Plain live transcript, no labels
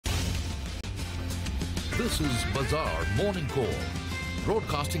This is Bazaar Morning Call,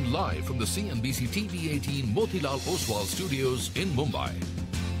 broadcasting live from the CNBC-TV18 Motilal Oswal studios in Mumbai.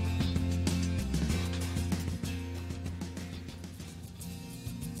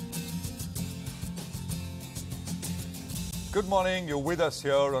 Good morning. You're with us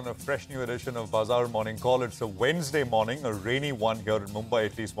here on a fresh new edition of Bazaar Morning Call. It's a Wednesday morning, a rainy one here in Mumbai,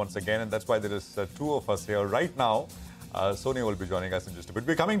 at least once again, and that's why there is two of us here right now. Sonia will be joining us in just a bit.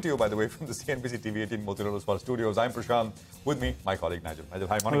 We're coming to you, by the way, from the CNBC-TV18 Motilal Oswal studios. I'm Prashant. With me, my colleague Nigel. Nigel,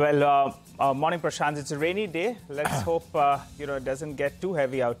 hi, morning. Well, morning, Prashant. It's a rainy day. Let's hope it doesn't get too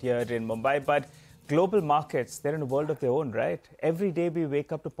heavy out here in Mumbai. But global markets, they're in a world of their own, right? Every day we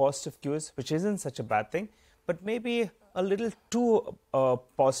wake up to positive cues, which isn't such a bad thing, but maybe a little too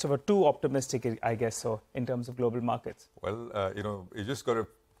positive or too optimistic, I guess so, in terms of global markets. Well, you just got to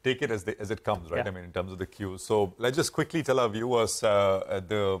take it as it comes, right? Yeah. I mean, in terms of the cues. So let's just quickly tell our viewers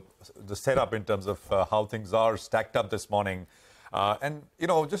the setup in terms of how things are stacked up this morning. And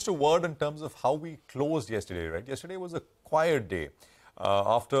just a word in terms of how we closed yesterday, right? Yesterday was a quiet day.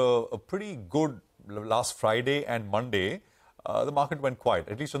 After a pretty good last Friday and Monday, the market went quiet,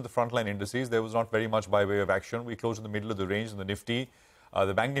 at least on the frontline indices. There was not very much by way of action. We closed in the middle of the range in the Nifty.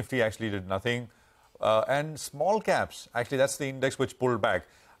 The Bank Nifty actually did nothing. And small caps, actually, that's the index which pulled back.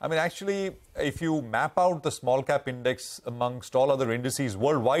 I mean, actually, if you map out the small cap index amongst all other indices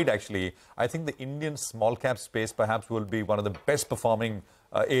worldwide, actually, I think the Indian small cap space perhaps will be one of the best performing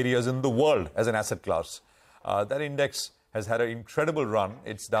areas in the world as an asset class. That index has had an incredible run.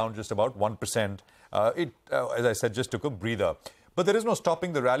 It's down just about 1%. As I said, just took a breather. But there is no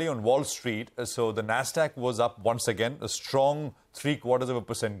stopping the rally on Wall Street. So the Nasdaq was up once again, a strong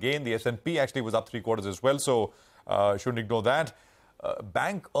 0.75% gain. The S&P actually was up 0.75 as well. So shouldn't ignore that.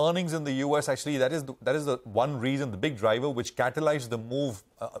 Bank earnings in the US, actually, that is the one reason, the big driver, which catalyzed the move,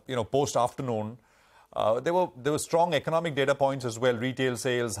 post-afternoon. There were strong economic data points as well, retail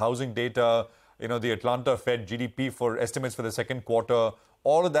sales, housing data, the Atlanta Fed GDP for estimates for the second quarter.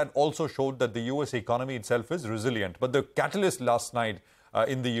 All of that also showed that the US economy itself is resilient. But the catalyst last night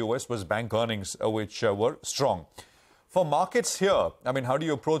in the US was bank earnings, which were strong. For markets here, I mean, how do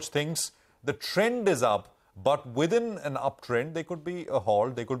you approach things? The trend is up. But within an uptrend, there could be a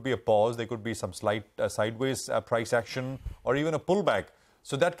halt, there could be a pause, there could be some slight sideways price action or even a pullback.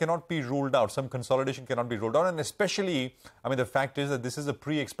 So that cannot be ruled out. Some consolidation cannot be ruled out. And especially, I mean, the fact is that this is a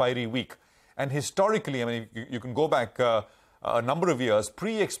pre-expiry week. And historically, I mean, you can go back a number of years,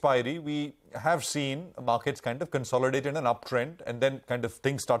 pre-expiry, we have seen markets kind of consolidate in an uptrend and then kind of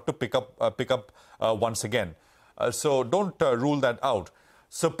things start to pick up once again. So don't rule that out.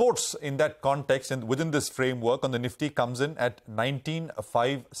 Supports in that context and within this framework on the Nifty comes in at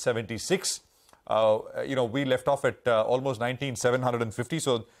 19,576. We left off at almost 19,750,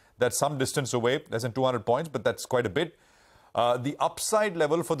 so that's some distance away, less than 200 points, but that's quite a bit. The upside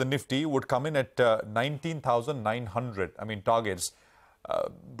level for the Nifty would come in at 19,900, targets.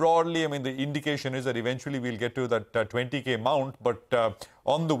 Broadly, the indication is that eventually we'll get to that 20K mount, but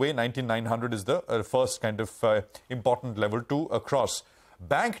on the way, 19,900 is the first kind of important level to cross.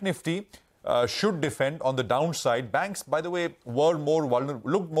 Bank Nifty should defend on the downside. Banks, by the way,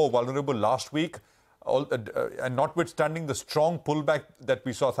 looked more vulnerable last week, and notwithstanding the strong pullback that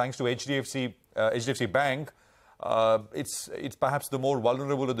we saw thanks to HDFC Bank, it's perhaps the more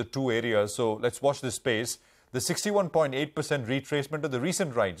vulnerable of the two areas. So let's watch this space. The 61.8% retracement of the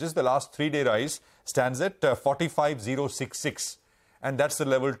recent rise, just the last 3-day rise, stands at 45,066. And that's the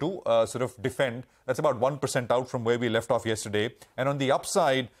level to sort of defend. That's about 1% out from where we left off yesterday. And on the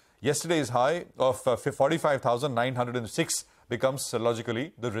upside, yesterday's high of 45,906 becomes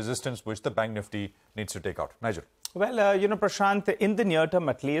logically the resistance which the Bank Nifty needs to take out. Nigel. Well, Prashant, in the near term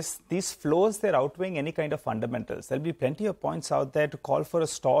at least, these flows, they're outweighing any kind of fundamentals. There'll be plenty of points out there to call for a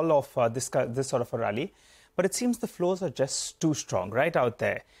stall of this sort of a rally. But it seems the flows are just too strong right out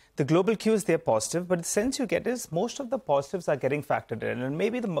there. The global cues, they're positive, but the sense you get is most of the positives are getting factored in. And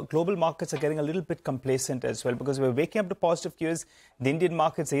maybe the global markets are getting a little bit complacent as well because we're waking up to positive cues. The Indian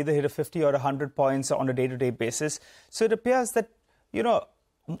markets either hit a 50 or 100 points on a day-to-day basis. So it appears that,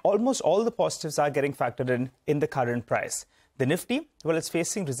 almost all the positives are getting factored in the current price. The Nifty, well, it's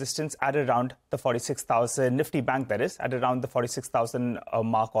facing resistance at around the 46,000, Nifty Bank that is, at around the 46,000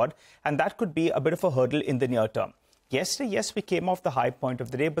 mark odd. And that could be a bit of a hurdle in the near term. Yesterday, yes, we came off the high point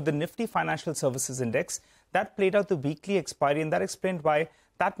of the day, but the Nifty Financial Services Index, that played out the weekly expiry, and that explained why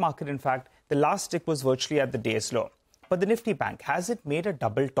that market, in fact, the last stick was virtually at the day's low. But the Nifty Bank, has it made a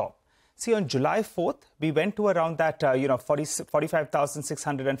double top? See, on July 4th, we went to around that,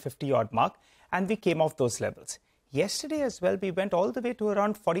 45,650 odd mark, and we came off those levels. Yesterday as well, we went all the way to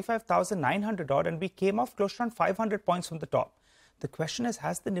around 45,900 odd, and we came off close to around 500 points from the top. The question is,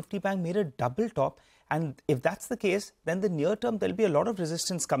 has the Nifty Bank made a double top? And if that's the case, then the near term, there'll be a lot of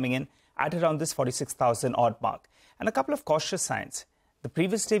resistance coming in at around this 46,000 odd mark. And a couple of cautious signs. The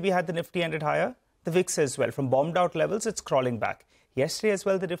previous day, we had the Nifty ended higher. The VIX as well. From bombed out levels, it's crawling back. Yesterday as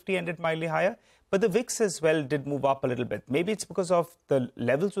well, the Nifty ended mildly higher. But the VIX as well did move up a little bit. Maybe it's because of the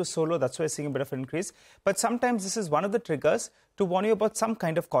levels were so low, that's why we're seeing a bit of an increase. But sometimes this is one of the triggers to warn you about some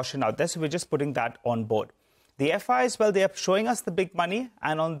kind of caution out there. So we're just putting that on board. The FI as well, they are showing us the big money.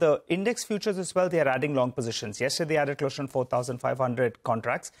 And on the index futures as well, they are adding long positions. Yesterday, they added close to 4,500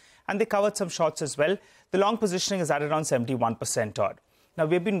 contracts. And they covered some shorts as well. The long positioning is at around 71% odd. Now,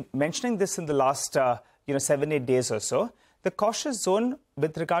 we've been mentioning this in the last 7-8 days or so. The cautious zone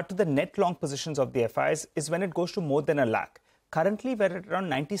with regard to the net long positions of the FIs is when it goes to more than a lakh. Currently, we're at around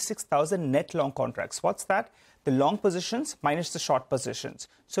 96,000 net long contracts. What's that? The long positions minus the short positions.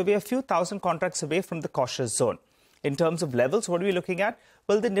 So we are a few thousand contracts away from the cautious zone. In terms of levels, what are we looking at?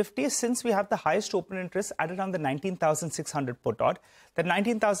 Well, the Nifty, since we have the highest open interest at around the 19,600 put odd, the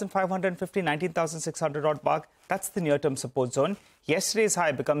 19,550, 19,600 odd mark, that's the near-term support zone. Yesterday's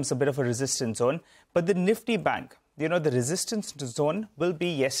high becomes a bit of a resistance zone. But the Nifty Bank, the resistance zone will be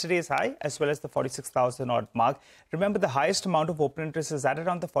yesterday's high as well as the 46,000 odd mark. Remember, the highest amount of open interest is at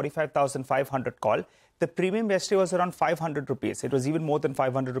around the 45,500 call. The premium yesterday was around 500 rupees. It was even more than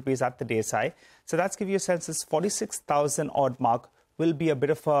 500 rupees at the day's high. So that's give you a sense this 46,000 odd mark will be a bit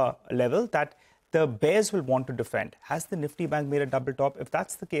of a level that the bears will want to defend. Has the Nifty Bank made a double top? If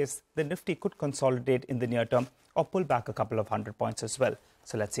that's the case, the Nifty could consolidate in the near term or pull back a couple of 100 points as well.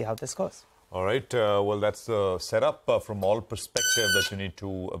 So let's see how this goes. All right. Well, that's the setup from all perspective that you need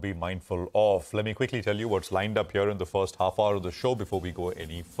to be mindful of. Let me quickly tell you what's lined up here in the first half hour of the show before we go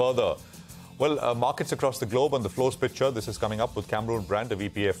any further. Well, markets across the globe on the flows picture. This is coming up with Cameron Brandt, the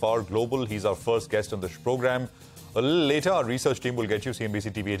VPFR Global. He's our first guest on the program. A little later, our research team will get you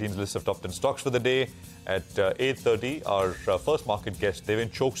CNBC-TV18's list of top 10 stocks for the day. At 8:30, our first market guest, Devin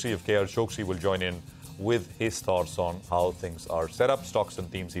Choksi of KR Choksi, will join in with his thoughts on how things are set up, stocks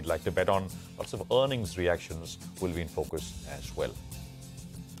and themes he'd like to bet on. Lots of earnings reactions will be in focus as well.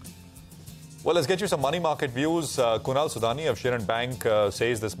 Well, let's get you some money market views. Kunal Sudani of Sharon Bank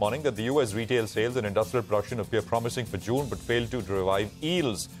says this morning that the U.S. retail sales and industrial production appear promising for June but failed to revive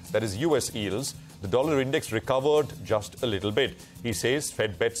yields, that is U.S. yields. The dollar index recovered just a little bit. He says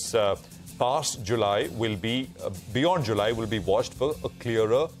Fed bets past July will be, beyond July will be watched for a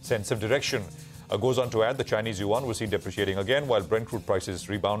clearer sense of direction. Goes on to add the Chinese yuan will see depreciating again while Brent crude prices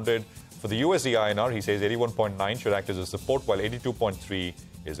rebounded. For the USD INR, he says 81.9 should act as a support while 82.3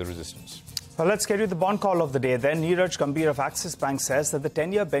 is a resistance. Well, let's get you the bond call of the day. Then Neeraj Gambhir of Axis Bank says that the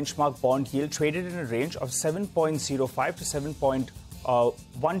 10-year benchmark bond yield traded in a range of 7.05 to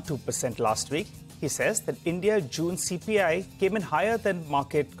 7.12% last week. He says that India June CPI came in higher than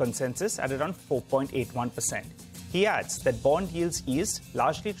market consensus at around 4.81%. He adds that bond yields eased,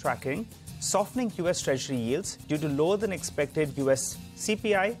 largely tracking softening U.S. Treasury yields due to lower than expected U.S.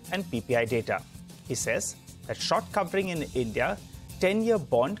 CPI and PPI data. He says that short covering in India, 10-year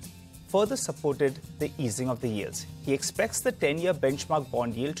bond further supported the easing of the yields. He expects the 10-year benchmark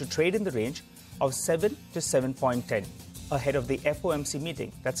bond yield to trade in the range of 7 to 7.10 ahead of the FOMC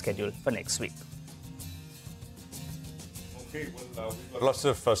meeting that's scheduled for next week. Okay, well, we've got lots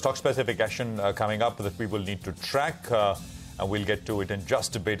of stock-specific action coming up that we will need to track. And we'll get to it in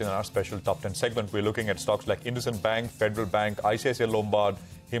just a bit in our special Top 10 segment. We're looking at stocks like IndusInd Bank, Federal Bank, ICICI Lombard,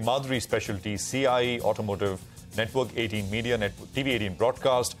 Himadri Specialties, CIE Automotive, Network 18 Media, TV18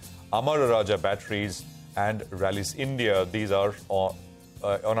 Broadcast, Amara Raja Batteries, and Rallis India. These are on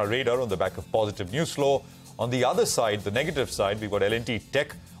our radar on the back of positive news flow. On the other side, the negative side, we've got L&T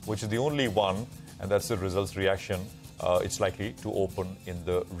Tech, which is the only one, and that's the results reaction. It's likely to open in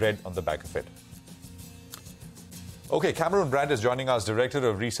the red on the back of it. Okay, Cameron Brandt is joining us, Director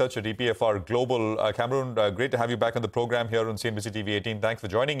of Research at EPFR Global. Cameron, great to have you back on the program here on CNBC-TV18. Thanks for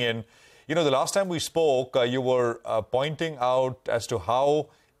joining in. You know, the last time we spoke, you were pointing out as to how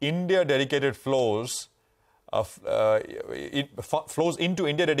India-dedicated flows, flows into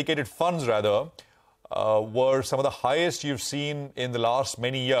India-dedicated funds, rather, were some of the highest you've seen in the last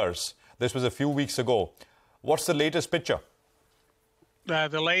many years. This was a few weeks ago. What's the latest picture?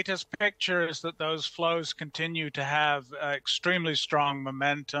 The latest picture is that those flows continue to have extremely strong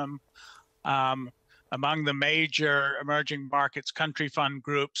momentum among the major emerging markets country fund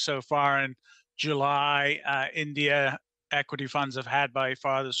groups. So far in July, India equity funds have had by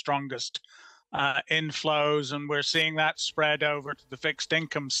far the strongest inflows, and we're seeing that spread over to the fixed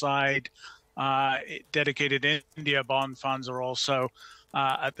income side dedicated India bond funds are also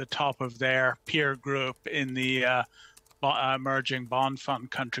at the top of their peer group in the emerging bond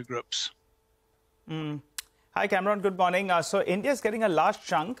fund country groups. Hi, Cameron. Good morning. So India is getting a large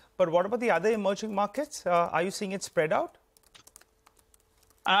chunk, but what about the other emerging markets? Are you seeing it spread out?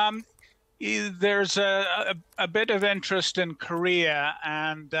 There's a bit of interest in Korea,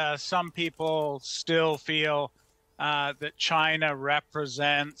 and some people still feel that China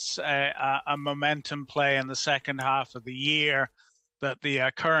represents a momentum play in the second half of the year, that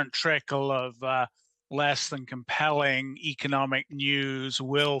the current trickle of less than compelling economic news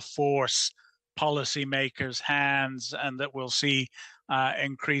will force policymakers' hands, and that we'll see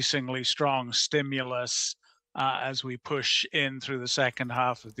increasingly strong stimulus as we push in through the second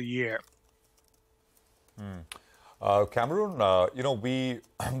half of the year. Cameron,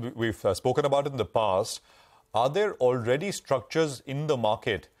 we've spoken about it in the past. Are there already structures in the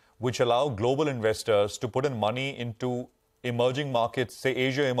market which allow global investors to put in money into emerging markets, say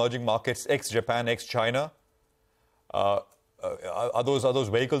Asia emerging markets, ex-Japan, ex-China? Are those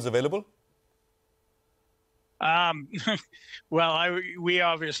vehicles available? Well, we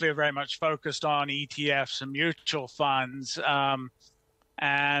obviously are very much focused on ETFs and mutual funds,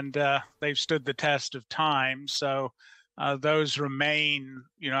 and they've stood the test of time. So those remain,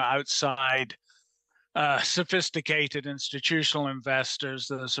 outside sophisticated institutional investors,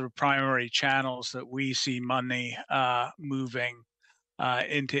 the sort of primary channels that we see money moving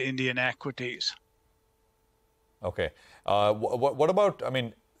into Indian equities. Okay. What about,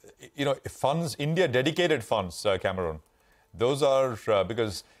 funds, India dedicated funds, Cameron? Those are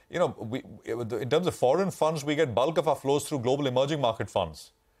because, in terms of foreign funds, we get bulk of our flows through global emerging market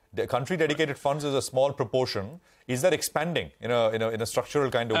funds. The country dedicated funds is a small proportion. Is that expanding in a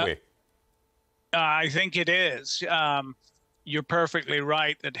structural kind of way? I think it is. You're perfectly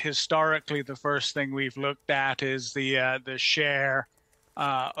right that historically the first thing we've looked at is the share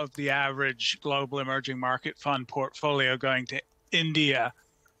of the average global emerging market fund portfolio going to India.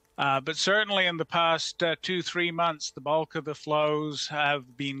 But certainly in the past 2-3 months, the bulk of the flows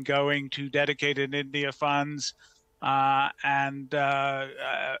have been going to dedicated India funds, and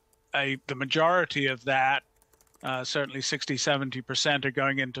the majority of that, certainly 60-70%, are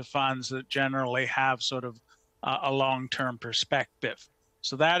going into funds that generally have sort of a long-term perspective.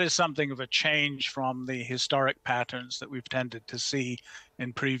 So that is something of a change from the historic patterns that we've tended to see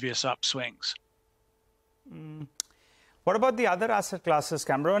in previous upswings. What about the other asset classes,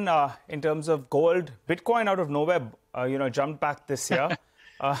 Cameron? In terms of gold, Bitcoin out of nowhere, jumped back this year.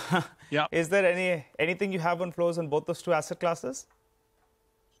 Yeah. Is there anything you have on flows on both those two asset classes?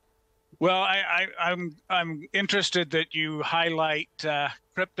 Well, I'm interested that you highlight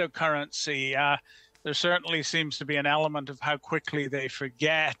cryptocurrency. There certainly seems to be an element of how quickly they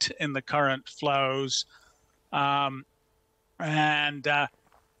forget in the current flows, and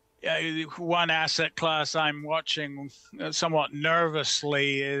one asset class I'm watching somewhat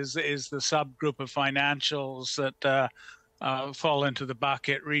nervously is the subgroup of financials that fall into the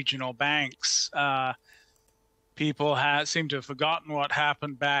bucket regional banks. People seem to have forgotten what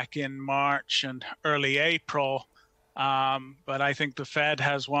happened back in March and early April, but I think the Fed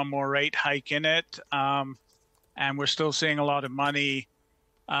has one more rate hike in it, and we're still seeing a lot of money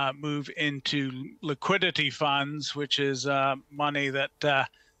move into liquidity funds, which is money that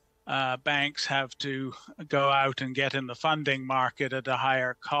banks have to go out and get in the funding market at a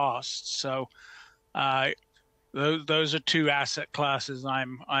higher cost. So those are two asset classes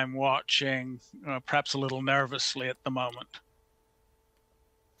I'm watching, perhaps a little nervously at the moment.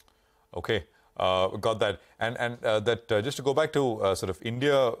 Okay, got that. And that just to go back to sort of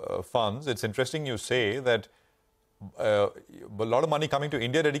India funds, it's interesting you say that a lot of money coming to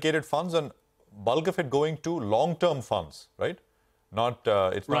India dedicated funds and bulk of it going to long-term funds, right?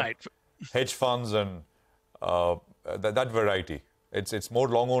 It's right. Not hedge funds and that variety. It's more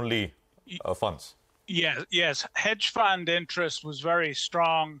long-only funds. Yes. Hedge fund interest was very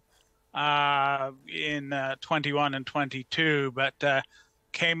strong in 21 and 22, but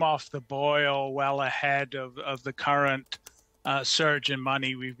came off the boil well ahead of the current surge in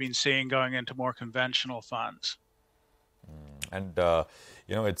money we've been seeing going into more conventional funds. And,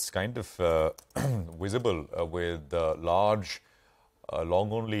 it's kind of visible with large,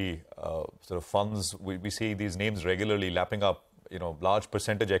 long-only sort of funds. We see these names regularly lapping up, large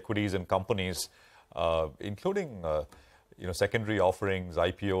percentage equities in companies, including, secondary offerings,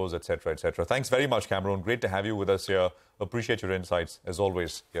 IPOs, et cetera, et cetera. Thanks very much, Cameron. Great to have you with us here. Appreciate your insights, as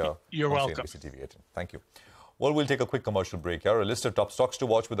always, here. You're welcome. CNBC-TV18. Thank you. Well, we'll take a quick commercial break here. A list of top stocks to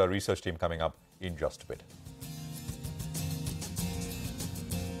watch with our research team coming up in just a bit.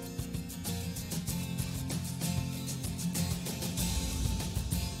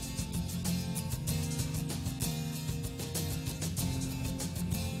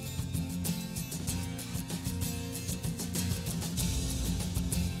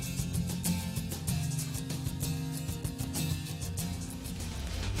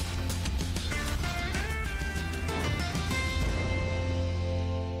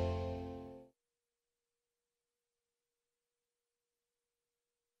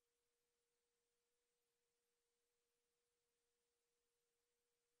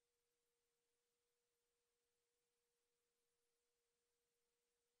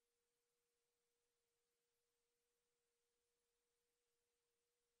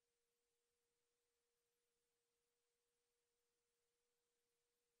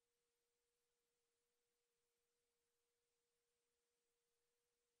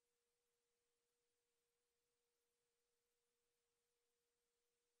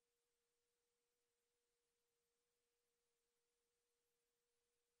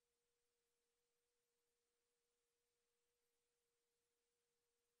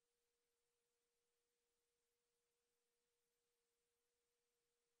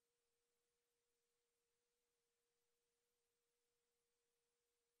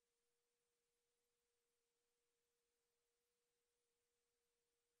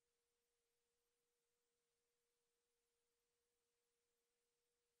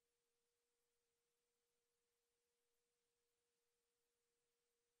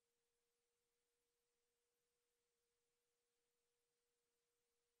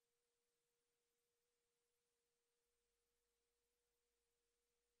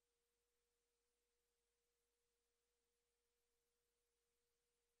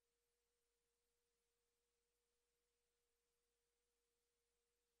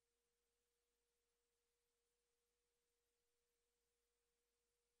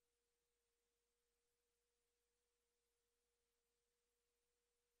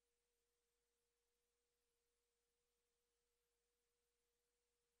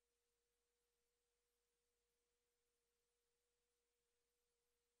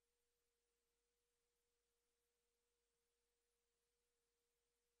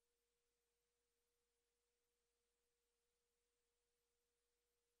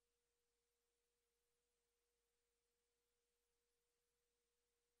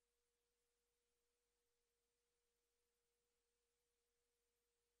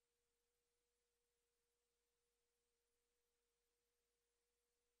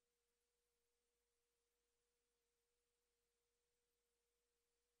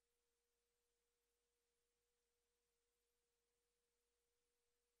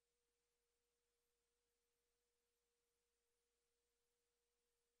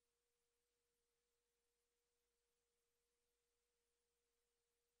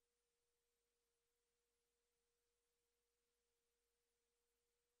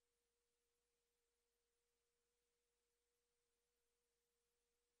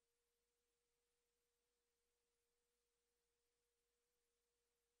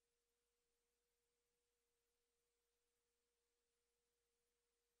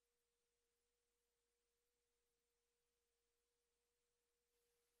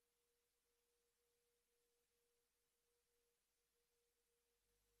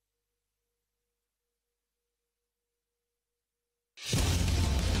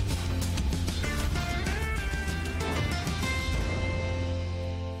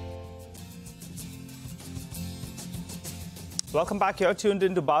 Welcome back. You're tuned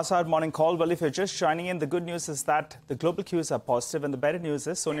into Bazaar Morning Call. Well, if you're just joining in, the good news is that the global cues are positive, and the better news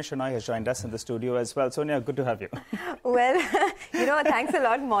is Sonia Shenoy has joined us in the studio as well. Sonia, good to have you. Well, thanks a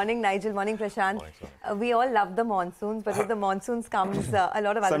lot. Morning, Nigel. Morning, Prashant. Morning, we all love the monsoons, but with the monsoons comes a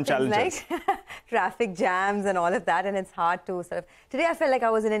lot of other things like traffic jams and all of that, and it's hard to sort of... Today, I felt like I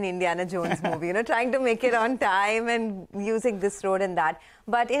was in an Indiana Jones movie, trying to make it on time and using this road and that.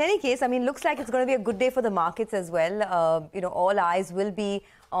 But in any case, I mean, looks like it's going to be a good day for the markets as well. All eyes will be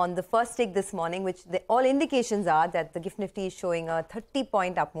on the first tick this morning, which all indications are that the GIFT Nifty is showing a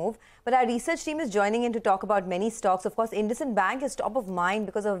 30-point up move. But our research team is joining in to talk about many stocks. Of course, IndusInd Bank is top of mind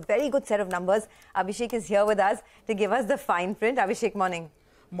because of a very good set of numbers. Abhishek is here with us to give us the fine print. Abhishek, morning.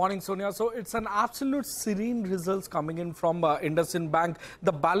 Morning, Sonia. So it's an absolute serene results coming in from IndusInd Bank.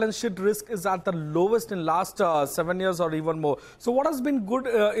 The balance sheet risk is at the lowest in last 7 years or even more. So what has been good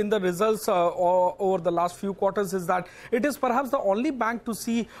in the results over the last few quarters is that it is perhaps the only bank to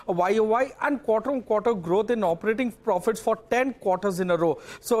see a YOY and quarter-on-quarter growth in operating profits for 10 quarters in a row.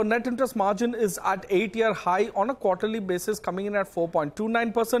 So net interest margin is at 8-year high on a quarterly basis, coming in at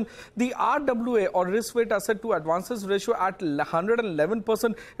 4.29%. The RWA or risk-weight asset to advances ratio at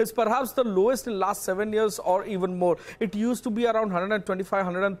 111%. Is perhaps the lowest in last 7 years or even more. It used to be around 125,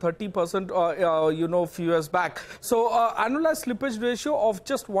 130%, few years back. So annualized slippage ratio of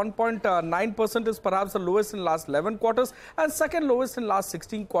just 1.9% is perhaps the lowest in last 11 quarters and second lowest in last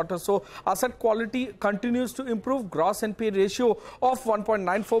 16 quarters. So asset quality continues to improve. Gross NPA ratio of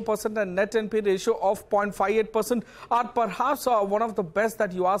 1.94% and net NPA ratio of 0.58% are perhaps one of the best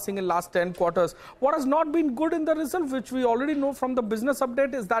that you are seeing in last 10 quarters. What has not been good in the result, which we already know from the business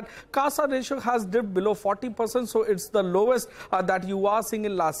update, is that CASA ratio has dipped below 40%, so it's the lowest that you are seeing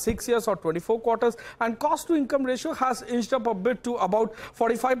in last 6 years or 24 quarters, and cost to income ratio has inched up a bit to about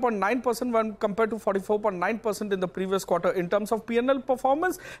 45.9% when compared to 44.9% in the previous quarter. In terms of P&L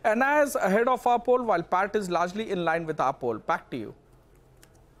performance, NII is ahead of our poll while PAT is largely in line with our poll. Back to you.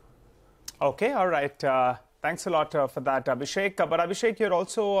 Okay, all right. Thanks a lot for that, Abhishek. But Abhishek, you're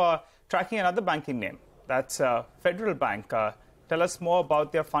also tracking another banking name. That's Federal Bank. Tell us more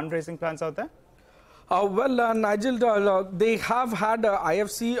about their fundraising plans out there. Nigel, they have had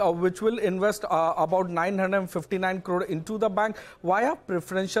IFC which will invest about 959 crore into the bank via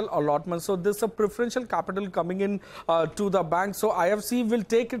preferential allotment. So this is a preferential capital coming in to the bank. So IFC will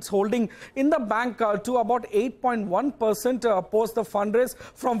take its holding in the bank to about 8.1% post the fundraise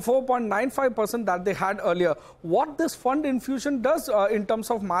from 4.95% that they had earlier. What this fund infusion does in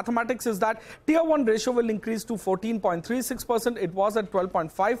terms of mathematics is that Tier 1 ratio will increase to 14.36%. It was at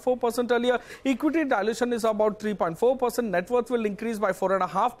 12.54% earlier. Equity dilution is about 3.4%. Net worth will increase by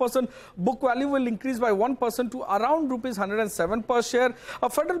 4.5%. Book value will increase by 1% to around rupees 107 per share. A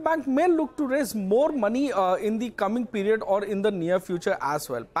Federal Bank may look to raise more money in the coming period or in the near future as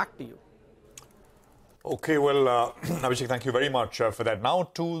well. Back to you. Okay, well, Abhishek, thank you very much for that. Now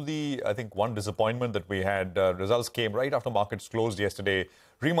to the, I think, one disappointment that we had. Results came right after markets closed yesterday.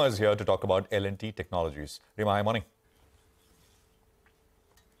 Rima is here to talk about L&T Technologies. Rima, hi, morning.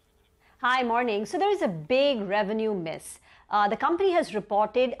 Hi, morning. So there is a big revenue miss. The company has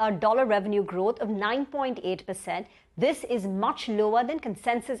reported a dollar revenue growth of 9.8%. This is much lower than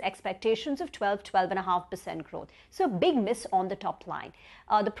consensus expectations of 12.5% growth. So a big miss on the top line.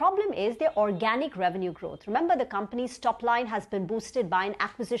 The problem is their organic revenue growth. Remember, the company's top line has been boosted by an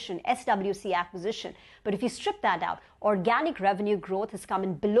acquisition, SWC acquisition. But if you strip that out, organic revenue growth has come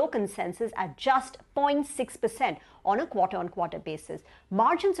in below consensus at just 0.6% on a quarter-on-quarter basis.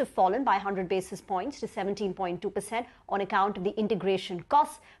 Margins have fallen by 100 basis points to 17.2% on account of the integration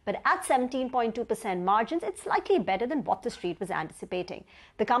costs. But at 17.2% margins, it's slightly better than what the street was anticipating.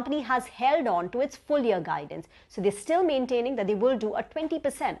 The company has held on to its full-year guidance. So they're still maintaining that they will do a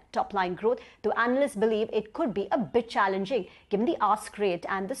 20% top-line growth, though analysts believe it could be a bit challenging given the ask rate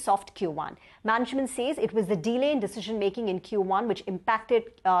and the soft Q1. Management says it was the delay in decision-making in Q1 which impacted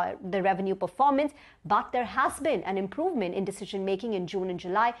the revenue performance, but there has been an improvement in decision-making in June and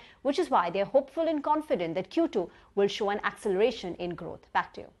July, which is why they're hopeful and confident that Q2 will show an acceleration in growth.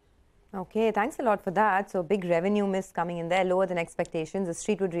 Back to you. Okay, thanks a lot for that. So big revenue miss coming in there, lower than expectations. The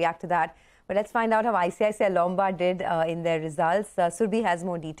street would react to that. But let's find out how ICICI Lombard did in their results. Surbhi has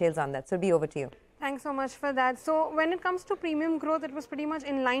more details on that. Surbhi, over to you. Thanks so much for that. So when it comes to premium growth, it was pretty much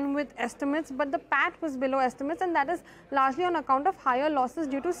in line with estimates, but the PAT was below estimates, and that is largely on account of higher losses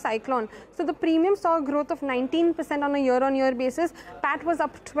due to cyclone. So the premium saw a growth of 19% on a year-on-year basis. PAT was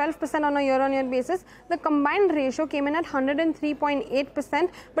up 12% on a year-on-year basis. The combined ratio came in at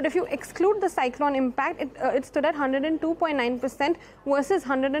 103.8%, but if you exclude the cyclone impact, it stood at 102.9% versus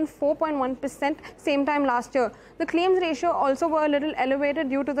 104.1% same time last year. The claims ratio also were a little elevated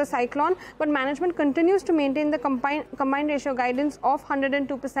due to the cyclone, but management continues to maintain the combined ratio guidance of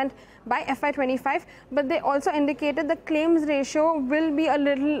 102% by FY25, but they also indicated the claims ratio will be a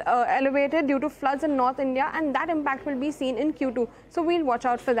little elevated due to floods in North India, and that impact will be seen in Q2. So we'll watch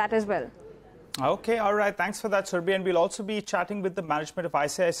out for that as well. Okay, all right. Thanks for that, Surbhi. And we'll also be chatting with the management of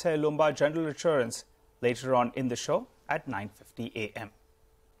ICICI Lombard General Insurance later on in the show at 9:50 a.m.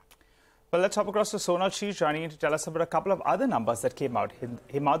 Well, let's hop across to Sonal. She's joining in to tell us about a couple of other numbers that came out.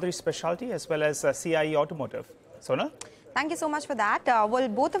 Himadri Specialty as well as CIE Automotive. Sonal? Thank you so much for that. Well,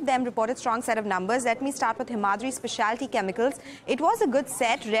 both of them reported strong set of numbers. Let me start with Himadri Specialty Chemicals. It was a good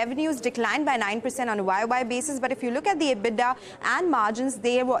set. Revenues declined by 9% on a YOY basis, but if you look at the EBITDA and margins,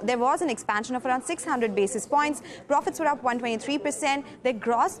 there was an expansion of around 600 basis points. Profits were up 123%. Their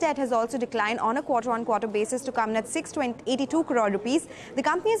gross debt has also declined on a quarter-on-quarter basis to come in at 682 crore rupees. The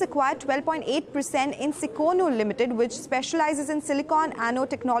company has acquired 12.8% in Secono Limited, which specializes in silicon anode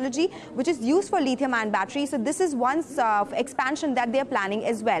technology, which is used for lithium-ion batteries. So this is one of expansion that they're planning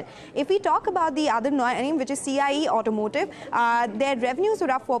as well. If we talk about the other name, which is CIE Automotive, their revenues were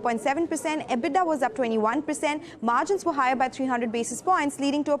up 4.7%, EBITDA was up 21%, margins were higher by 300 basis points,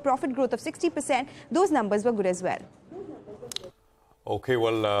 leading to a profit growth of 60%. Those numbers were good as well. Okay,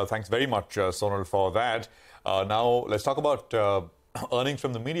 well, thanks very much, Sonal, for that. Now, let's talk about earnings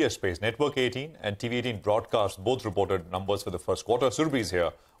from the media space. Network 18 and TV18 Broadcast both reported numbers for the first quarter. Surabhi is here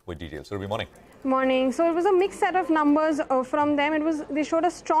with details. Surabhi, morning. Morning. So it was a mixed set of numbers from them. They showed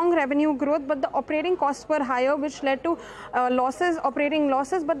a strong revenue growth, but the operating costs were higher, which led to operating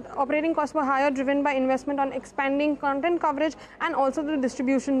losses. But operating costs were higher, driven by investment on expanding content coverage and also the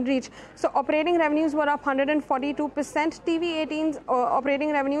distribution reach. So operating revenues were up 142%. TV18's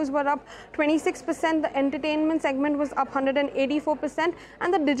operating revenues were up 26%. The entertainment segment was up 184%,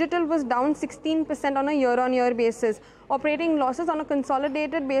 and the digital was down 16% on a year-on-year basis. Operating losses on a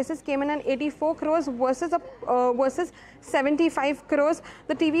consolidated basis came in at 84 crores versus 75 crores.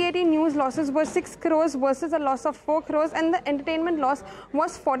 The TV18 news losses were 6 crores versus a loss of 4 crores, and the entertainment loss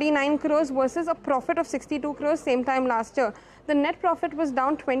was 49 crores versus a profit of 62 crores same time last year. The net profit was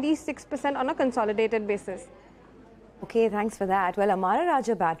down 26% on a consolidated basis. Okay, thanks for that. Well, Amara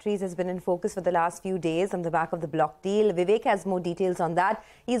Raja Batteries has been in focus for the last few days on the back of the block deal. Vivek has more details on that.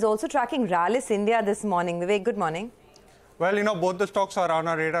 He's also tracking Rallis India this morning. Vivek, good morning. Well, both the stocks are on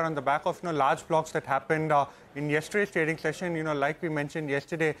our radar on the back of, large blocks that happened in yesterday's trading session. Like we mentioned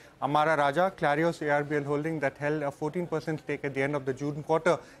yesterday, Amara Raja, Clarios ARBL Holding, that held a 14% stake at the end of the June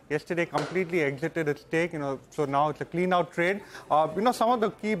quarter. Yesterday, completely exited its stake, so now it's a clean-out trade. Some of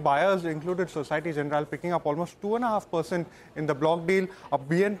the key buyers included Societe Generale, picking up almost 2.5% in the block deal.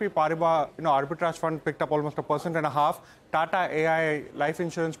 BNP Paribas, arbitrage fund picked up almost 1.5%. Tata AI Life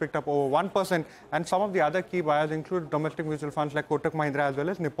Insurance picked up over 1%, and some of the other key buyers include domestic mutual funds like Kotak Mahindra as well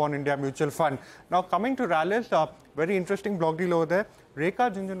as Nippon India Mutual Fund. Now, coming to Rallis, very interesting block deal over there.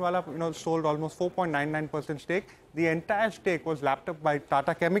 Rekha Jhunjhunwala, sold almost 4.99% stake. The entire stake was lapped up by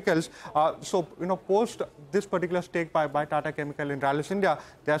Tata Chemicals. Post this particular stake by Tata Chemical in Rallis India,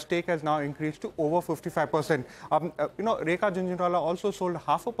 their stake has now increased to over 55%. Rekha Jhunjhunwala also sold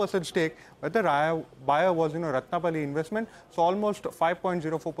 0.5% stake, but the buyer was, Ratnabali Investment. So almost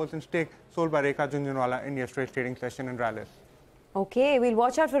 5.04% stake sold by Rekha Jhunjhunwala in yesterday's trading session in Rallis. Okay, we'll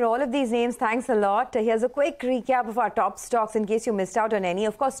watch out for all of these names. Thanks a lot. Here's a quick recap of our top stocks in case you missed out on any.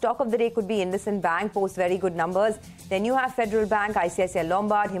 Of course, stock of the day could be IndusInd Bank, post very good numbers. Then you have Federal Bank, ICICI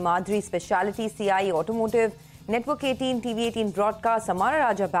Lombard, Himadri Specialty, CIE Automotive, Network 18, TV18 Broadcast, Amara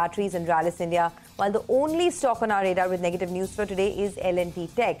Raja Batteries and Rallis India. While the only stock on our radar with negative news for today is L&T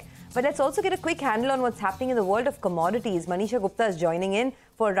Tech. But let's also get a quick handle on what's happening in the world of commodities. Manisha Gupta is joining in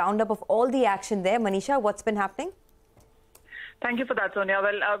for a roundup of all the action there. Manisha, what's been happening? Thank you for that, Sonia.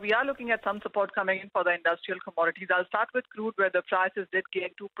 Well, we are looking at some support coming in for the industrial commodities. I'll start with crude, where the prices did gain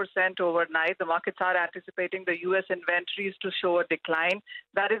 2% overnight. The markets are anticipating the U.S. inventories to show a decline.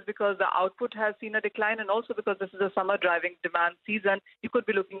 That is because the output has seen a decline, and also because this is a summer driving demand season. You could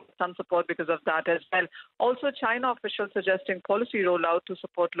be looking at some support because of that as well. Also, China officials suggesting policy rollout to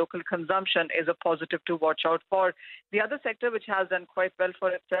support local consumption is a positive to watch out for. The other sector which has done quite well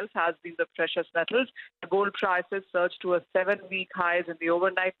for itself has been the precious metals. The gold prices surged to a 7 4-week highs in the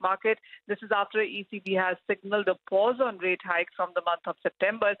overnight market. This is after ECB has signaled a pause on rate hikes from the month of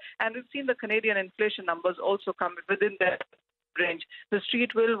September, and we've seen the Canadian inflation numbers also come within that range. The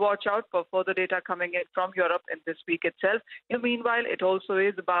street will watch out for further data coming in from Europe in this week itself. Meanwhile, it also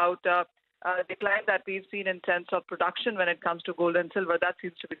is about decline that we've seen in sense of production when it comes to gold and silver. That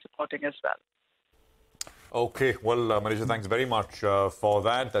seems to be supporting as well. Okay, well, Manisha, thanks very much for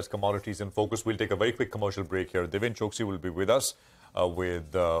that. That's Commodities in Focus. We'll take a very quick commercial break here. Devin Choksi will be with us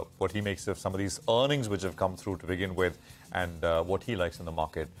with what he makes of some of these earnings which have come through to begin with and what he likes in the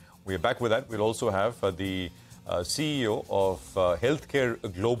market. We're back with that. We'll also have the CEO of Healthcare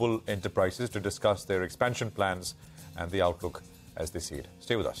Global Enterprises to discuss their expansion plans and the outlook as they see it.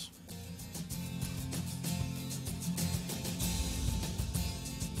 Stay with us.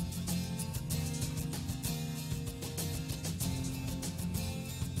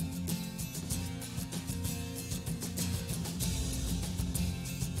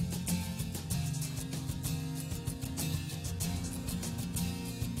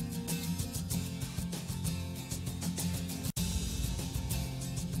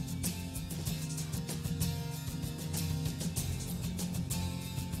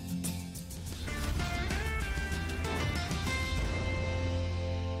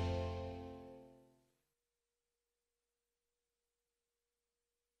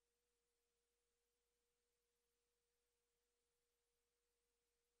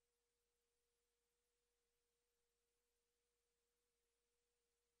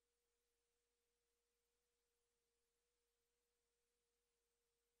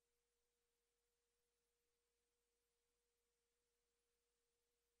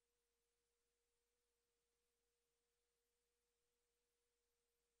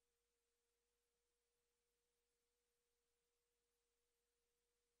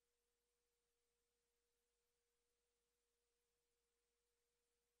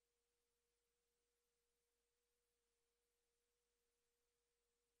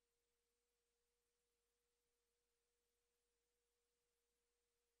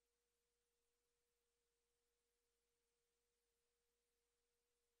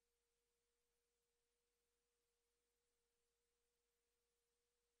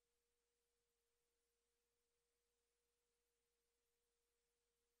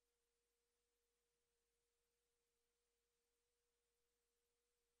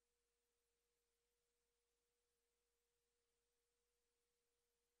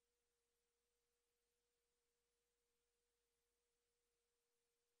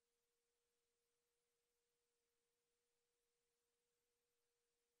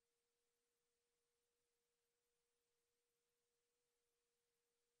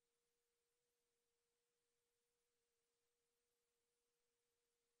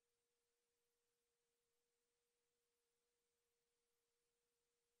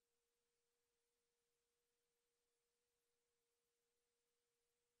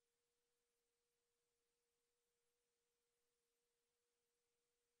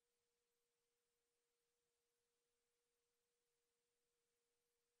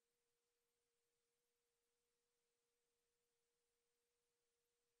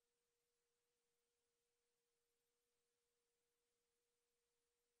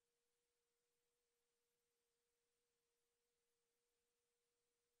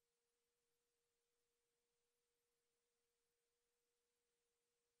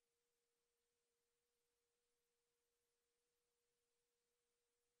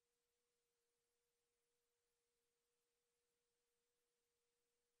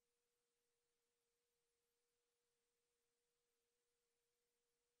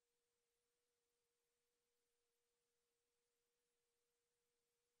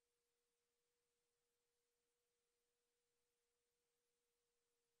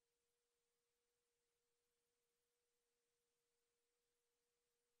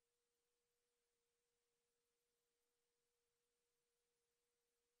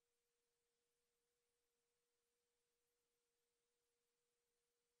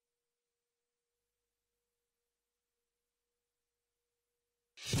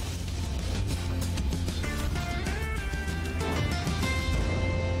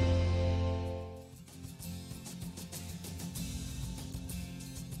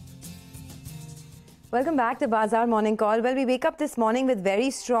 Welcome back to Bazaar Morning Call. Well, we wake up this morning with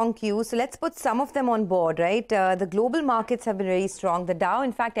very strong cues. So let's put some of them on board, right? The global markets have been very strong. The Dow,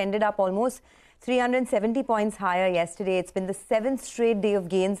 in fact, ended up almost 370 points higher yesterday. It's been the 7th straight day of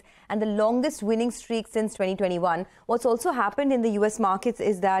gains and the longest winning streak since 2021. What's also happened in the US markets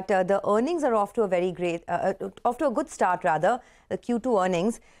is that the earnings are off to a good start rather, the Q2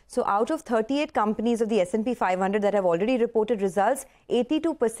 earnings. So out of 38 companies of the S&P 500 that have already reported results,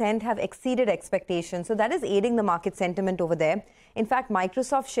 82% have exceeded expectations. So that is aiding the market sentiment over there. In fact,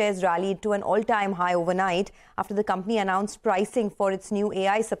 Microsoft shares rallied to an all-time high overnight after the company announced pricing for its new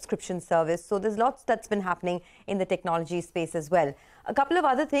AI subscription service. So there's lots that's been happening in the technology space as well. A couple of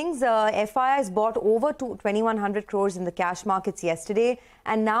other things. FIIs bought over 2,100 crores in the cash markets yesterday.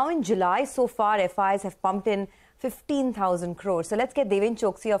 And now in July, so far, FIIs have pumped in 15,000 crores. So let's get Devin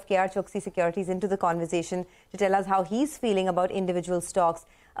Choksi of KR Choksi Securities into the conversation to tell us how he's feeling about individual stocks.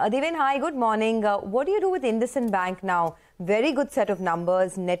 Devin, hi, good morning. What do you do with IndusInd Bank now? Very good set of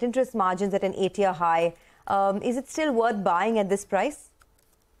numbers, net interest margins at an 8-year high. Is it still worth buying at this price?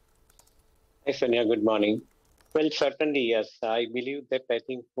 Hi, Sonia. Good morning. Well, certainly, yes. I believe that I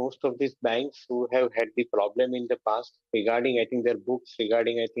think most of these banks who have had the problem in the past regarding, I think, their books,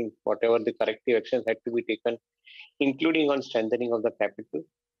 regarding, I think, whatever the corrective actions had to be taken, including on strengthening of the capital,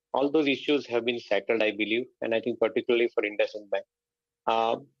 all those issues have been settled, I believe, and I think particularly for IndusInd Bank.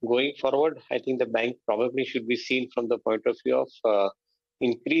 Going forward, I think the bank probably should be seen from the point of view of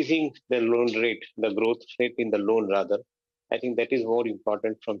increasing the loan rate, the growth rate in the loan rather. I think that is more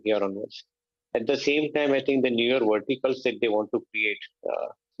important from here onwards. At the same time, I think the newer verticals that they want to create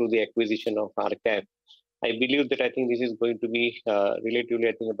through the acquisition of RCAP, I believe that I think this is going to be relatively,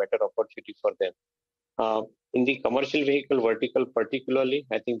 I think, a better opportunity for them. In the commercial vehicle vertical particularly,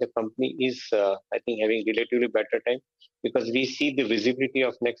 I think the company is, I think, having relatively better time because we see the visibility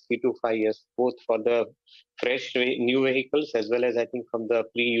of next 3 to 5 years, both for the fresh new vehicles as well as, I think, from the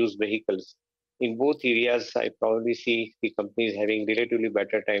pre-used vehicles. In both areas, I probably see the companies having relatively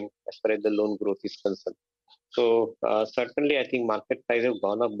better time as far as the loan growth is concerned. So certainly, I think market price have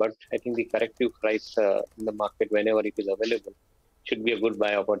gone up, but I think the corrective price in the market, whenever it is available, should be a good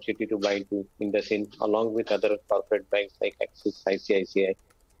buy opportunity to buy into IndusInd along with other corporate banks like Axis, ICICI,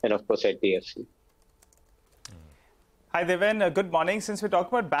 and of course HDFC. Hi, Devin. Good morning. Since we talk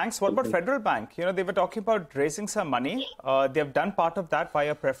about banks, what about Federal Bank? You know, they were talking about raising some money. They have done part of that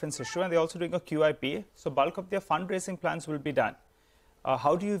via preference issue, and they're also doing a QIP. So bulk of their fundraising plans will be done.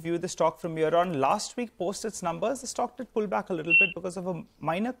 How do you view the stock from here on? Last week, post its numbers, the stock did pull back a little bit because of a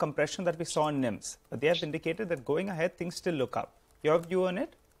minor compression that we saw in NIMs. But they have indicated that going ahead, things still look up. Your view on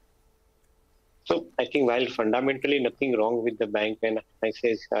it? So I think while fundamentally nothing wrong with the bank and I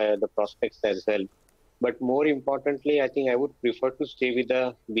say the prospects as well, but more importantly, I think I would prefer to stay with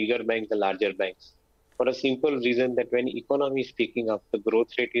the bigger banks, the larger banks, for a simple reason that when economy is picking up, the growth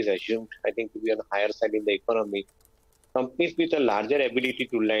rate is assumed, I think, to be on the higher side in the economy. Companies with a larger ability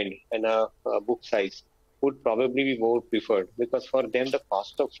to lend and a book size would probably be more preferred because for them, the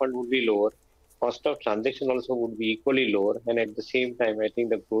cost of fund would be lower. Cost of transaction also would be equally lower, and at the same time, I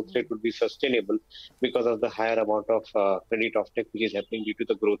think the growth rate would be sustainable because of the higher amount of credit offtake which is happening due to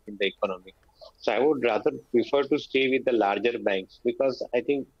the growth in the economy. So I would rather prefer to stay with the larger banks because I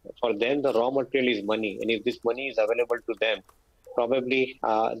think for them the raw material is money, and if this money is available to them, probably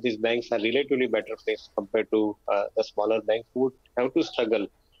these banks are relatively better placed compared to the smaller banks who would have to struggle.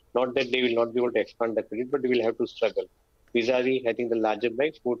 Not that they will not be able to expand the credit, but they will have to struggle. Vis-a-vis, I think the larger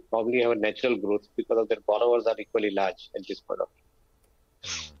banks would probably have a natural growth because of their borrowers are equally large at this point of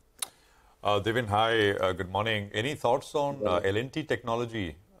time. Devin, hi, good morning. Any thoughts on L&T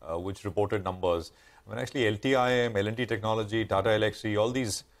Technology, which reported numbers? I mean, actually, LTIM, L&T Technology, Tata Elxsi, all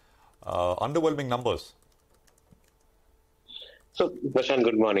these underwhelming numbers. So, Prashant,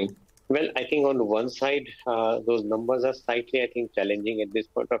 good morning. Well, I think on one side, those numbers are slightly, I think, challenging at this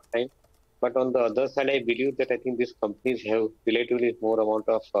point of time. But on the other side, I believe that I think these companies have relatively more amount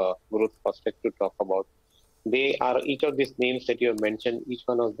of growth prospect to talk about. They are, each of these names that you have mentioned, each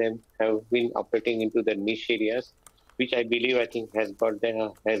one of them have been operating into the niche areas, which I believe, I think, has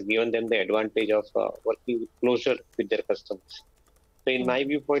given them the advantage of working closer with their customers. So in my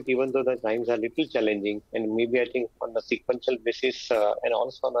viewpoint, even though the times are a little challenging, and maybe I think on a sequential basis and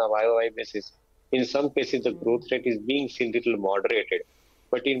also on a YOY basis, in some cases the growth rate is being seen little moderated.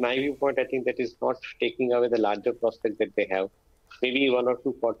 But in my viewpoint, I think that is not taking away the larger prospect that they have. Maybe 1 or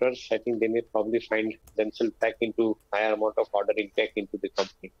 2 quarters, I think they may probably find themselves back into higher amount of order intake into the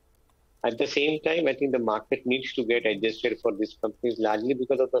company. At the same time, I think the market needs to get adjusted for these companies largely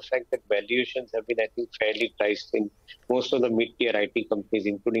because of the fact that valuations have been, I think, fairly priced in most of the mid-tier IT companies,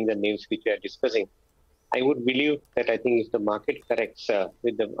 including the names which we are discussing. I would believe that I think if the market corrects on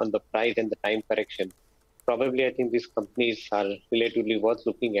the price and the time correction, probably I think these companies are relatively worth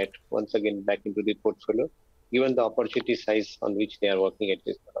looking at once again back into the portfolio, given the opportunity size on which they are working at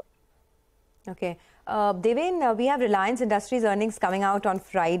this point. Okay. Deven, we have Reliance Industries earnings coming out on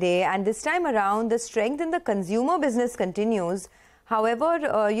Friday, and this time around the strength in the consumer business continues. However,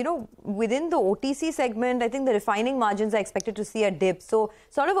 within the OTC segment, I think the refining margins are expected to see a dip. So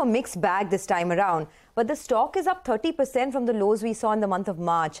sort of a mixed bag this time around. But the stock is up 30% from the lows we saw in the month of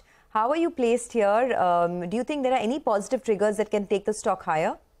March. How are you placed here? Do you think there are any positive triggers that can take the stock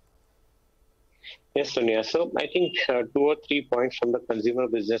higher? Yes, Sonia. So I think 2 or 3 points from the consumer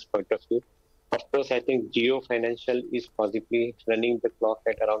business point of view. Of course, I think Jio Financial is possibly running the clock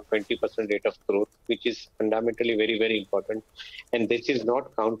at around 20% rate of growth, which is fundamentally very, very important. And this is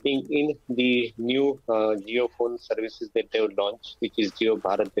not counting in the new Jio phone services that they will launch, which is Jio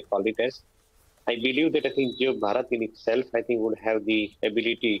Bharat, they call it as. I believe that I think Jio Bharat in itself, I think, would have the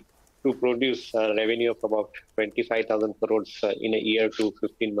ability to produce revenue of about 25,000 crores in a year to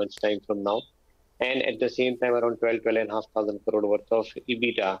 15 months time from now. And at the same time, around 12,500 crore worth of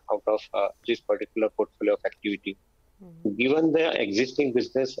EBITDA out of this particular portfolio of activity. Given the existing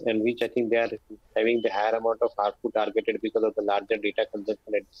business, and which I think they are having the higher amount of ARPU targeted because of the larger data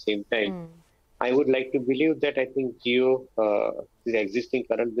consumption at the same time, I would like to believe that I think Jio, the existing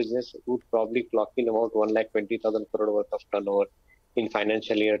current business, would probably clock in about 1,20,000 crore worth of turnover in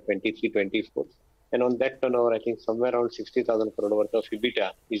financial year 23-24. And on that turnover, I think somewhere around 60,000 crore worth of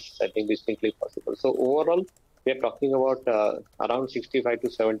EBITDA is, I think, distinctly possible. So overall, we are talking about around 65 to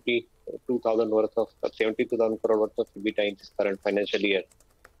 72,000 worth of 72,000 crore worth of EBITDA in this current financial year,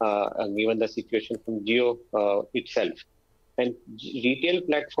 given the situation from Jio itself. And retail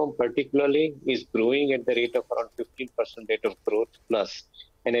platform particularly is growing at the rate of around 15% rate of growth plus,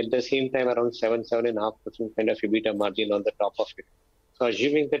 and at the same time around 7.5% kind of EBITDA margin on the top of it. So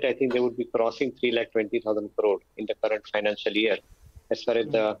assuming that, I think they would be crossing 3,20,000 crore in the current financial year, as far as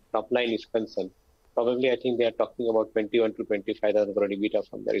the top line is concerned, probably I think they are talking about 21 to 25,000 crore EBITDA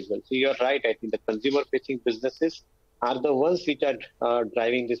from there as well. So you're right. I think the consumer-facing businesses are the ones which are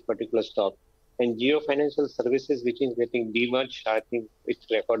driving this particular stock. And Jio Financial Services, which is getting demerged, I think it's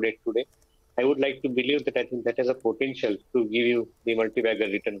recorded today. I would like to believe that I think that has a potential to give you the multi-bagger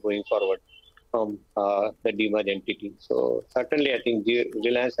return going forward from the demerged entity. So certainly, I think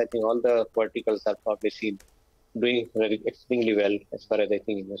Reliance, I think all the verticals are probably seen doing very extremely well as far as I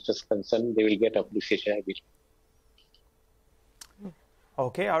think investors concerned. They will get appreciation, I believe.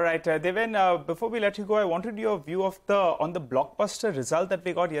 Okay, all right. Deven, before we let you go, I wanted your view of on the blockbuster result that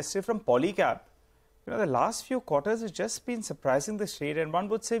we got yesterday from Polycab. The last few quarters has just been surprising the street, and one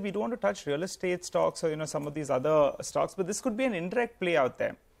would say we don't want to touch real estate stocks or some of these other stocks, but this could be an indirect play out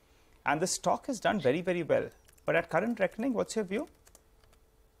there. And the stock has done very, very well. But at current reckoning, what's your view?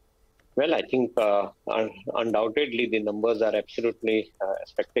 Well, I think undoubtedly the numbers are absolutely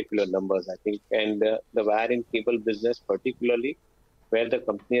spectacular numbers, I think. And the wire and cable business particularly, where the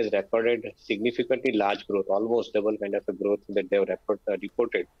company has recorded significantly large growth, almost double kind of a growth that they have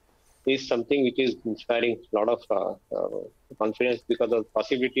reported, is something which is inspiring a lot of confidence, because the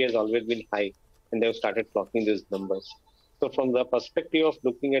possibility has always been high and they have started clocking these numbers. So from the perspective of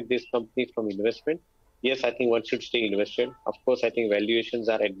looking at this company from investment, yes, I think one should stay invested. Of course, I think valuations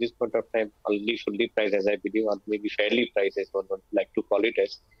are at this point of time already fully priced, as I believe, or maybe fairly priced, as one would like to call it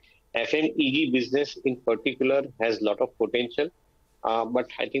as. FMEG business in particular has a lot of potential, but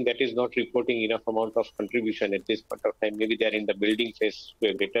I think that is not reporting enough amount of contribution at this point of time. Maybe they are in the building phase to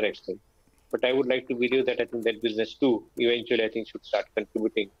a greater extent. But I would like to believe that I think that business too, eventually I think should start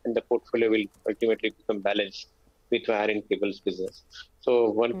contributing, and the portfolio will ultimately become balanced with wire and cables business. So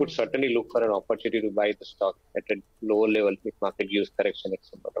one could certainly look for an opportunity to buy the stock at a lower level if market gives correction at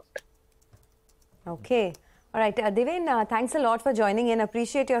some point of time. Okay. All right. Deven, thanks a lot for joining in.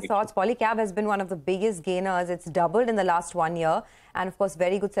 Appreciate your thoughts. Polycab has been one of the biggest gainers. It's doubled in the last 1 year. And of course,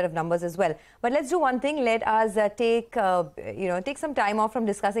 very good set of numbers as well. But let's do one thing. Let us take some time off from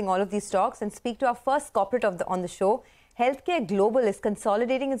discussing all of these stocks and speak to our first corporate on the show. Healthcare Global is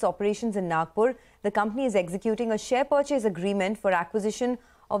consolidating its operations in Nagpur. The company is executing a share purchase agreement for acquisition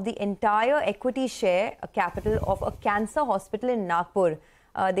of the entire equity share capital of a cancer hospital in Nagpur.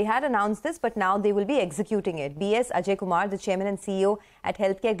 They had announced this, but now they will be executing it. B.S. Ajay Kumar, the chairman and CEO at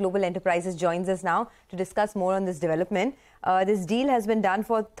Healthcare Global Enterprises, joins us now to discuss more on this development. This deal has been done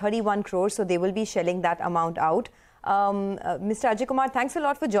for 31 crores, so they will be shelling that amount out. Mr. Ajay Kumar, thanks a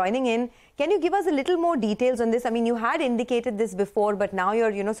lot for joining in. Can you give us a little more details on this? I mean, you had indicated this before, but now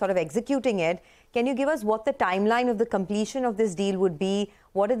you're sort of executing it. Can you give us what the timeline of the completion of this deal would be?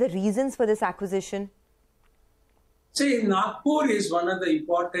 What are the reasons for this acquisition? See, Nagpur is one of the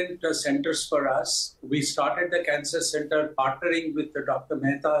important centers for us. We started the cancer center partnering with Dr.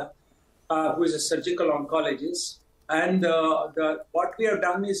 Mehta, who is a surgical oncologist. And what we have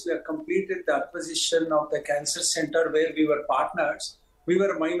done is we have completed the acquisition of the cancer center where we were partners. We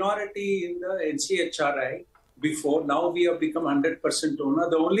were minority in the NCHRI before. Now we have become 100% owner.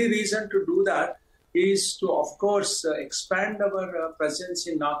 The only reason to do that is to, of course, expand our presence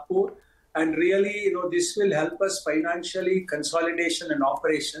in Nagpur. And really, this will help us financially, consolidation and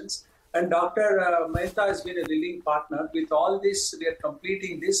operations. And Dr. Mehta has been a willing partner. With all this, we are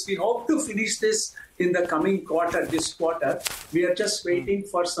completing this. We hope to finish this in the coming quarter, this quarter. We are just waiting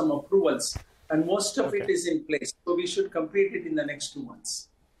for some approvals. And most of it is in place. So we should complete it in the next 2 months.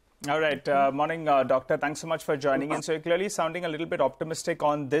 All right. Morning, Doctor. Thanks so much for joining in. So you're clearly sounding a little bit optimistic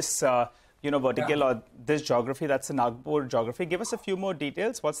on this vertical or this geography. That's the Nagpur geography. Give us a few more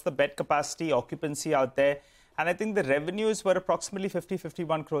details. What's the bed capacity, occupancy out there? And I think the revenues were approximately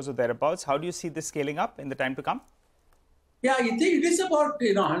 51 crores or thereabouts. How do you see this scaling up in the time to come? Yeah, I think it is about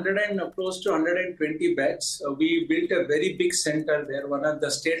 100 and close to 120 beds. We built a very big center there, one of the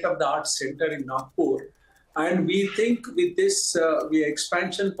state-of-the-art center in Nagpur. And we think with this,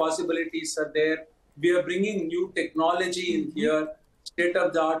 expansion possibilities are there. We are bringing new technology in here,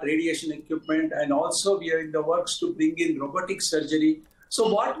 state-of-the-art radiation equipment, and also we are in the works to bring in robotic surgery. So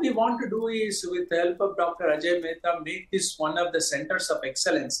what we want to do is, with the help of Dr. Ajay Mehta, make this one of the centers of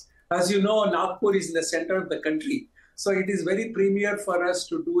excellence. As you know, Nagpur is in the center of the country. So it is very premier for us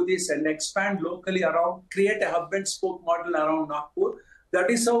to do this and expand locally around, create a hub and spoke model around Nagpur.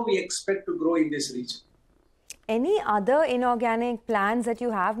 That is how we expect to grow in this region. Any other inorganic plans that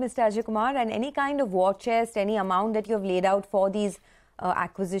you have, Mr. Ajay Kumar, and any kind of war chest, any amount that you have laid out for these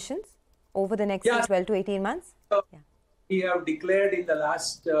acquisitions over the next 12 to 18 months? We have declared in the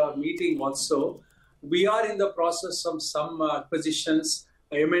last meeting also, we are in the process of some acquisitions,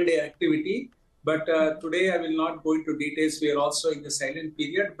 M&A activity. But today I will not go into details. We are also in the silent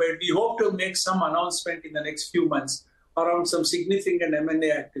period. But we hope to make some announcement in the next few months around some significant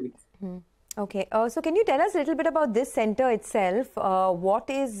M&A activity. Okay. So can you tell us a little bit about this center itself? What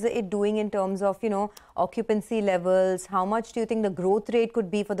is it doing in terms of, occupancy levels? How much do you think the growth rate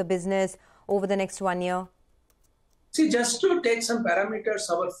could be for the business over the next 1 year? See, just to take some parameters,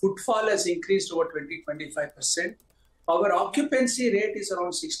 our footfall has increased over 20-25%. Our occupancy rate is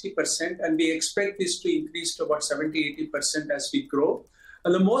around 60%, and we expect this to increase to about 70-80% as we grow.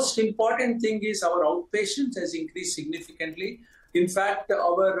 And the most important thing is our outpatients has increased significantly. In fact,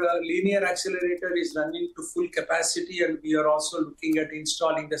 our linear accelerator is running to full capacity, and we are also looking at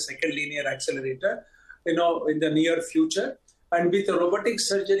installing the second linear accelerator, in the near future. And with the robotic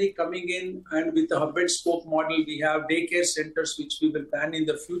surgery coming in and with the hub and spoke model, we have daycare centers which we will plan in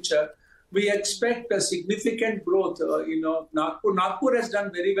the future. We expect a significant growth. Nagpur has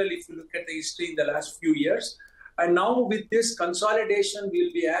done very well if you look at the history in the last few years. And now with this consolidation,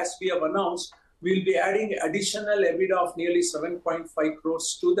 we'll be, as we have announced, we'll be adding additional EBITDA of nearly 7.5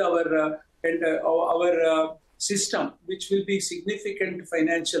 crores to our system, which will be significant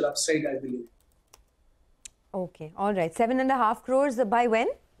financial upside, I believe. Okay, all right. 7.5 crores by when?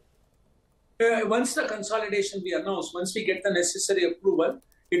 Once the consolidation we announce, once we get the necessary approval,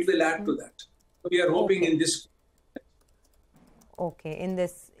 it will add to that. We are hoping in this. Okay, in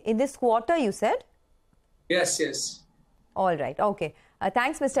this quarter, you said? Yes. All right. Okay.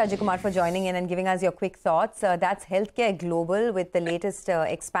 Thanks, Mr. Ajay Kumar, for joining in and giving us your quick thoughts. That's Healthcare Global with the latest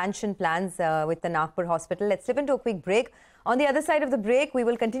expansion plans with the Nagpur hospital. Let's slip into a quick break. On the other side of the break, we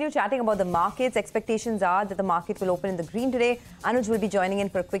will continue chatting about the markets. Expectations are that the market will open in the green today. Anuj will be joining in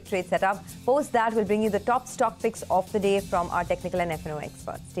for a quick trade setup. Post that, we'll bring you the top stock picks of the day from our technical and F&O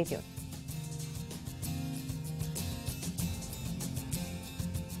experts. Stay tuned.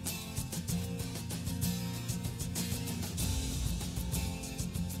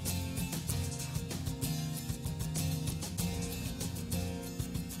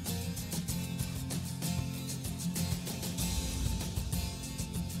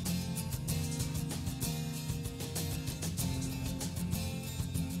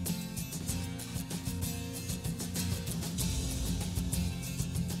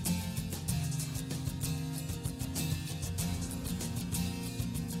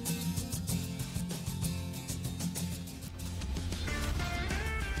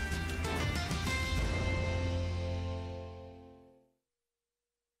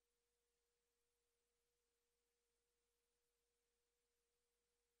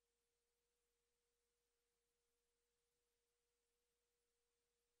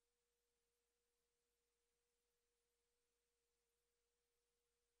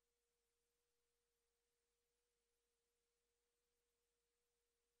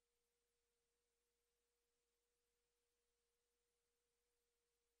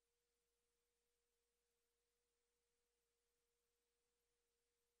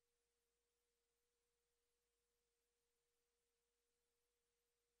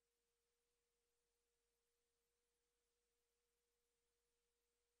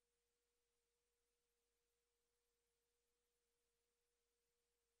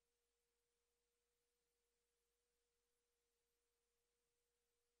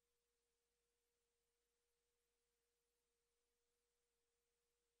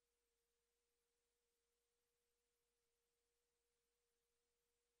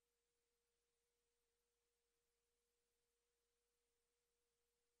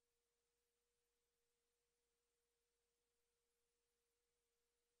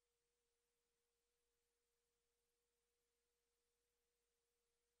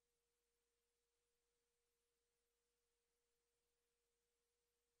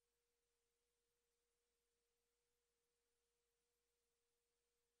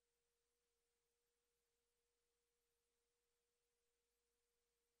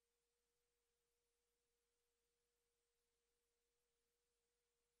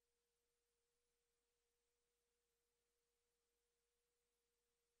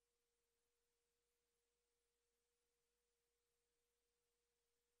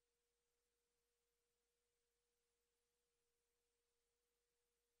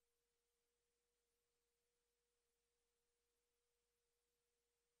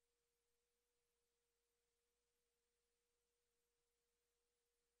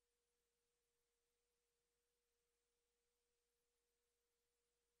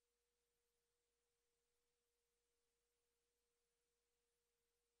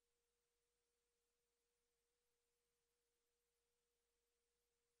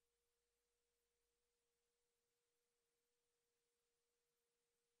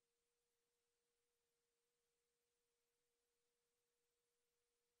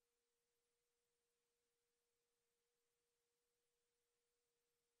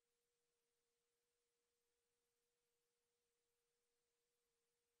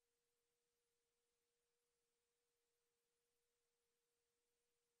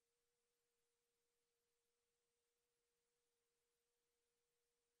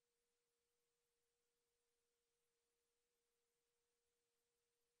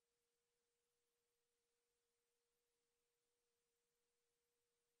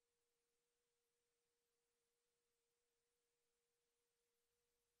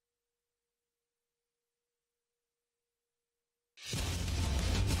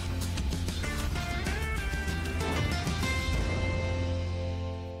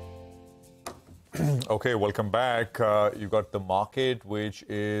 Okay, welcome back. You got the market, which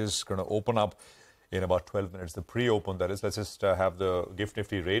is going to open up in about 12 minutes. The pre-open, that is. Let's just have the GIFT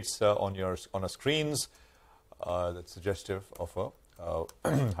Nifty rates on our screens. That's suggestive of a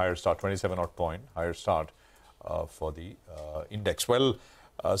higher start, 27 odd point higher start for the index. Well,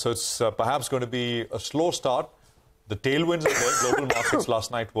 so it's perhaps going to be a slow start. The tailwinds are there. Global markets last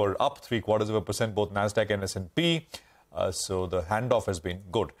night were up 0.75%, both Nasdaq and S&P. So the handoff has been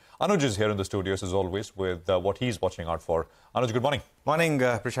good. Anuj is here in the studios as always with what he's watching out for. Anuj, good morning. Morning,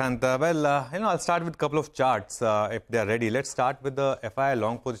 Prashant. I'll start with a couple of charts if they are ready. Let's start with the FI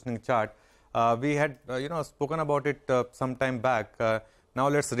long positioning chart. We had, spoken about it some time back. Now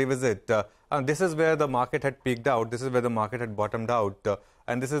let's revisit. This is where the market had peaked out. This is where the market had bottomed out.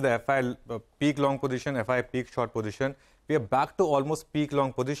 And this is the FI peak long position, FI peak short position. We are back to almost peak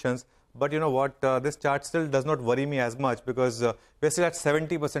long positions. But you know what, this chart still does not worry me as much because we're still at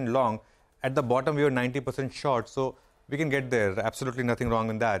 70% long. At the bottom, we were 90% short. So we can get there. Absolutely nothing wrong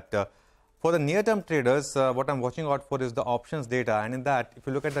in that. For the near-term traders, what I'm watching out for is the options data. And in that, if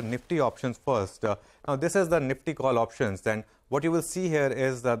you look at the Nifty options first, now this is the Nifty call options. And what you will see here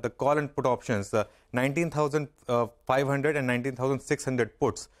is the call and put options, 19,500 and 19,600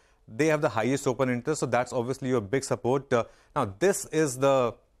 puts. They have the highest open interest. So that's obviously your big support. Now, this is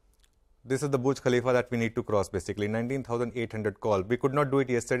the Burj Khalifa that we need to cross, basically, 19,800 call. We could not do it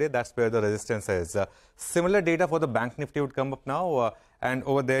yesterday. That's where the resistance is. Similar data for the Bank Nifty would come up now. And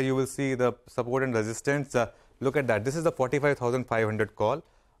over there, you will see the support and resistance. Look at that. This is the 45,500 call.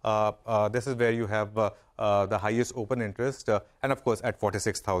 This is where you have the highest open interest. And, of course, at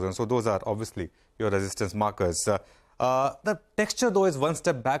 46,000. So those are obviously your resistance markers. The texture, though, is one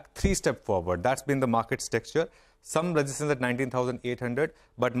step back, three step forward. That's been the market's texture. Some resistance at 19,800,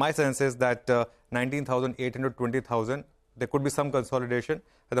 but my sense is that 19,800, 20,000, there could be some consolidation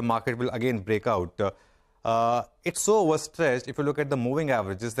and the market will again break out. It's so overstretched. If you look at the moving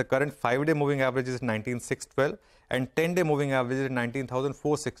averages, the current 5-day moving average is 19,612 and 10-day moving average is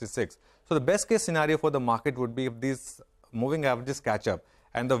 19,466. So the best case scenario for the market would be if these moving averages catch up.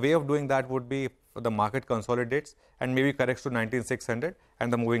 And the way of doing that would be if the market consolidates and maybe corrects to 19,600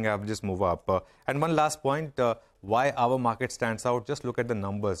 and the moving averages move up. And one last point, why our market stands out, just look at the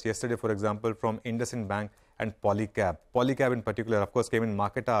numbers. Yesterday, for example, from IndusInd Bank and Polycab. Polycab in particular, of course, came in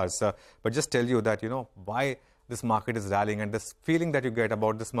market hours. But just tell you that, why this market is rallying and this feeling that you get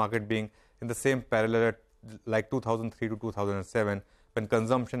about this market being in the same parallel like 2003 to 2007, when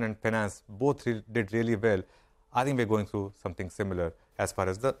consumption and finance both did really well. I think we're going through something similar as far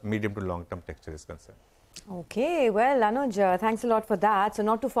as the medium to long-term texture is concerned. Okay, well, Anuj, thanks a lot for that. So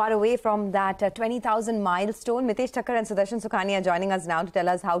not too far away from that 20,000 milestone, Mitesh Thakkar and Sudarshan Sukhani are joining us now to tell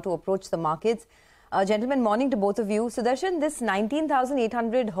us how to approach the markets. Gentlemen, morning to both of you. Sudarshan, this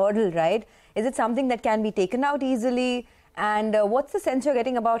 19,800 hurdle, right? Is it something that can be taken out easily? And what's the sense you're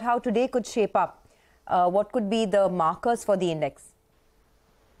getting about how today could shape up? What could be the markers for the index?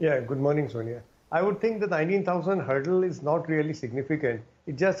 Yeah, good morning, Sonia. I would think the 19,000 hurdle is not really significant.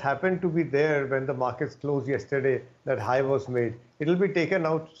 It just happened to be there when the markets closed yesterday, that high was made. It will be taken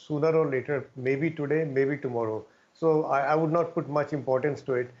out sooner or later, maybe today, maybe tomorrow. So I would not put much importance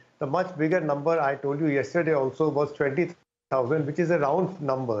to it. The much bigger number I told you yesterday also was 20,000, which is a round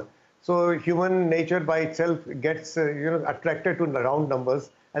number. So human nature by itself gets attracted to round numbers.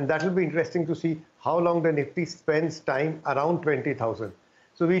 And that will be interesting to see how long the Nifty spends time around 20,000.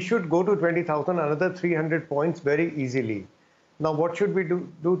 So we should go to 20,000, another 300 points very easily. Now, what should we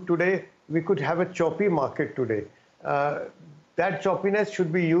do today? We could have a choppy market today. That choppiness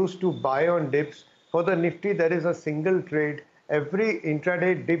should be used to buy on dips. For the Nifty, there is a single trade. Every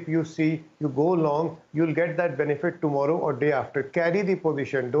intraday dip you see, you go long, you'll get that benefit tomorrow or day after. Carry the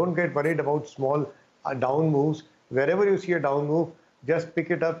position. Don't get worried about small down moves. Wherever you see a down move, just pick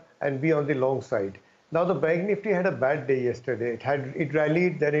it up and be on the long side. Now, the Bank Nifty had a bad day yesterday. It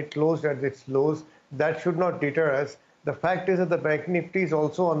rallied, then it closed at its lows. That should not deter us. The fact is that the Bank Nifty is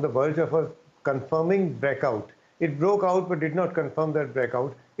also on the verge of a confirming breakout. It broke out but did not confirm that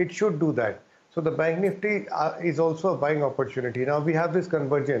breakout. It should do that. So the Bank Nifty is also a buying opportunity. Now we have this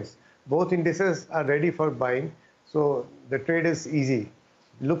convergence. Both indices are ready for buying. So the trade is easy.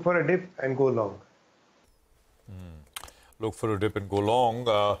 Look for a dip and go long. Look for a dip and go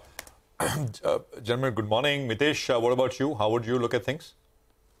long. Gentlemen, good morning. Mitesh, what about you? How would you look at things?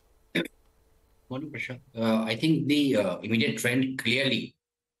 Morning, Prashant. I think the immediate trend clearly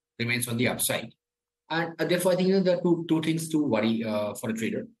remains on the upside. And therefore, I think there are two things to worry for a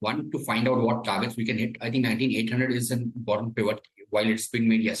trader. One, to find out what targets we can hit. I think 19,800 is an important pivot while it's been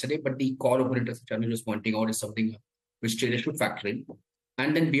made yesterday. But the call open interest, which Anuj was pointing out, is something which traders should factor in.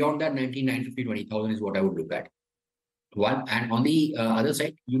 And then beyond that, 19,950, 20,000 is what I would look at. One, and on the other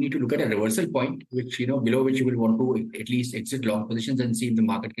side, you need to look at a reversal point, which, below which you will want to at least exit long positions and see if the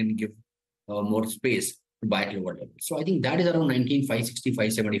market can give more space to buy at lower levels. So I think that is around 19,560,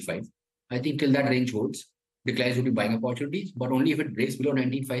 575. I think till that range holds, the clients will be buying opportunities, but only if it breaks below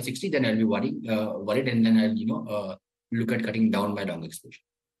 19,560, then I'll be worried, and then I'll, look at cutting down my long exposure.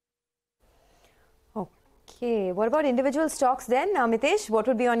 Okay, what about individual stocks then? Mitesh, what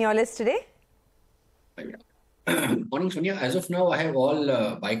would be on your list today? Morning, Sonia. As of now, I have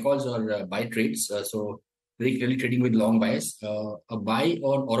all buy calls or buy trades. So very clearly trading with long bias. A buy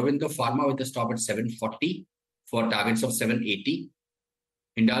on Aurobindo Pharma with a stop at 740 for targets of 780.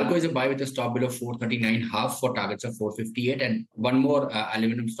 Hindalco is a buy with a stop below 439.5 for targets of 458. And one more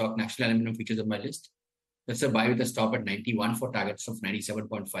aluminum stock, National Aluminum, features on my list. That's a buy with a stop at 91 for targets of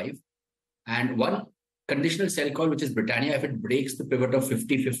 97.5. And one conditional sell call, which is Britannia. If it breaks the pivot of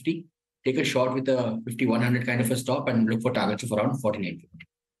 50-50, take a short with a 50-100 kind of a stop and look for targets of around 49.50.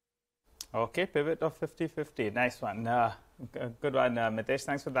 Okay, pivot of 50-50. Nice one. Good one, Mitesh.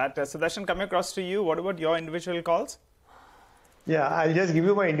 Thanks for that. Sudarshan, coming across to you. What about your individual calls? Yeah, I'll just give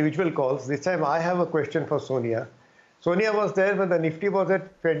you my individual calls. This time I have a question for Sonia. Sonia was there when the Nifty was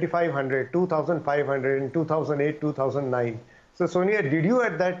at 2,500, 2,500 in 2008, 2009. So Sonia, did you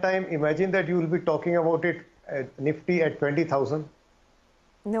at that time imagine that you will be talking about it at Nifty at 20,000?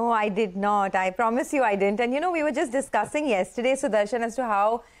 No, I did not. I promise you I didn't. And we were just discussing yesterday, Sudarshan, as to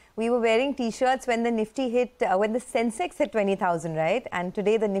how we were wearing T-shirts when the Nifty hit, when the sensex hit 20,000, right? And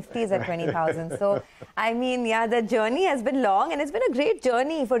today the Nifty is at 20,000. So, I mean, yeah, the journey has been long, and it's been a great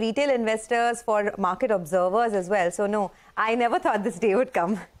journey for retail investors, for market observers as well. So, no, I never thought this day would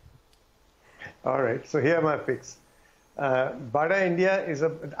come. All right. So, here are my picks. Bata India is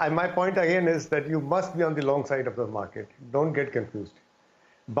my point again is that you must be on the long side of the market. Don't get confused.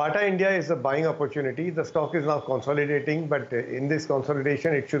 Bata India is a buying opportunity. The stock is now consolidating, but in this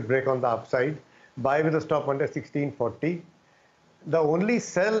consolidation, it should break on the upside. Buy with a stop under 1640. The only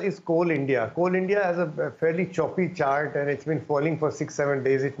sell is Coal India. Coal India has a fairly choppy chart, and it's been falling for 6-7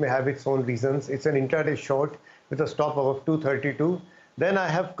 days. It may have its own reasons. It's an intraday short with a stop above 232. Then I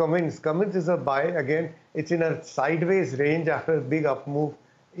have Cummins. Cummins is a buy. Again, it's in a sideways range after a big up move.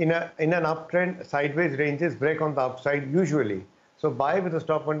 In an uptrend, sideways ranges break on the upside usually. So buy with a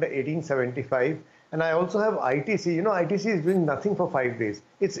stop under 1875. And I also have ITC. ITC is doing nothing for 5 days.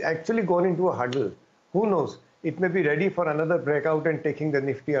 It's actually gone into a huddle. Who knows? It may be ready for another breakout and taking the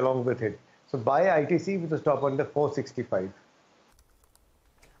Nifty along with it. So buy ITC with a stop under 465.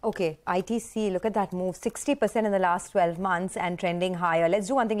 Okay, ITC, look at that move, 60% in the last 12 months and trending higher. Let's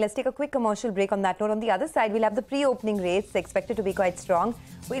do one thing. Let's take a quick commercial break on that note. On the other side, we'll have the pre-opening rates expected to be quite strong.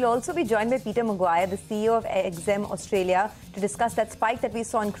 We'll also be joined by Peter Maguire, the CEO of Exim Australia, to discuss that spike that we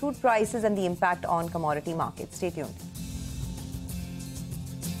saw in crude prices and the impact on commodity markets. Stay tuned.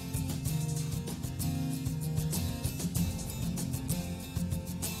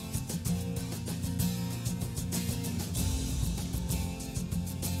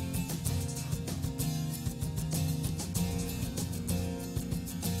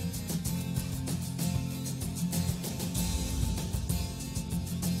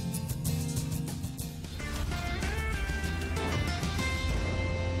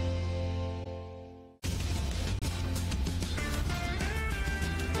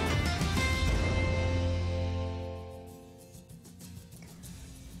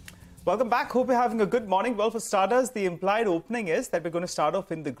 Welcome back. Hope you're having a good morning. Well, for starters, the implied opening is that we're going to start off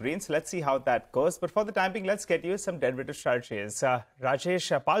in the green. So let's see how that goes. But for the time being, let's get you some derivative strategies.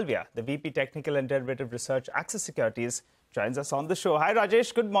 Rajesh Palvia, the VP Technical and Derivative Research, Axis Securities, joins us on the show. Hi,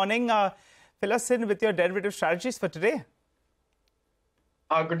 Rajesh. Good morning. Fill us in with your derivative strategies for today.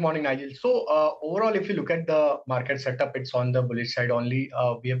 Good morning, Nigel. So overall, if you look at the market setup, it's on the bullish side only.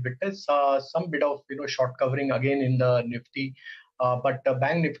 We have witnessed some bit of short covering again in the Nifty. But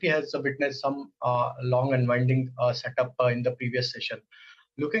Bank Nifty has witnessed some long unwinding setup in the previous session.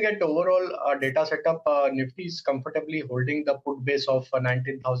 Looking at the overall data setup, Nifty is comfortably holding the put base of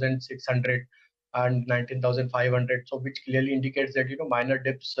 19,600 and 19,500, so which clearly indicates that minor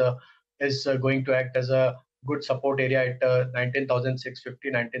dips is going to act as a good support area at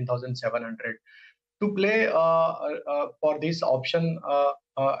 19,650, 19,700. To play for this option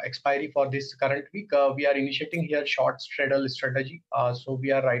expiry for this current week, we are initiating here short straddle strategy. So we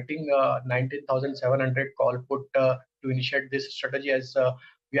are writing 19,700 call put to initiate this strategy, as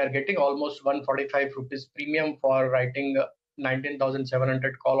we are getting almost 145 rupees premium for writing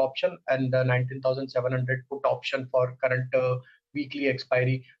 19,700 call option and 19,700 put option for current weekly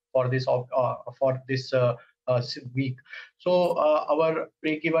expiry for this week. So our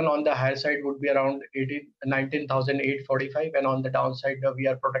break even on the higher side would be around 19,845, and on the downside we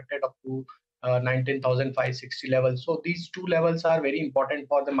are protected up to 19,560 levels. So these two levels are very important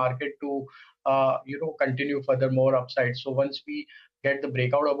for the market to continue furthermore upside. So once we get the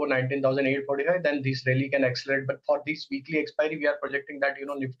breakout above 19,845, then this rally can accelerate. But for this weekly expiry, we are projecting that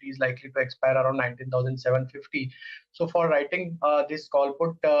Nifty is likely to expire around 19,750. So for writing this call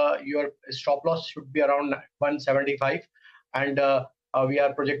put, your stop loss should be around 175, and we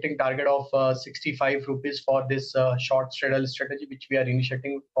are projecting target of 65 rupees for this short straddle strategy, which we are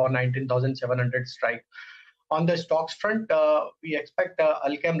initiating for 19,700 strike. On the stocks front, we expect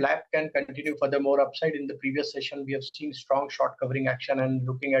Alchem Lab can continue furthermore upside. In the previous session, we have seen strong short covering action, and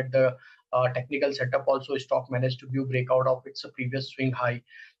looking at the technical setup, also stock managed to view breakout of its previous swing high.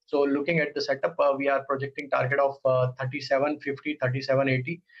 So looking at the setup, we are projecting target of 3750,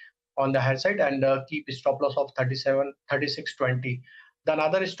 3780 on the high side, and keep stop loss of 3620. The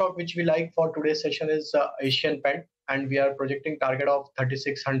another stock which we like for today's session is Asian Paint, and we are projecting target of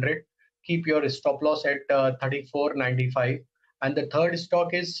 3600. Keep your stop loss at 34.95. And the third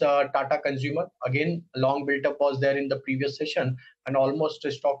stock is Tata Consumer. Again, long built up was there in the previous session, and almost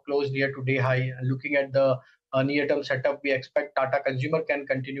stock closed near to day high. And looking at the near-term setup, we expect Tata Consumer can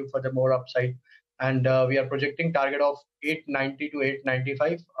continue for the more upside. And we are projecting target of 890 to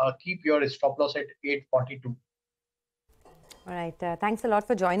 895. Keep your stop loss at 842. All right. Thanks a lot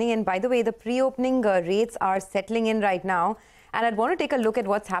for joining in. By the way, the pre-opening rates are settling in right now. And I'd want to take a look at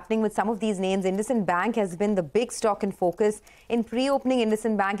what's happening with some of these names. IndusInd Bank has been the big stock in focus. In pre-opening,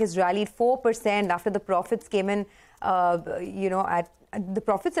 IndusInd Bank has rallied 4% after the profits came in, the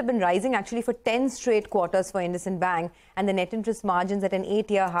profits have been rising actually for 10 straight quarters for IndusInd Bank, and the net interest margins at an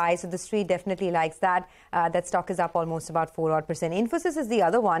 8-year high. So the street definitely likes that. That stock is up almost about 4%. Infosys is the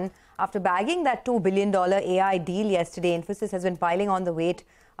other one. After bagging that $2 billion AI deal yesterday, Infosys has been piling on the weight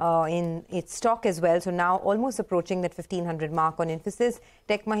in its stock as well. So now almost approaching that 1500 mark on Infosys.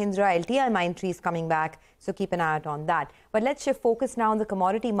 Tech Mahindra, LTI Mindtree is coming back. So keep an eye out on that. But let's shift focus now on the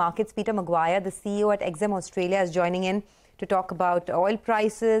commodity markets. Peter Maguire, the CEO at Exim Australia, is joining in to talk about oil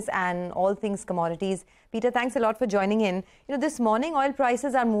prices and all things commodities. Peter, thanks a lot for joining in. This morning oil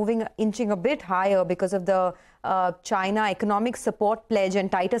prices are inching a bit higher because of the China economic support pledge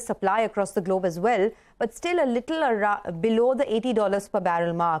and tighter supply across the globe as well, but still a little below the $80 per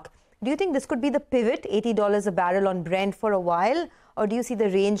barrel mark. Do you think this could be the pivot, $80 a barrel on Brent for a while, or do you see the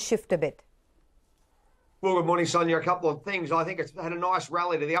range shift a bit? Well, good morning, Sonia. A couple of things. I think it's had a nice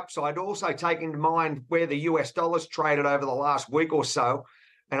rally to the upside. Also taking into mind where the US dollar's traded over the last week or so,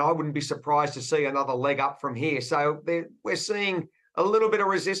 and I wouldn't be surprised to see another leg up from here. So we're seeing a little bit of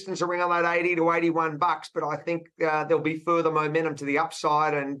resistance around that 80 to 81 bucks, but I think there'll be further momentum to the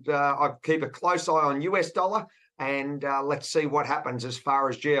upside, and I'll keep a close eye on US dollar, and let's see what happens as far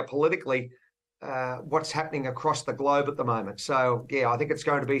as geopolitically what's happening across the globe at the moment. So, yeah, I think it's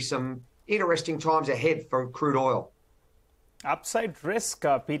going to be some interesting times ahead for crude oil. Upside risk,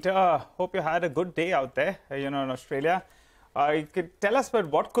 Peter. Hope you had a good day out there, in Australia. You could tell us, but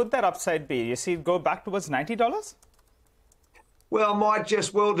what could that upside be? You see it go back towards $90? Well, might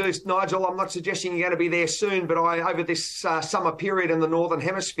just well do, Nigel. I'm not suggesting you're going to be there soon, but over this summer period in the Northern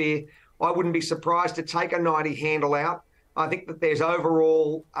Hemisphere, I wouldn't be surprised to take a 90 handle out. I think that there's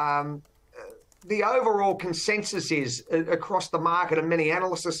overall, the overall consensus is across the market, and many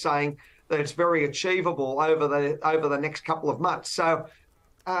analysts are saying that it's very achievable over the next couple of months. So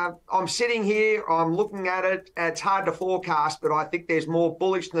I'm sitting here, I'm looking at it. It's hard to forecast, but I think there's more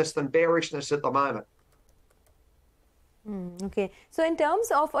bullishness than bearishness at the moment. Okay. So in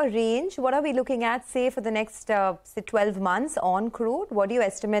terms of a range, what are we looking at, say, for the next, say, 12 months on crude? What do you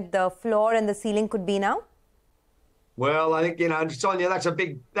estimate the floor and the ceiling could be now? Well, I think, Sonia, that's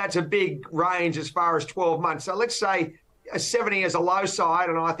a big range as far as 12 months. So let's say a 70 is a low side,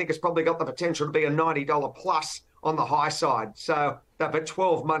 and I think it's probably got the potential to be a $90 plus on the high side. So but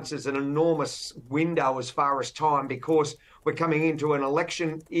 12 months is an enormous window as far as time, because we're coming into an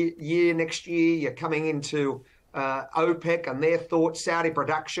election year next year. You're coming into OPEC and their thoughts, Saudi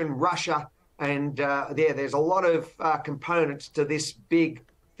production, Russia, and there's a lot of components to this big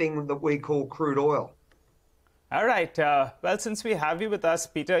thing that we call crude oil. All right. Well, since we have you with us,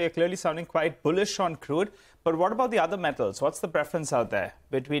 Peter, you're clearly sounding quite bullish on crude. But what about the other metals? What's the preference out there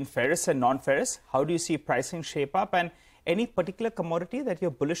between ferrous and non-ferrous? How do you see pricing shape up? And any particular commodity that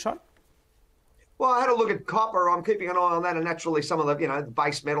you're bullish on? Well, I had a look at copper. I'm keeping an eye on that, and naturally some of the, the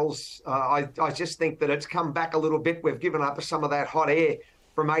base metals. I just think that it's come back a little bit. We've given up some of that hot air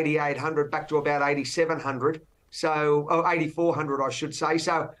from 8,800 back to about 8,700. So 8,400, I should say.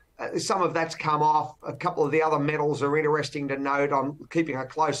 So some of that's come off. A couple of the other metals are interesting to note. I'm keeping a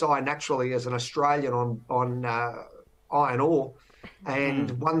close eye naturally as an Australian on iron ore.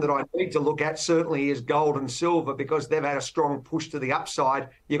 And one that I need to look at certainly is gold and silver, because they've had a strong push to the upside.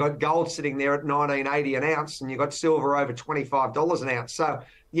 You've got gold sitting there at $19.80 an ounce, and you've got silver over $25 an ounce. So,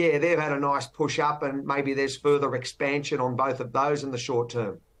 yeah, they've had a nice push up, and maybe there's further expansion on both of those in the short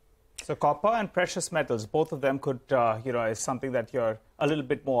term. So copper and precious metals, both of them could, is something that you're a little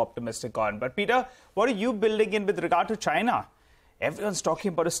bit more optimistic on. But Peter, what are you building in with regard to China? Everyone's talking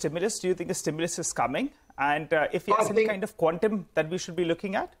about a stimulus. Do you think a stimulus is coming? And if yes, any kind of quantum that we should be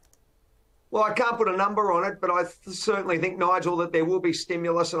looking at? Well, I can't put a number on it, but I certainly think, Nigel, that there will be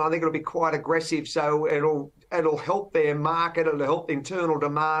stimulus, and I think it'll be quite aggressive. So it'll help their market, it'll help the internal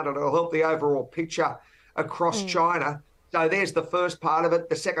demand, it'll help the overall picture across China. So there's the first part of it.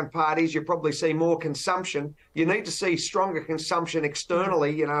 The second part is you probably see more consumption. You need to see stronger consumption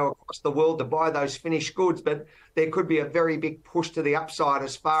externally, across the world to buy those finished goods. But there could be a very big push to the upside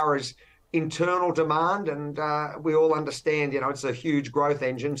as far as internal demand. And we all understand, it's a huge growth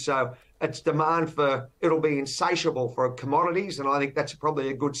engine. So its demand it'll be insatiable for commodities. And I think that's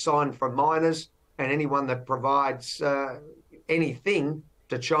probably a good sign for miners and anyone that provides anything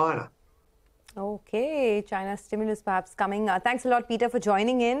to China. Okay, China stimulus perhaps coming. Thanks a lot, Peter, for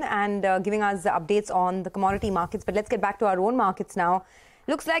joining in and giving us updates on the commodity markets. But let's get back to our own markets now.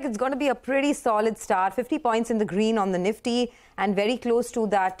 Looks like it's going to be a pretty solid start. 50 points in the green on the Nifty and very close to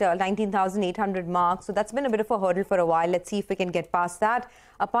that 19,800 mark. So that's been a bit of a hurdle for a while. Let's see if we can get past that.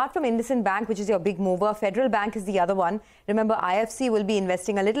 Apart from IndusInd Bank, which is your big mover, Federal Bank is the other one. Remember, IFC will be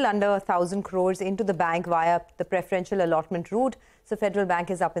investing a little under 1,000 crores into the bank via the preferential allotment route. So Federal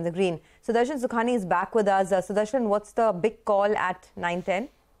Bank is up in the green. Sudarshan Sukhani is back with us. Sudarshan, what's the big call at 9:10?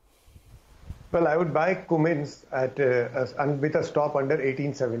 Well, I would buy Cummins at with a stop under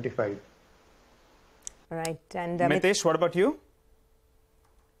 1875. All right. And Mitesh, what about you?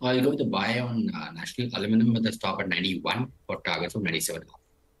 I'll go with the buy on National Aluminum with a stop at 91 for targets of 97.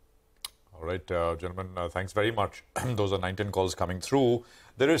 All right, gentlemen, thanks very much. Those are 9-10 calls coming through.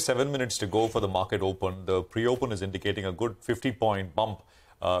 There is 7 minutes to go for the market open. The pre-open is indicating a good 50-point bump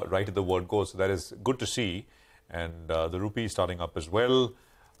right at the word go. So that is good to see. And the rupee starting up as well.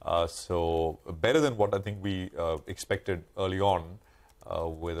 So better than what I think we expected early on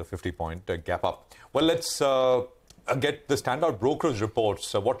with a 50-point gap up. Well, let's get the standout brokerage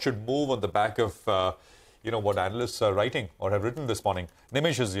reports. What should move on the back of what analysts are writing or have written this morning.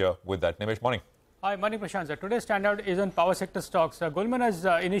 Nimish is here with that. Nimish, morning. Hi, morning, Prashant. Today's standout is on power sector stocks. Goldman has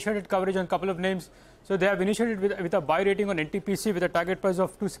initiated coverage on a couple of names. So they have initiated with a buy rating on NTPC with a target price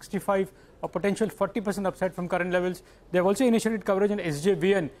of 265, a potential 40% upside from current levels. They have also initiated coverage on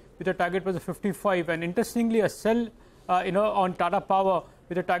SJVN with a target price of 55, and interestingly, a sell on Tata Power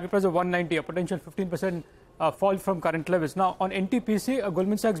with a target price of 190, a potential 15% fall from current levels. Now, on NTPC,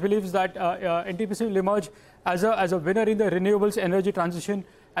 Goldman Sachs believes that NTPC will emerge as a winner in the renewables energy transition,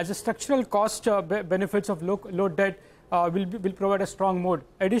 as the structural cost benefits of low debt will provide a strong mode.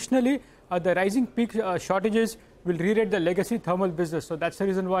 Additionally, the rising peak shortages will re-rate the legacy thermal business. So that's the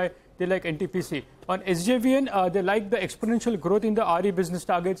reason why they like NTPC. On SJVN, they like the exponential growth in the RE business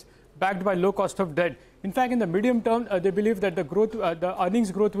targets backed by low cost of debt. In fact, in the medium term, they believe that the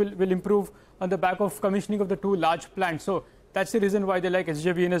earnings growth will improve on the back of commissioning of the two large plants. So that's the reason why they like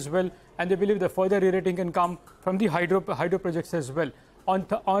SJVN as well. And they believe the further re-rating can come from the hydro projects as well. On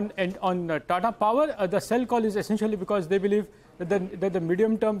Tata Power, the sell call is essentially because they believe that the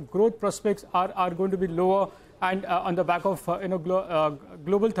medium-term growth prospects are going to be lower, and on the back of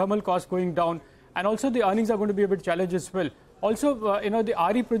global thermal costs going down, and also the earnings are going to be a bit challenged as well. Also,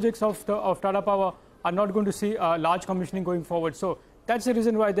 the RE projects of Tata Power are not going to see large commissioning going forward. So that's the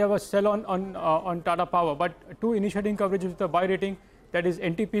reason why they have a sell on Tata Power. But two initiating coverage with the buy rating, that is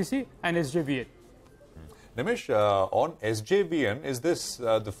NTPC and SJVN. Nimish, on SJVN, is this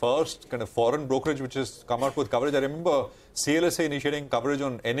the first kind of foreign brokerage which has come out with coverage? I remember CLSA initiating coverage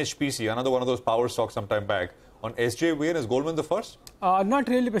on NHPC, another one of those power stocks sometime back. On SJVN, is Goldman the first? Not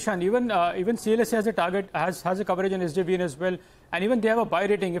really, Prashant. Even CLSA has a target, has a coverage on SJVN as well. And even they have a buy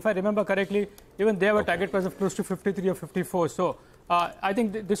rating. If I remember correctly, even they have a target price of close to 53 or 54. So I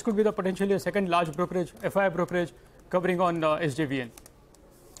think this could be the potentially a second large brokerage, FI brokerage, covering on SJVN.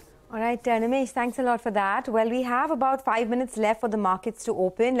 All right, Nimish, thanks a lot for that. Well, we have about 5 minutes left for the markets to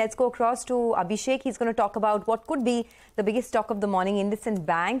open. Let's go across to Abhishek. He's going to talk about what could be the biggest stock of the morning, IndusInd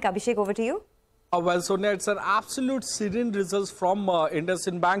Bank. Abhishek, over to you. Well, Sonia, it's an absolute serene results from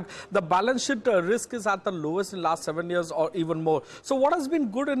IndusInd Bank. The balance sheet risk is at the lowest in last 7 years or even more. So what has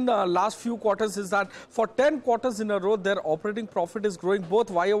been good in the last few quarters is that for 10 quarters in a row, their operating profit is growing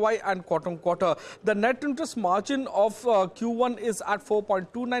both YOY and quarter-on-quarter. The net interest margin of Q1 is at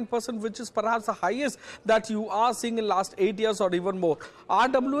 4.29%, which is perhaps the highest that you are seeing in last 8 years or even more.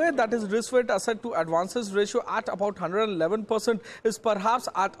 RWA, that is risk-weighted asset to advances ratio at about 111%, is perhaps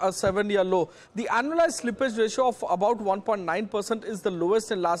at a 7-year low. The annualized slippage ratio of about 1.9% is the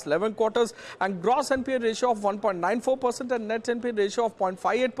lowest in last 11 quarters, and gross NPA ratio of 1.94% and net NPA ratio of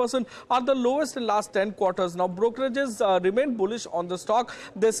 0.58% are the lowest in last 10 quarters. Now, brokerages remain bullish on the stock.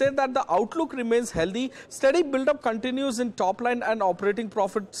 They say that the outlook remains healthy. Steady build-up continues in top line, and operating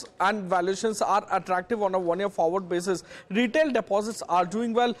profits and valuations are attractive on a one-year forward basis. Retail deposits are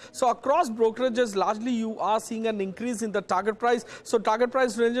doing well. So across brokerages, largely you are seeing an increase in the target price. So target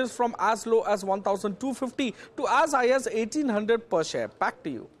price ranges from as low as 1,250 to as high as 1,800 per share. Back to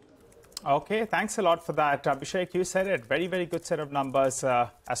you. Okay, thanks a lot for that. Abhishek, you said it. Very, very good set of numbers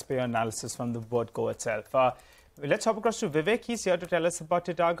as per your analysis from the board go itself. Let's hop across to Vivek. He's here to tell us about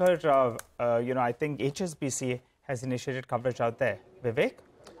Titagar. I think HSBC has initiated coverage out there. Vivek?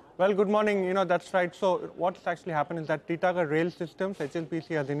 Well, good morning. That's right. So what's actually happened is that Titagar Rail Systems, HSBC,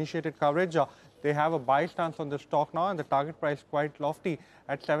 has initiated coverage. They have a buy stance on the stock now, and the target price quite lofty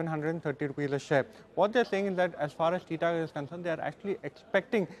at 730 rupees a share. What they're saying is that as far as Titagar is concerned, they are actually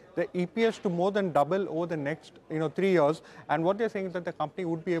expecting the EPS to more than double over the next 3 years. And what they're saying is that the company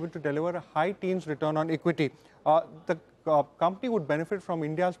would be able to deliver a high teens return on equity. The company would benefit from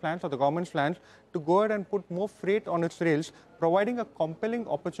India's plans or the government's plans to go ahead and put more freight on its rails, providing a compelling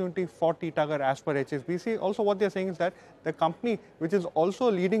opportunity for Titagar as per HSBC. Also, what they're saying is that the company, which is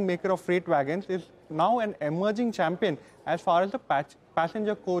also a leading maker of freight wagons, is now an emerging champion as far as the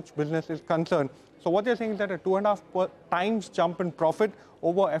passenger coach business is concerned. So what they're saying is that a 2.5 times jump in profit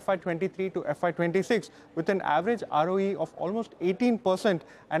over FY23 to FY26 with an average ROE of almost 18%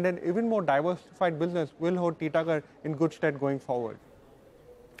 and an even more diversified business will hold Titagar in good stead going forward.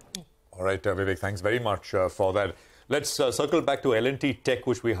 All right, Vivek, thanks very much for that. Let's circle back to L&T Tech,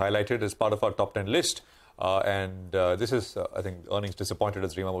 which we highlighted as part of our top 10 list. This is, I think, earnings disappointed,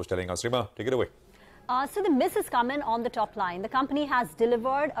 as Rima was telling us. Rima, take it away. So the miss is coming on the top line. The company has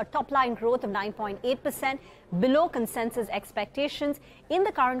delivered a top line growth of 9.8%, below consensus expectations. In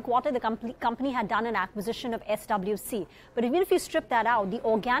the current quarter, the company had done an acquisition of SWC. But even if you strip that out, the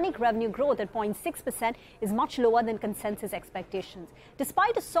organic revenue growth at 0.6% is much lower than consensus expectations.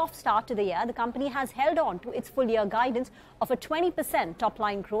 Despite a soft start to the year, the company has held on to its full year guidance of a 20% top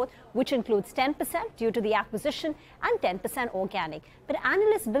line growth, which includes 10% due to the acquisition and 10% organic. But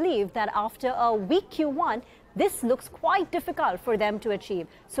analysts believe that after a weak Q1, this looks quite difficult for them to achieve.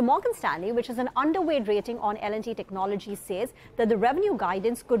 So Morgan Stanley, which is an underweight rating on L&T Technology, says that the revenue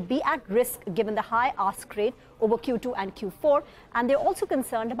guidance could be at risk given the high ask rate over Q2 and Q4, and they're also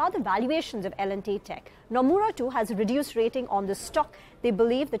concerned about the valuations of L&T Tech. Nomura too has a reduced rating on the stock. They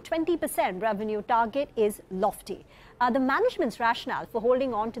believe the 20% revenue target is lofty. The management's rationale for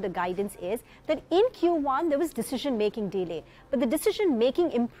holding on to the guidance is that in Q1 there was decision-making delay, but the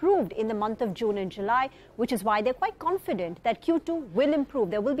decision-making improved in the month of June and July, which is why they're quite confident that Q2 will improve.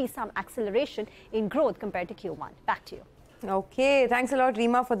 There will be some acceleration in growth compared to Q1. Back to you. Okay, thanks a lot,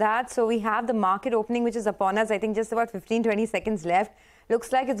 Rima, for that. So we have the market opening, which is upon us. I think just about 15-20 seconds left.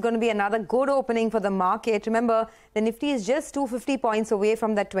 Looks like it's going to be another good opening for the market. Remember, the Nifty is just 250 points away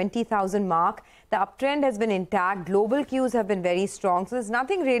from that 20,000 mark. The uptrend has been intact. Global cues have been very strong. So there's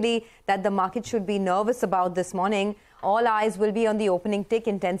nothing really that the market should be nervous about this morning. All eyes will be on the opening tick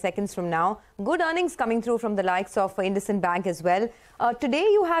in 10 seconds from now. Good earnings coming through from the likes of IndusInd Bank as well. Today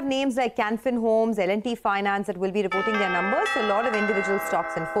you have names like Canfin Homes, L&T Finance that will be reporting their numbers. So a lot of individual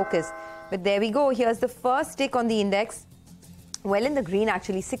stocks in focus. But there we go. Here's the first tick on the index. Well in the green,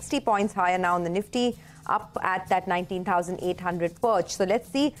 actually 60 points higher now on the Nifty, up at that 19,800 perch. So let's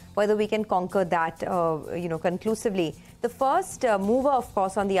see whether we can conquer that, conclusively. The first mover, of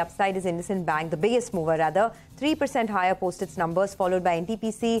course, on the upside is IndusInd Bank, the biggest mover rather. 3% higher post its numbers, followed by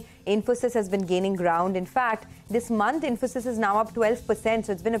NTPC. Infosys has been gaining ground. In fact, this month, Infosys is now up 12%,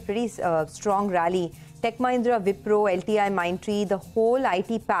 so it's been a pretty strong rally. Tech Mahindra, Wipro, LTI, Mindtree, the whole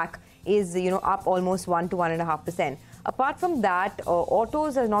IT pack is, up almost 1 to 1.5%. Apart from that,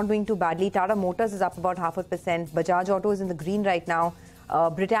 autos are not doing too badly. Tata Motors is up about 0.5%. Bajaj Auto is in the green right now.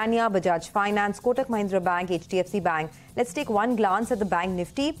 Britannia, Bajaj Finance, Kotak Mahindra Bank, HDFC Bank. Let's take one glance at the Bank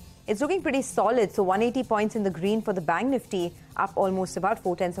Nifty. it's looking pretty solid. So 180 points in the green for the Bank Nifty, up almost about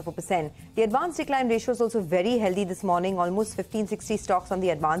 0.4%. The advanced decline ratio is also very healthy this morning, almost 1560 stocks on the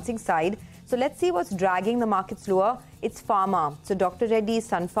advancing side. So let's see what's dragging the markets lower. It's pharma. So Dr. Reddy's,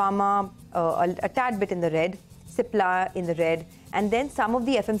 Sun Pharma, a tad bit in the red, Cipla in the red, and then some of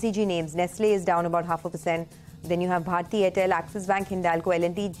the FMCG names. Nestle is down about 0.5%. Then you have Bharti Airtel, Axis Bank, Hindalco,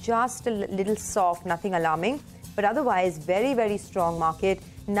 L&T, just a little soft, nothing alarming. But otherwise, very, very strong market.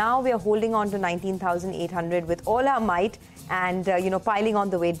 Now we are holding on to 19,800 with all our might and, piling on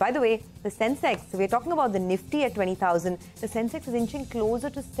the weight. By the way, the sensex, we're talking about the Nifty at 20,000. The sensex is inching closer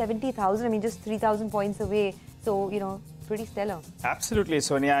to 70,000. I mean, just 3,000 points away. So, pretty stellar. Absolutely,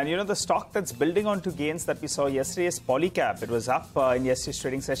 Sonia. And the stock that's building on to gains that we saw yesterday is Polycab. It was up in yesterday's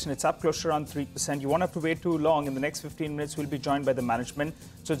trading session. It's up close to around 3%. You won't have to wait too long. In the next 15 minutes, we'll be joined by the management.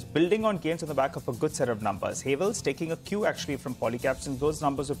 So it's building on gains on the back of a good set of numbers. Havells taking a cue actually from Polycab, since those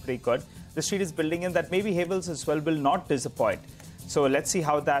numbers are pretty good. The street is building in that maybe Havells as well will not disappoint. So let's see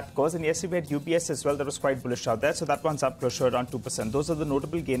how that goes. And yesterday we had UBS as well. That was quite bullish out there. So that one's up close to around 2%. Those are the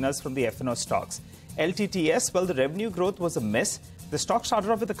notable gainers from the F&O stocks. LTTS, well, the revenue growth was a miss. The stock started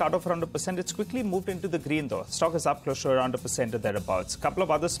off with a cut of around 1%. It's quickly moved into the green, though. Stock is up close to around 1% or thereabouts. A couple of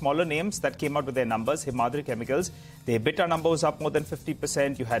other smaller names that came out with their numbers. Himadri Chemicals, the EBITDA number was up more than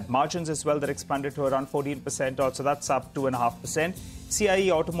 50%. You had margins as well that expanded to around 14% odd, so that's up 2.5%.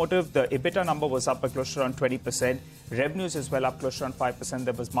 CIE Automotive, the EBITDA number was up by close to around 20%. Revenues as well up close to around 5%.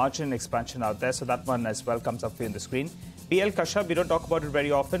 There was margin expansion out there, so that one as well comes up for you on the screen. BL Kashyap, we don't talk about it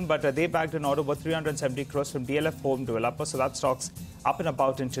very often, but they bagged an order worth 370 crores from DLF Home Developer, so that stock's up and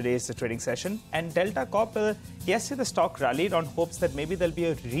about in today's trading session. And Delta Corp, yesterday the stock rallied on hopes that maybe there'll be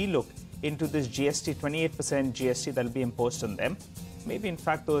a relook into this GST, 28% GST that will be imposed on them. Maybe, in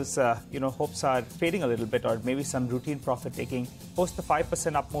fact, those hopes are fading a little bit, or maybe some routine profit taking. Post the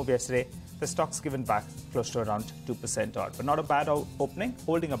 5% up move yesterday, the stock's given back close to around 2% odd. But not a bad opening,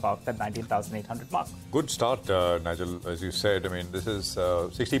 holding about that 19,800 mark. Good start, Nigel, as you said. I mean, this is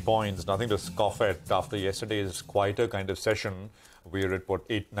 60 points, nothing to scoff at after yesterday's quieter kind of session. We're at,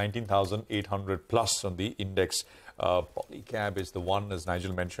 19,800 plus on the index. Polycab is the one, as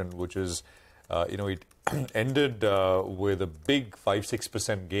Nigel mentioned, which is, it ended with a big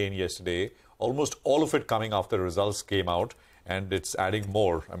 5-6% gain yesterday. Almost all of it coming after the results came out, and it's adding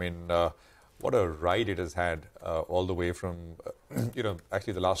more. I mean, what a ride it has had all the way from,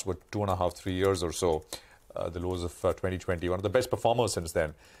 actually the last, 2.5, 3 years or so, the lows of 2020. One of the best performers since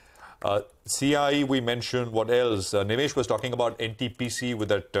then. CIE we mentioned. What else? Nivesh was talking about NTPC with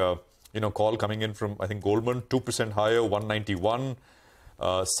that, call coming in from, I think, Goldman, 2% higher, 191.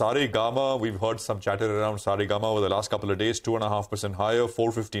 Saregama, we've heard some chatter around Saregama over the last couple of days, 2.5% higher,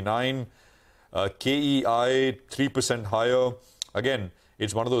 459. KEI, 3% higher. Again,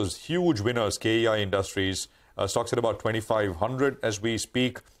 it's one of those huge winners, KEI Industries. Stocks at about 2,500 as we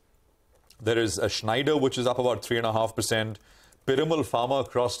speak. There is a Schneider, which is up about 3.5%. Piramal Pharma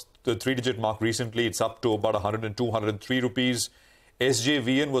crossed the 3-digit mark recently. It's up to about 102, 103 rupees.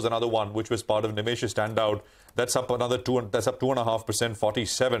 SJVN was another one, which was part of Nimesh's standout. That's up another 2.5%,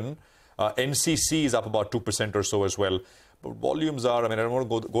 47. NCC is up about 2% or so as well. But volumes are, I don't want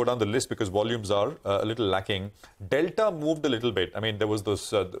to go down the list because volumes are a little lacking. Delta moved a little bit. I mean, there was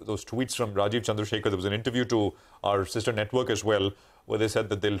those tweets from Rajiv Chandrasekhar. There was an interview to our sister network as well, where they said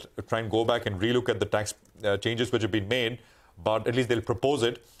that they'll try and go back and relook at the tax changes which have been made, but at least they'll propose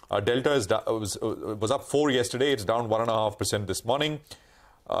it. Delta was up 4 yesterday. It's down 1.5% this morning.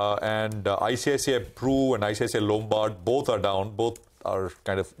 And ICICI Pru and ICICI Lombard both are down. Both are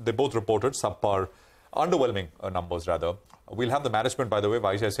they both reported subpar, underwhelming numbers rather. We'll have the management, by the way, of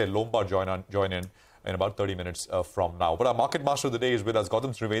ICICI Lombard join in about 30 minutes from now. But our market master of the day is with us,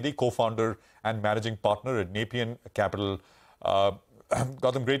 Gautam Trivedi, co-founder and managing partner at Nepean Capital.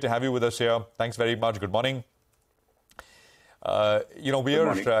 Gautam, great to have you with us here. Thanks very much. Good morning. We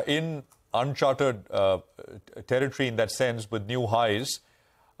are in uncharted territory in that sense with new highs.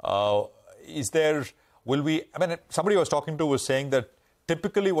 Somebody I was talking to was saying that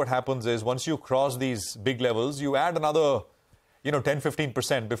typically what happens is once you cross these big levels, you add another,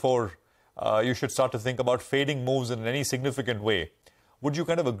 10-15% before you should start to think about fading moves in any significant way. Would you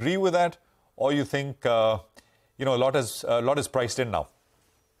kind of agree with that? Or you think, a lot is priced in now?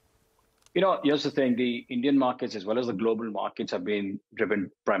 Here's the thing. The Indian markets as well as the global markets have been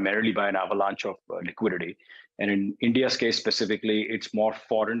driven primarily by an avalanche of liquidity. And in India's case specifically, it's more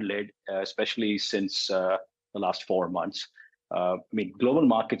foreign-led, especially since the last 4 months. Global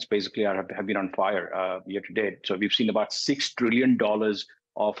markets basically have been on fire year to date. So we've seen about $6 trillion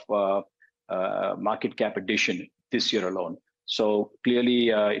of market cap addition this year alone. So clearly,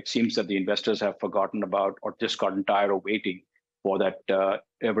 it seems that the investors have forgotten about or just gotten tired of waiting for that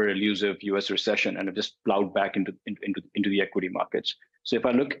ever elusive U.S. recession and have just plowed back into the equity markets. So if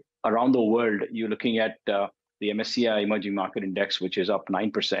I look around the world, you're looking at the MSCI Emerging Market Index, which is up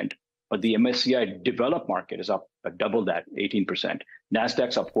 9%, but the MSCI Developed Market is up double that, 18%.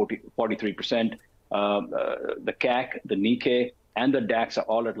 Nasdaq's up 43%. The CAC, the Nikkei, and the DAX are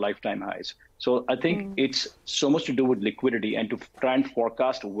all at lifetime highs. So I think it's so much to do with liquidity, and to try and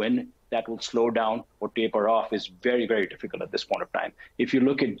forecast when that will slow down or taper off is very, very difficult at this point of time. If you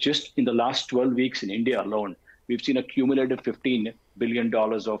look at just in the last 12 weeks in India alone, we've seen a cumulative $15 billion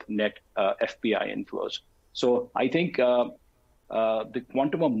of net FPI inflows. So I think the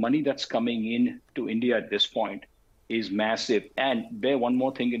quantum of money that's coming in to India at this point is massive. And bear one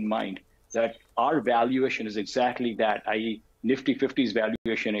more thing in mind, that our valuation is exactly that, i.e. Nifty 50's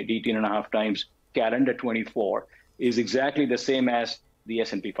valuation at 18.5 times calendar 24 is exactly the same as the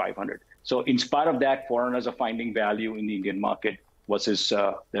S&P 500. So in spite of that, foreigners are finding value in the Indian market versus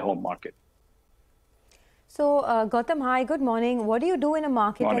their home market. So Gautam, hi, good morning. What do you do in a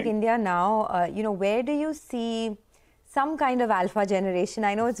market like India now? Where do you see some kind of alpha generation?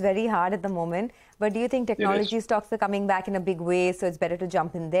 I know it's very hard at the moment, but do you think technology stocks are coming back in a big way, so it's better to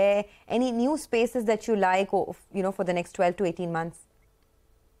jump in there? Any new spaces that you like, or, for the next 12 to 18 months?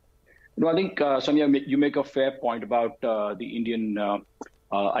 No, I think, Sonia, you make a fair point about the Indian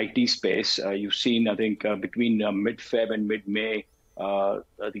IT space. You've seen, I think, between mid-Feb and mid-May,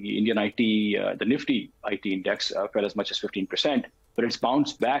 the Indian IT, the Nifty IT index fell as much as 15%, but it's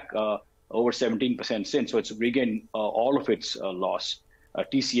bounced back over 17% since, so it's regained all of its loss.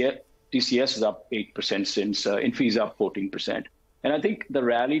 TCS is up 8% since, Infy is up 14%. And I think the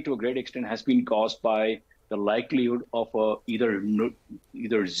rally to a great extent has been caused by the likelihood of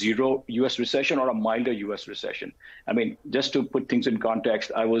either zero U.S. recession or a milder U.S. recession. I mean, just to put things in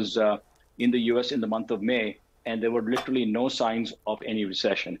context, I was in the U.S. in the month of May, and there were literally no signs of any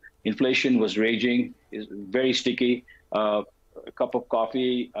recession. Inflation was raging, is very sticky. A cup of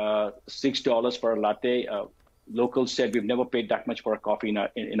coffee, $6 for a latte. Locals said we've never paid that much for a coffee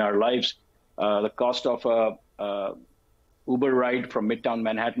in our lives. The cost of a Uber ride from Midtown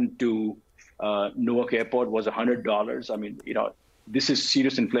Manhattan to Newark Airport was $100. I mean, this is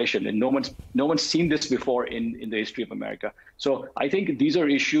serious inflation, and no one's seen this before in the history of America. So I think these are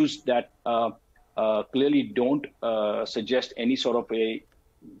issues that clearly don't suggest any sort of a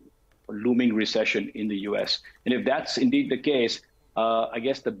looming recession in the U.S. And if that's indeed the case, I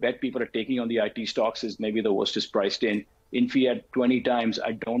guess the bet people are taking on the IT stocks is maybe the worst is priced in. Infy at 20 times,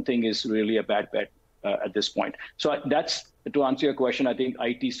 I don't think is really a bad bet at this point. So that's, to answer your question, I think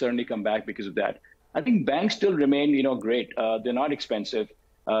IT certainly come back because of that. I think banks still remain, great. They're not expensive.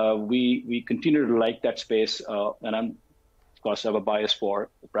 We continue to like that space, and I'm, of course, have a bias for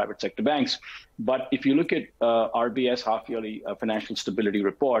the private sector banks. But if you look at RBS half-yearly financial stability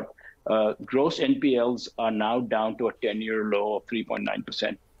report, gross NPLs are now down to a 10-year low of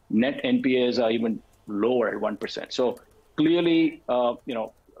 3.9%. Net NPAs are even lower at 1%. So clearly,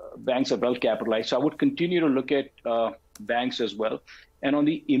 banks are well capitalized. So I would continue to look at banks as well. And on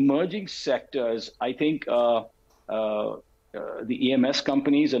the emerging sectors, I think the EMS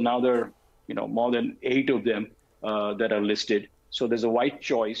companies, and now there are more than 8 of them that are listed. So there's a wide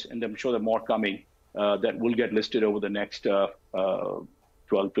choice, and I'm sure there are more coming that will get listed over the next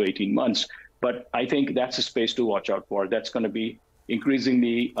 12 to 18 months. But I think that's a space to watch out for. That's going to be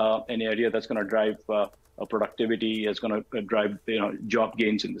increasingly an area that's going to drive productivity, is going to drive job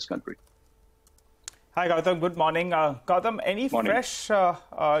gains in this country. Hi, Gautam. Good morning. Gautam, any fresh,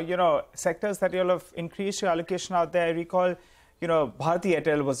 sectors that you'll have increased your allocation out there? I recall, Bharti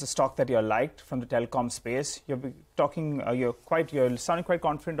Airtel was a stock that you liked from the telecom space. You're sounding quite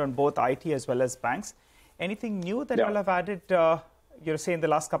confident on both IT as well as banks. Anything new that you'll have added, say, in the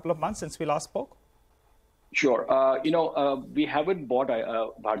last couple of months since we last spoke? Sure. We haven't bought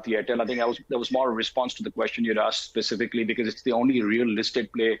Bharti Airtel. I think that was more a response to the question you'd asked specifically, because it's the only real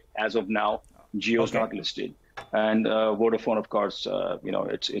listed play as of now. Jio's not listed. And Vodafone, of course,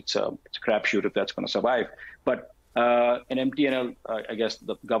 it's a crapshoot if that's going to survive. But an MTNL, I guess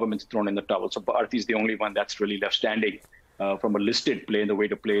the government's thrown in the towel. So Bharti is the only one that's really left standing from a listed play in the way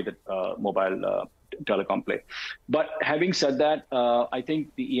to play the mobile telecom play. But having said that, I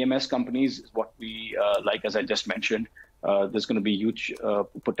think the EMS companies is what we like, as I just mentioned. There's going to be huge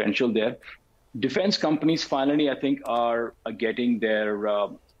potential there. Defense companies, finally, I think, are getting their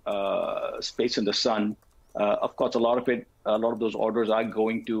space in the sun. Of course, a lot of those orders are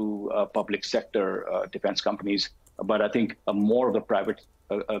going to public sector defense companies, but I think more of the private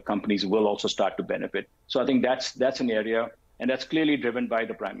companies will also start to benefit. So I think that's an area. and that's clearly driven by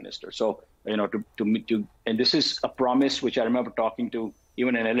the Prime Minister. So, and this is a promise which I remember talking to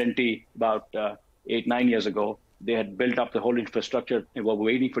even an L&T about 8-9 years ago. They had built up the whole infrastructure and were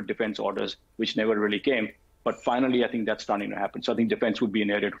waiting for defense orders, which never really came. But finally, I think that's starting to happen. So I think defense would be an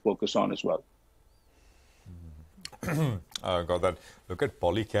area to focus on as well. Got that. Look at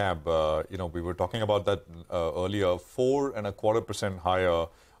Polycab. We were talking about that earlier. 4.25% higher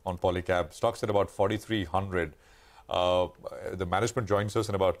on Polycab. Stocks at about 4,300. The management joins us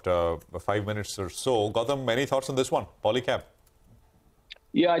in about 5 minutes or so. Gautam, any thoughts on this one, Polycab?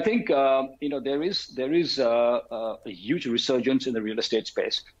 Yeah, I think there is a huge resurgence in the real estate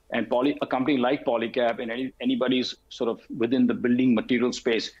space, and a company like Polycab and anybody's sort of within the building material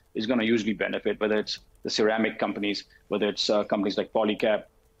space is going to usually benefit, whether it's the ceramic companies, whether it's companies like Polycab,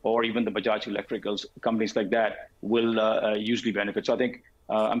 or even the Bajaj Electricals, companies like that will usually benefit. So I think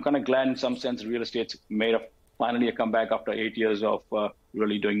I'm kind of glad in some sense real estate's made finally a comeback after 8 years of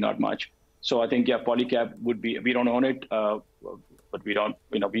really doing not much. So I think, yeah, Polycab would be, we don't own it, but we don't,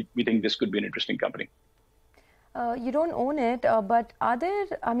 we think this could be an interesting company. You don't own it, but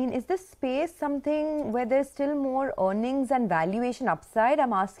is this space something where there's still more earnings and valuation upside?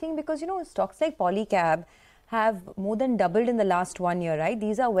 I'm asking because, stocks like Polycab have more than doubled in the last 1 year, right?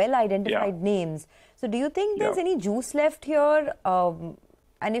 These are well-identified names. So do you think there's any juice left here?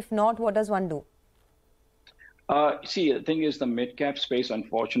 And if not, what does one do? See, the thing is the mid-cap space,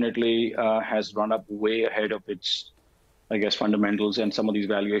 unfortunately, has run up way ahead of its, I guess, fundamentals, and some of these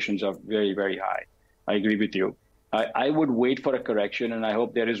valuations are very, very high. I agree with you. I would wait for a correction, and I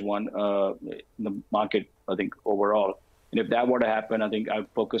hope there is one in the market, I think, overall. And if that were to happen, I think I'd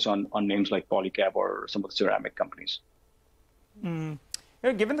focus on names like Polycab or some of the ceramic companies.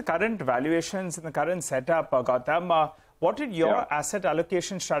 Given the current valuations and the current setup, Gautam, what would your asset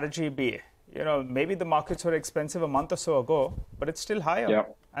allocation strategy be? Maybe the markets were expensive a month or so ago, but it's still higher.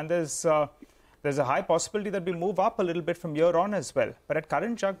 And there's a high possibility that we move up a little bit from here on as well. But at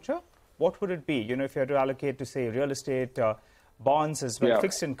current juncture, what would it be? If you had to allocate to, say, real estate, bonds as well,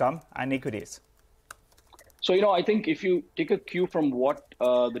 fixed income and equities. So, I think if you take a cue from what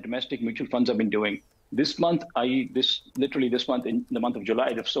the domestic mutual funds have been doing, this month, literally this month, in the month of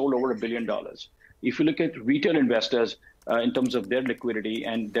July, they've sold over $1 billion. If you look at retail investors in terms of their liquidity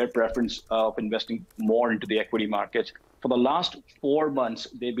and their preference of investing more into the equity markets, for the last 4 months,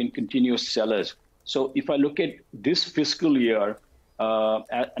 they've been continuous sellers. So if I look at this fiscal year,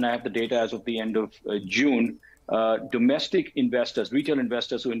 and I have the data as of the end of June, domestic investors, retail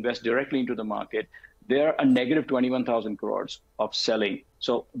investors who invest directly into the market, they're a negative 21,000 crores of selling.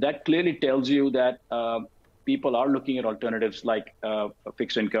 So that clearly tells you that people are looking at alternatives like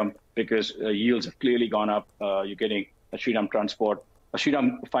fixed income because yields have clearly gone up. You're getting a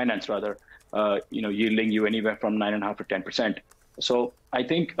Shriram Finance rather, yielding you anywhere from 9.5% to 10%. So I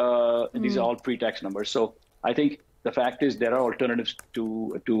think these are all pre-tax numbers. So I think the fact is there are alternatives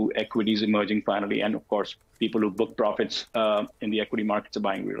to equities emerging finally, and of course, people who book profits in the equity markets are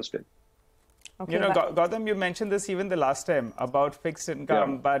buying real estate. Okay, Gautam, you mentioned this even the last time about fixed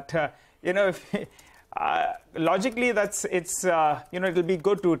income, but logically, it'll be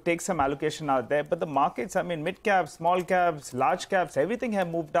good to take some allocation out there. But the markets, mid caps, small caps, large caps, everything have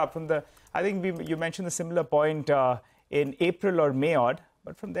moved up from the. I think you mentioned a similar point in April or May odd,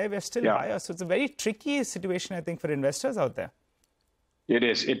 but from there we're still higher. So it's a very tricky situation, I think, for investors out there. It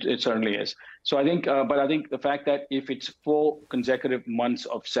is. It certainly is. So I think, but I think the fact that if it's 4 consecutive months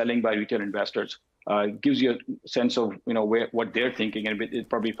of selling by retail investors gives you a sense of what they're thinking, and it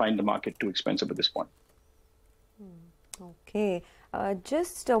probably find the market too expensive at this point. Okay,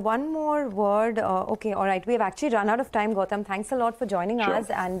 just one more word. Okay, all right. We have actually run out of time, Gautam. Thanks a lot for joining us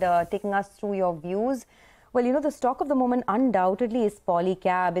and taking us through your views. Well, the stock of the moment undoubtedly is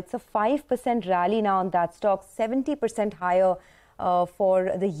Polycab. It's a 5% rally now on that stock, 70% higher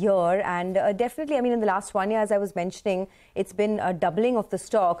for the year, and definitely, in the last 1 year, as I was mentioning, it's been a doubling of the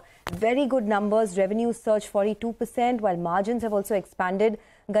stock. Very good numbers. Revenues surged 42%, while margins have also expanded.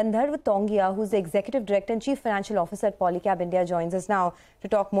 Gandharv Tongia, who's the Executive Director and Chief Financial Officer at Polycab India, joins us now to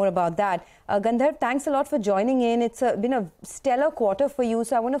talk more about that. Gandharv, thanks a lot for joining in. It's been a stellar quarter for you.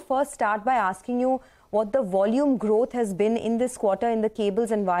 So I want to first start by asking you what the volume growth has been in this quarter in the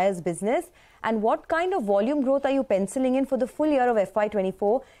cables and wires business, and what kind of volume growth are you penciling in for the full year of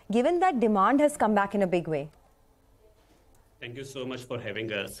FY24, given that demand has come back in a big way? Thank you so much for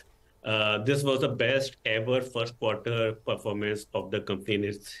having us. This was the best ever first quarter performance of the company in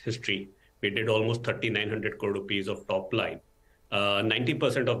its history. We did almost 3,900 crore rupees of top line.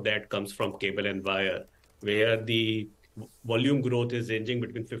 90% of that comes from cable and wire, where the volume growth is ranging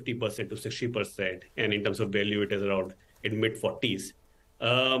between 50% to 60%. And in terms of value, it is around in mid-40s.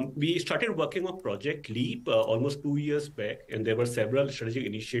 We started working on Project Leap almost 2 years back, and there were several strategic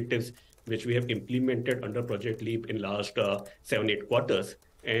initiatives which we have implemented under Project Leap in last 7-8 quarters.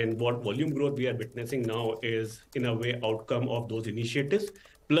 And what volume growth we are witnessing now is, in a way, outcome of those initiatives,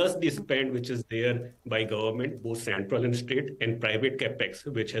 plus the spend which is there by government, both central and state, and private capex,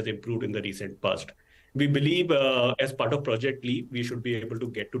 which has improved in the recent past. We believe as part of Project Leap, we should be able to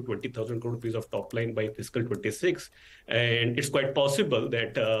get to 20,000 crore rupees of top line by fiscal 26. And it's quite possible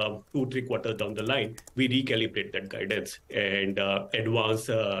that 2-3 quarters down the line, we recalibrate that guidance and advance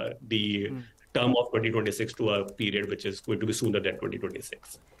the term of 2026 to a period which is going to be sooner than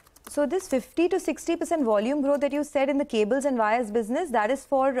 2026. So this 50 to 60% volume growth that you said in the cables and wires business, that is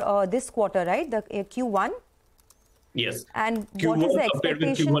for this quarter, right? The Q1? Yes. And Q1 what is the compared with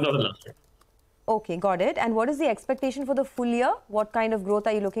expectation? Q1 of the last year. Okay, got it. And what is the expectation for the full year? What kind of growth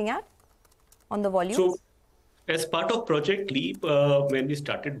are you looking at on the volumes? So, as part of Project Leap, when we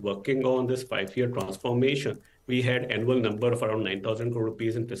started working on this 5-year transformation, we had annual number of around 9,000 crore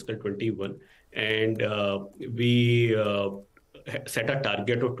rupees in fiscal 21. And we set a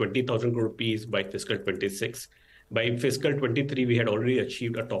target of 20,000 crore rupees by fiscal 26. By fiscal 23, we had already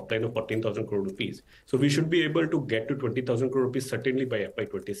achieved a top line of 14,000 crore rupees. So we should be able to get to 20,000 crore rupees certainly by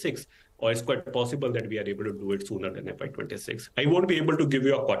FY26, or it's quite possible that we are able to do it sooner than FY26. I won't be able to give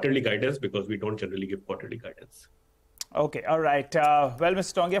you a quarterly guidance because we don't generally give quarterly guidance. Okay, all right. Well,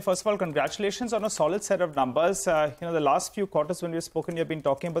 Mr. Tongia, first of all, congratulations on a solid set of numbers. The last few quarters when we've spoken, you've been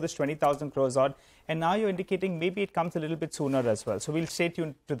talking about this 20,000 crores odd, and now you're indicating maybe it comes a little bit sooner as well. So we'll stay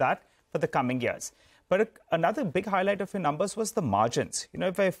tuned to that for the coming years. But another big highlight of your numbers was the margins.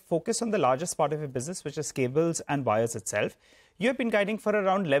 If I focus on the largest part of your business, which is cables and wires itself, you have been guiding for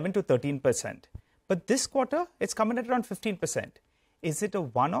around 11 to 13%. But this quarter, it's coming at around 15%. Is it a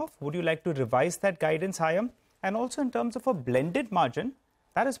one-off? Would you like to revise that guidance higher? And also in terms of a blended margin,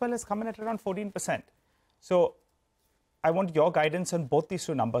 that as well is coming at around 14%. So I want your guidance on both these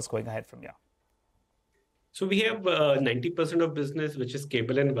two numbers going ahead from here. So we have 90% of business, which is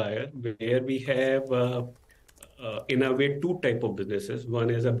cable and wire, where we have, in a way, two type of businesses. One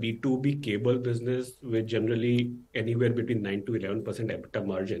is a B2B cable business with generally anywhere between 9 to 11% EBITDA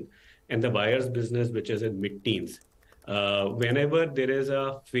margin, and the wires business, which is in mid-teens. Whenever there is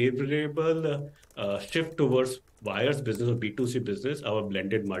a favorable shift towards wires business or B2C business, our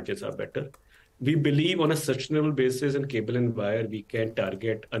blended margins are better. We believe on a sustainable basis in cable and wire, we can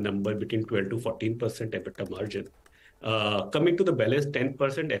target a number between 12 to 14% EBITDA margin. Coming to the balance 10%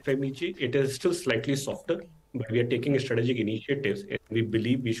 FMEG, it is still slightly softer, but we are taking strategic initiatives, and we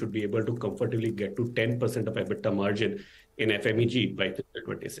believe we should be able to comfortably get to 10% of EBITDA margin in FMEG by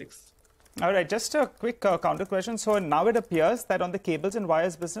 2026. All right, just a quick counter question. So now it appears that on the cables and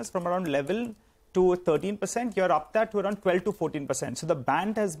wires business from around 11 to 13%, you're up that to around 12 to 14%. So the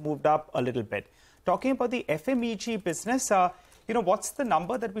band has moved up a little bit. Talking about the FMEG business, what's the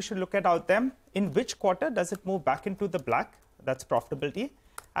number that we should look at out there? In which quarter does it move back into the black? That's profitability.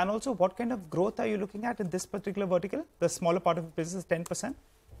 And also, what kind of growth are you looking at in this particular vertical? The smaller part of the business, 10%?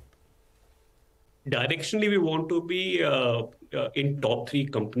 Directionally, we want to be in top 3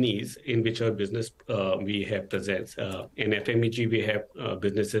 companies in which our business we have presence. In FMEG, we have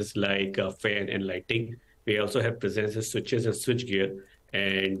businesses like fan and lighting. We also have presence in switches and switchgear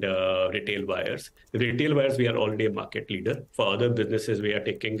and retail wires. Retail wires, we are already a market leader. For other businesses, we are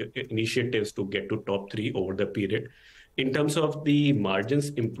taking initiatives to get to top 3 over the period. In terms of the margins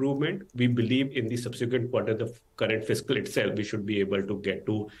improvement, we believe in the subsequent quarter, the current fiscal itself, we should be able to get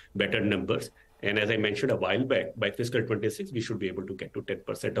to better numbers. And as I mentioned a while back, by fiscal 26, we should be able to get to 10% of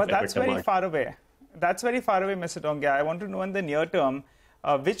EBITDA margin. But that's very far away. That's very far away, Mr. Tongia. I want to know in the near term,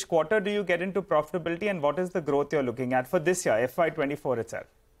 which quarter do you get into profitability and what is the growth you're looking at for this year, FY24 itself?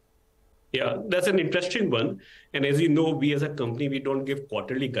 Yeah, that's an interesting one. And as you know, we as a company, we don't give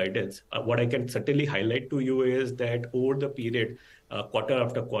quarterly guidance. What I can certainly highlight to you is that over the period, quarter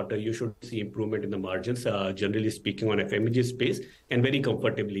after quarter, you should see improvement in the margins, generally speaking on FMEG space. And very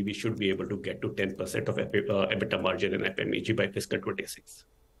comfortably, we should be able to get to 10% of EBITDA margin in FMEG by fiscal 26.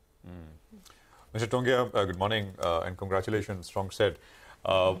 Mr. Tongia, good morning and congratulations, strong set.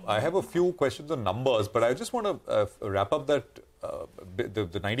 I have a few questions on numbers, but I just want to wrap up that the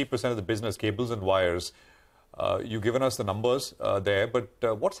 90% of the business, cables and wires, you've given us the numbers there, but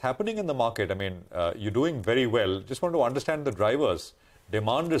what's happening in the market? I mean, you're doing very well. Just want to understand the drivers.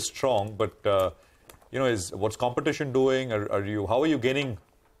 Demand is strong, but what's competition doing? How are you gaining?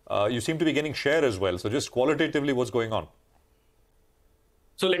 You seem to be gaining share as well. So just qualitatively, what's going on?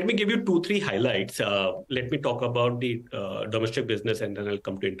 So let me give you 2-3 highlights. Let me talk about the domestic business, and then I'll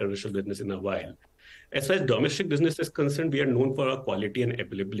come to international business in a while. As far as domestic business is concerned, we are known for our quality and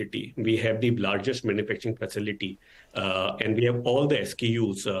availability. We have the largest manufacturing facility, and we have all the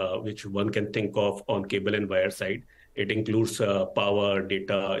SKUs which one can think of on cable and wire side. It includes power,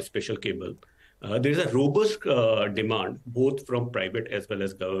 data, special cable. There is a robust demand both from private as well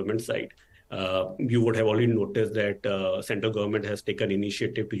as government side. You would have already noticed that central government has taken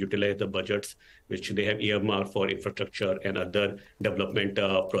initiative to utilize the budgets which they have earmarked for infrastructure and other development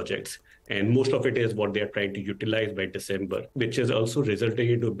projects. And most of it is what they are trying to utilize by December, which is also resulting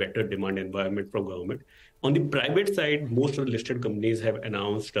into a better demand environment from government. On the private side, most of the listed companies have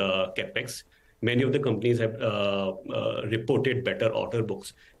announced capex. Many of the companies have reported better order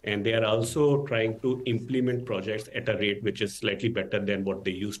books, and they are also trying to implement projects at a rate which is slightly better than what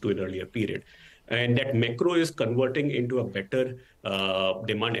they used to in earlier period. And that macro is converting into a better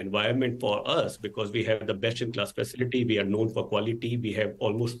demand environment for us because we have the best-in-class facility. We are known for quality. We have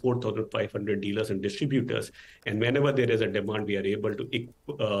almost 4,500 dealers and distributors. And whenever there is a demand, we are able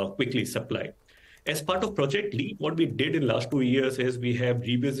to quickly supply. As part of Project Lead, what we did in the last 2 years is we have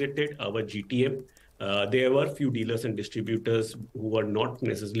revisited our GTM. There were few dealers and distributors who were not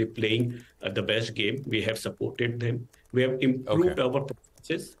necessarily playing the best game. We have supported them. We have improved our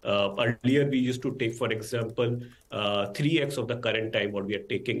processes. Earlier, we used to take, for example, 3x of the current time what we are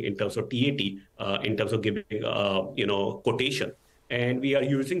taking in terms of TAT, in terms of giving, quotation. And we are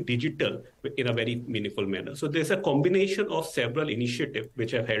using digital in a very meaningful manner. So there's a combination of several initiatives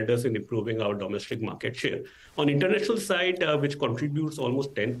which have helped us in improving our domestic market share. On international side, which contributes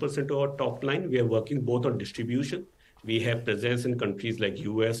almost 10% to our top line, we are working both on distribution. We have presence in countries like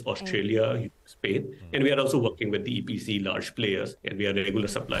US, Australia, Spain, and we are also working with the EPC large players, and we are regular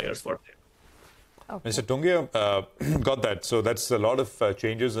suppliers for them. Okay. Mr. Tungia, got that. So that's a lot of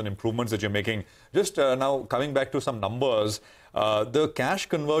changes and improvements that you're making. Just now coming back to some numbers, the cash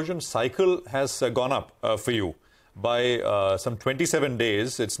conversion cycle has gone up for you by some 27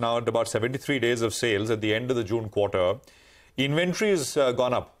 days. It's now at about 73 days of sales at the end of the June quarter. Inventory has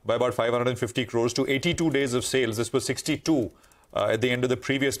gone up by about 550 crores to 82 days of sales. This was 62 at the end of the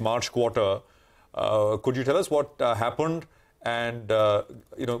previous March quarter. Could you tell us what happened and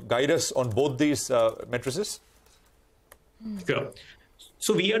guide us on both these matrices? Sure.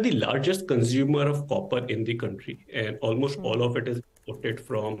 So we are the largest consumer of copper in the country, and almost all of it is imported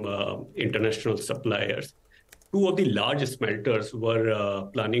from international suppliers. Two of the large smelters were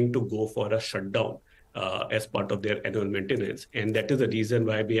planning to go for a shutdown as part of their annual maintenance, and that is the reason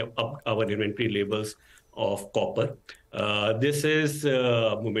why we have upped our inventory levels of copper. This is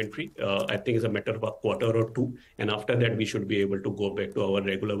momentary. I think it's a matter of a quarter or two, and after that we should be able to go back to our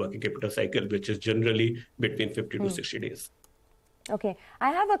regular working capital cycle, which is generally between 50 to 60 days. Okay,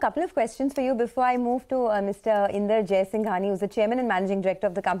 I have a couple of questions for you before I move to Mr. Inder Jaisinghani, who's the Chairman and Managing Director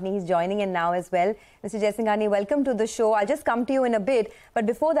of the company. He's joining in now as well. Mr. Jaisinghani, welcome to the show. I'll just come to you in a bit, but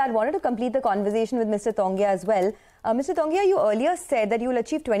before that, I wanted to complete the conversation with Mr. Tongia as well. Mr. Tongia, you earlier said that you will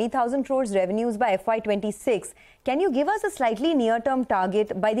achieve 20,000 crores revenues by FY26. Can you give us a slightly near-term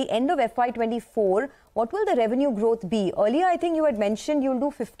target by the end of FY24? What will the revenue growth be? Earlier, I think you had mentioned you'll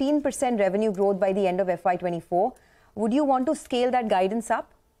do 15% revenue growth by the end of FY24. Would you want to scale that guidance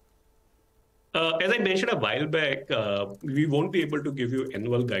up? As I mentioned a while back, we won't be able to give you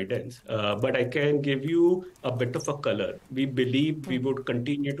annual guidance, but I can give you a bit of a color. We believe we would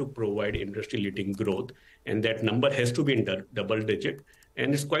continue to provide industry-leading growth, and that number has to be in double digit.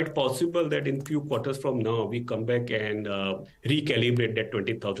 And it's quite possible that in few quarters from now, we come back and recalibrate that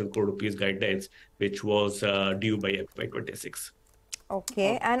 20,000 crore rupees guidance, which was due by FY26.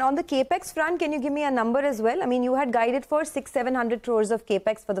 Okay. And on the capex front, can you give me a number as well? I mean, you had guided for 600-700 crores of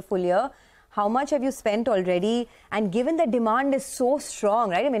capex for the full year. How much have you spent already? And given that demand is so strong,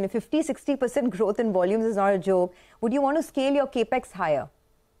 right? I mean, 50-60% growth in volumes is not a joke. Would you want to scale your capex higher?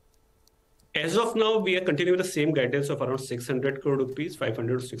 As of now, we are continuing the same guidance of around 600 crore rupees,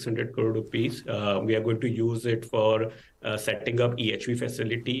 500 to 600 crore rupees. We are going to use it for setting up EHV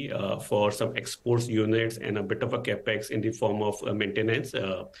facility for some exports units and a bit of a capex in the form of maintenance,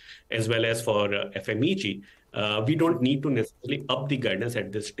 as well as for FMEG. We don't need to necessarily up the guidance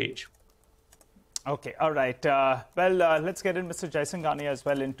at this stage. Okay, all right. Let's get in Mr. Jaisinghani as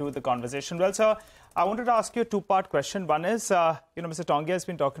well into the conversation. Well, sir, I wanted to ask you a two-part question. One is, Mr. Tongia has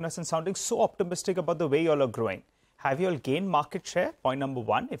been talking to us and sounding so optimistic about the way you all are growing. Have you all gained market share? Point number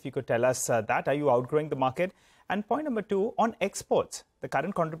one, if you could tell us that. Are you outgrowing the market? And point number two, on exports, the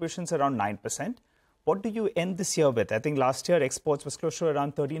current contributions are around 9%. What do you end this year with? I think last year exports was close to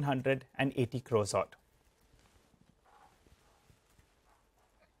around 1,380 crores odd.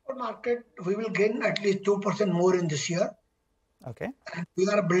 market, we will gain at least 2% more in this year. Okay. And we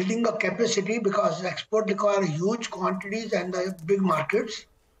are building a capacity because export require huge quantities and big markets.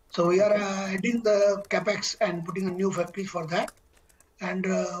 So we are adding the capex and putting a new factory for that. And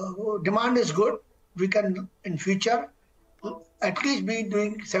demand is good. We can in future at least be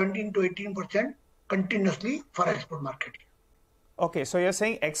doing 17 to 18% continuously for export market. Okay, so you're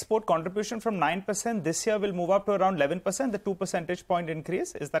saying export contribution from 9% this year will move up to around 11%, the 2 percentage point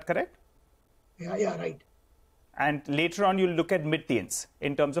increase. Is that correct? Yeah, right. And later on, you'll look at mid-teens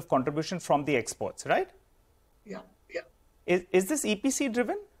in terms of contribution from the exports, right? Yeah. Is this EPC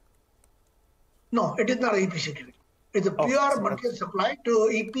driven? No, it is not EPC driven. It's a pure market supply to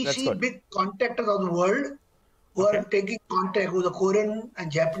EPC big contractors of the world who are taking contact with the Korean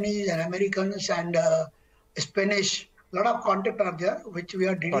and Japanese and Americans and Spanish. A lot of contracts are there, which we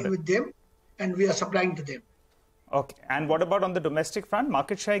are dealing with them and we are supplying to them. Okay. And what about on the domestic front?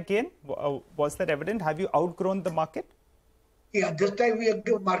 Market share gain? Was that evident? Have you outgrown the market? Yeah, this time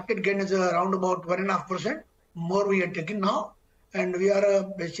market gain is around about 1.5%. More we are taking now. And we are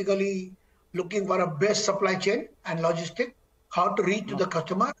basically looking for a best supply chain and logistic, how to reach to the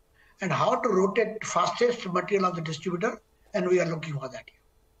customer and how to rotate fastest material of the distributor. And we are looking for that.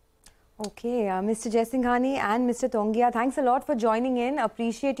 Okay, Mr. Jaisinghani and Mr. Tongia, thanks a lot for joining in.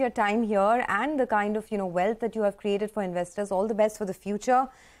 Appreciate your time here and the kind of wealth that you have created for investors. All the best for the future.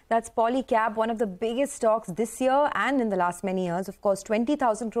 That's Polycab, one of the biggest stocks this year and in the last many years. Of course,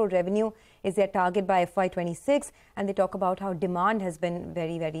 20,000 crore revenue is their target by FY26, and they talk about how demand has been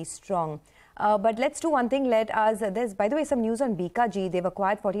very, very strong. But let's do one thing. There's, by the way, some news on BKG. They've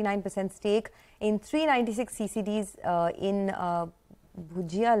acquired 49% stake in 396 CCDs in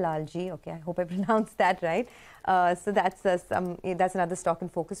Bhujia Lalji. Okay, I hope I pronounced that right. So that's another stock in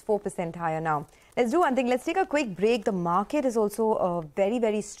focus, 4% higher now. Let's do one thing. Let's take a quick break. The market is also very,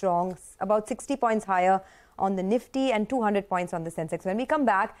 very strong, about 60 points higher on the Nifty and 200 points on the sensex. When we come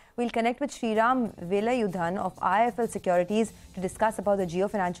back, we'll connect with Sriram Velayudhan of IIFL Securities to discuss about the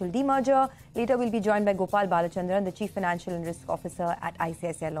Jio Financial demerger. Later, we'll be joined by Gopal Balachandran, the Chief Financial and Risk Officer at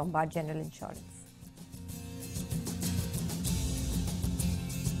ICICI Lombard General Insurance.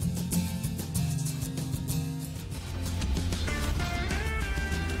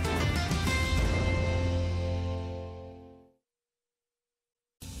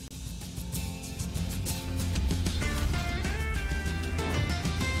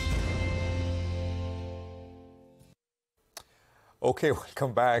 Okay,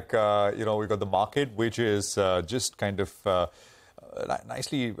 welcome back. We've got the market, which is just kind of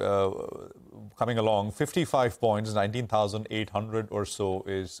nicely coming along. 55 points, 19,800 or so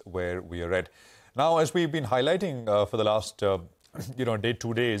is where we are at. Now, as we've been highlighting for the last,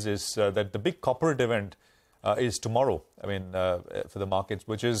 2 days, is that the big corporate event is tomorrow, for the markets,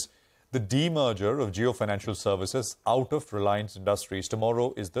 which is the demerger of Jio Financial Services out of Reliance Industries.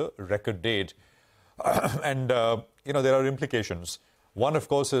 Tomorrow is the record date. And, there are implications. One, of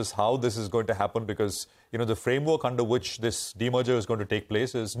course, is how this is going to happen because, the framework under which this demerger is going to take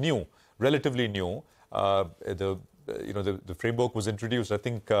place is new, relatively new. The framework was introduced, I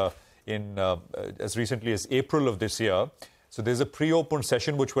think, in as recently as April of this year. So there's a pre-open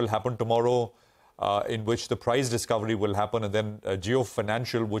session which will happen tomorrow in which the price discovery will happen. And then Jio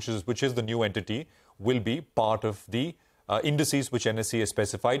Financial, which is the new entity, will be part of the indices which NSE has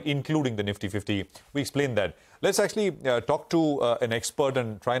specified, including the Nifty 50. We explained that. Let's actually talk to an expert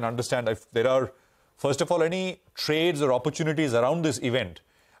and try and understand if there are, first of all, any trades or opportunities around this event.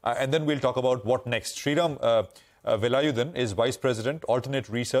 And then we'll talk about what next. Sriram Velayudhan is Vice President, Alternate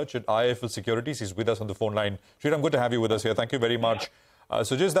Research at IIFL Securities. He's with us on the phone line. Sriram, good to have you with us here. Thank you very much.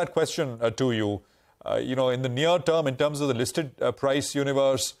 So just that question to you. In the near term, in terms of the listed price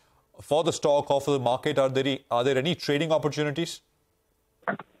universe, for the stock or for the market, are there any trading opportunities?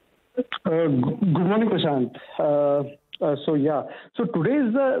 Good morning, Prashant. So today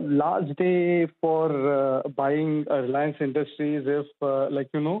is the last day for buying Reliance Industries if,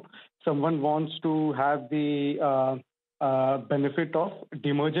 someone wants to have the benefit of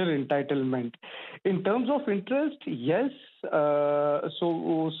demerger entitlement. In terms of interest, yes.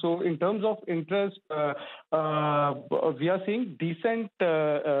 So in terms of interest, we are seeing decent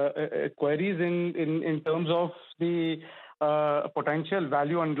queries in terms of the potential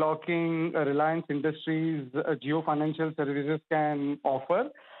value unlocking Reliance Industries, Jio Financial Services can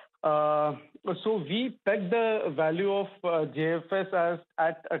offer. So we peg the value of JFS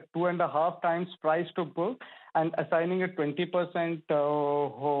at a 2.5 times price to book and assigning a 20%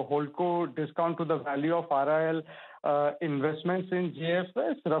 holdco discount to the value of RIL investments in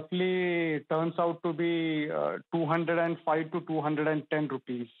JFS roughly turns out to be 205 to 210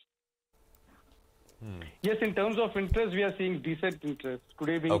 rupees. Yes, in terms of interest, we are seeing decent interest.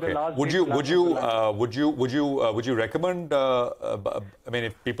 Today being the last. Would you recommend? I mean,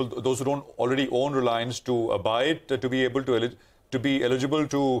 if people, those who don't already own Reliance, to buy it to be able to be eligible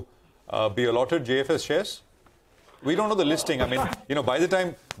to be allotted JFS shares? We don't know the listing. I mean, by the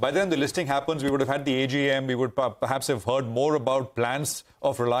time the listing happens, we would have had the AGM. We would perhaps have heard more about plans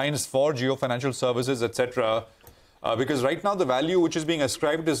of Reliance for Jio Financial Services, etc. Because right now the value which is being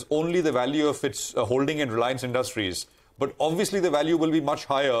ascribed is only the value of its holding in Reliance Industries. But obviously the value will be much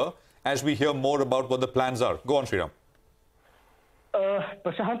higher as we hear more about what the plans are. Go on, Sriram.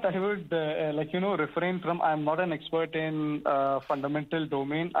 Prashant, I would, refrain from, I'm not an expert in fundamental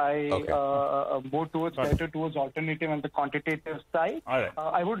domain. I more better towards alternative and the quantitative side.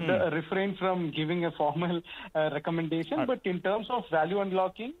 I would refrain from giving a formal recommendation. But in terms of value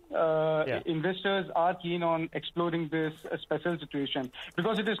unlocking, investors are keen on exploring this special situation,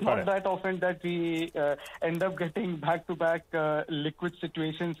 because it is not that often that we end up getting back-to-back liquid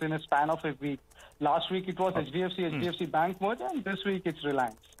situations in a span of a week. Last week it was HDFC Bank merger, and this week it's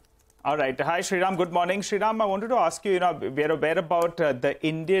Reliance. All right. Hi, Sriram. Good morning. Sriram, I wanted to ask you, we're aware about the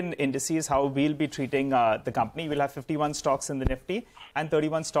Indian indices, how we'll be treating the company. We'll have 51 stocks in the Nifty and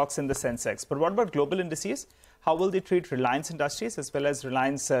 31 stocks in the sensex. But what about global indices? How will they treat Reliance Industries as well as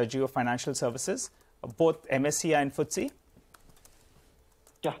Reliance Jio Financial Services, both MSCI and FTSE?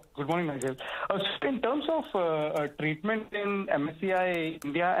 Yeah, good morning, Nigel. In terms of treatment in MSCI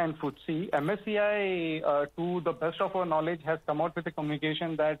India and FTSE, MSCI, to the best of our knowledge, has come out with a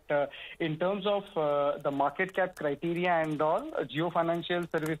communication that in terms of the market cap criteria and all, Jio Financial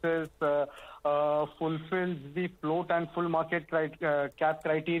Services fulfills the float and full market cap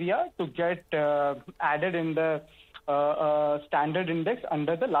criteria to get added in the standard index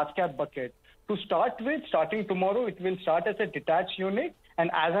under the large cap bucket. To start with, starting tomorrow, it will start as a detached unit. And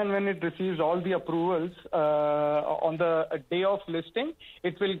as and when it receives all the approvals on the day of listing,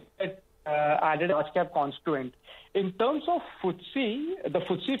 it will get added large cap constituent. In terms of FTSE, the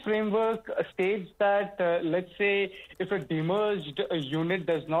FTSE framework states that, let's say, if a demerged unit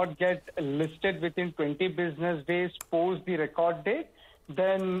does not get listed within 20 business days post the record date,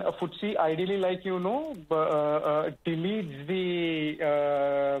 then FTSE, ideally, like deletes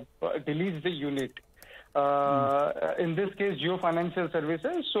the unit. In this case, Jio Financial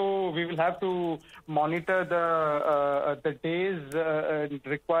Services. So we will have to monitor the days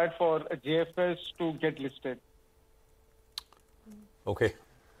required for JFS to get listed. Okay.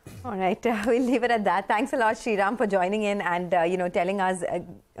 All right, we'll leave it at that. Thanks a lot, Sriram, for joining in and telling us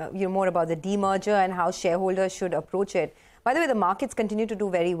more about the demerger and how shareholders should approach it. By the way, the markets continue to do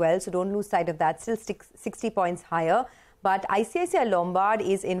very well, so don't lose sight of that. Still 60 points higher. But ICICI Lombard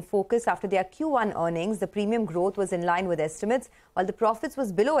is in focus after their Q1 earnings. The premium growth was in line with estimates, while the profits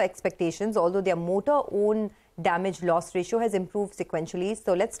was below expectations, although their motor own damage loss ratio has improved sequentially.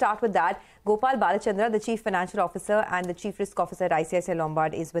 So let's start with that. Gopal Balachandra, the Chief Financial Officer and the Chief Risk Officer at ICICI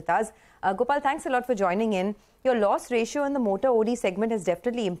Lombard, is with us. Gopal, thanks a lot for joining in. Your loss ratio in the motor OD segment has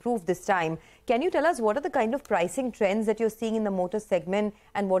definitely improved this time. Can you tell us what are the kind of pricing trends that you're seeing in the motor segment,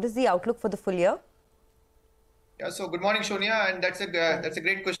 and what is the outlook for the full year? Yeah, so good morning, Sonia, and that's a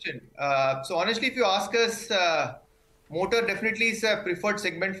great question. So honestly, if you ask us, motor definitely is a preferred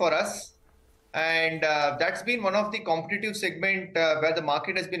segment for us, and that's been one of the competitive segment where the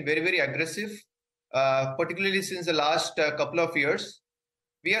market has been very, very aggressive, particularly since the last couple of years.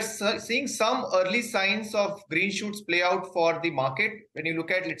 We are seeing some early signs of green shoots play out for the market. When you look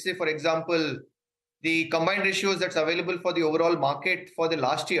at, let's say, for example, the combined ratios that's available for the overall market for the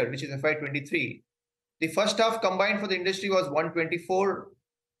last year, which is FY23. The first half combined for the industry was 124.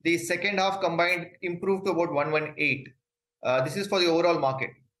 The second half combined improved to about 118. This is for the overall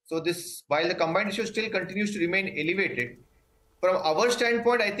market. So this, while the combined ratio still continues to remain elevated, from our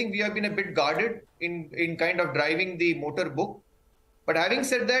standpoint, I think we have been a bit guarded in kind of driving the motor book. But having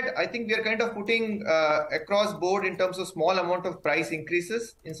said that, I think we are kind of putting across board in terms of small amount of price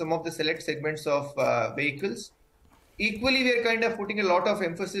increases in some of the select segments of vehicles. Equally, we are kind of putting a lot of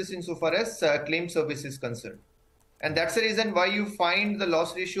emphasis insofar as claim service is concerned. And that's the reason why you find the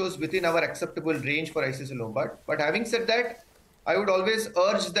loss ratios within our acceptable range for ICICI Lombard. But having said that, I would always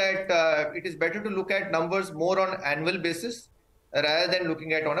urge that it is better to look at numbers more on annual basis rather than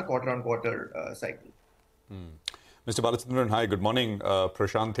looking at on a quarter-on-quarter cycle. Mr. Balachandran, hi, good morning.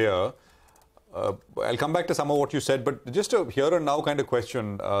 Prashant here. I'll come back to some of what you said, but just a here and now kind of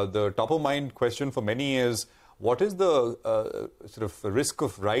question. The top of mind question for many is, what is the sort of risk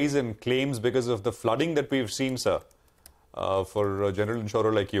of rise in claims because of the flooding that we've seen, sir, for a general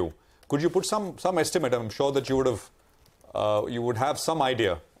insurer like you? Could you put some estimate? I'm sure that you would have some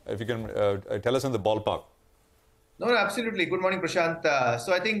idea. If you can tell us in the ballpark. No, absolutely. Good morning, Prashant.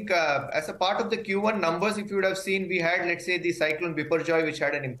 So I think as a part of the Q1 numbers, if you would have seen, we had, let's say, the cyclone Biparjoy, which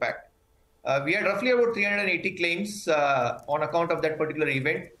had an impact. We had roughly about 380 claims on account of that particular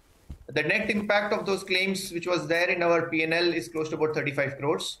event. The net impact of those claims, which was there in our P&L, is close to about 35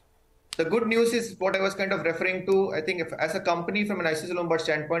 crores. The good news is what I was kind of referring to. I think as a company, from an ICICI Lombard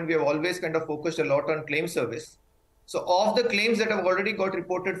standpoint, we have always kind of focused a lot on claim service. So of the claims that have already got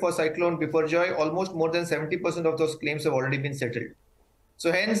reported for cyclone Biparjoy, almost more than 70% of those claims have already been settled.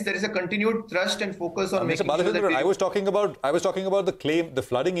 So hence there is a continued thrust and focus on making sure that I was talking about the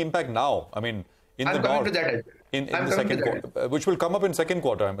flooding impact now. I mean, in the north, in the second quarter, which will come up in second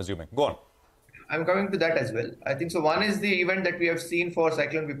quarter, I'm assuming. Go on. I'm coming to that as well. I think so. One is the event that we have seen for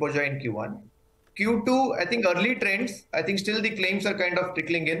cyclone Biparjoy in Q1. Q2, I think early trends. I think still the claims are kind of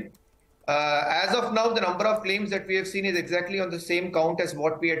trickling in. As of now, the number of claims that we have seen is exactly on the same count as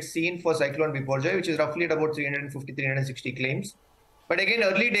what we had seen for cyclone Biparjoy, which is roughly at about 350, 360 claims. But again,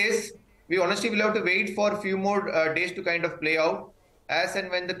 early days, we honestly will have to wait for a few more days to kind of play out as and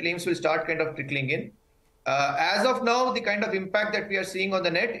when the claims will start kind of trickling in. As of now, the kind of impact that we are seeing on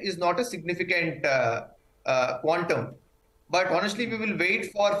the net is not a significant quantum. But honestly, we will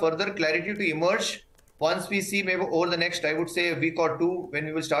wait for further clarity to emerge once we see maybe over the next, I would say, a week or two, when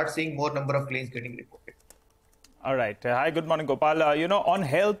we will start seeing more number of claims getting reported. All right. Hi, good morning, Gopal. On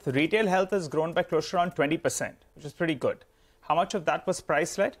health, retail health has grown by close to around 20%, which is pretty good. How much of that was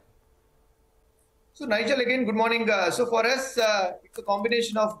price-led? So, Nigel, again, good morning. So, for us, it's a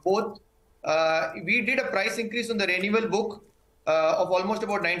combination of both. We did a price increase on the renewal book of almost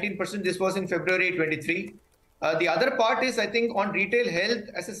about 19%. This was in February 23. The other part is, I think, on retail health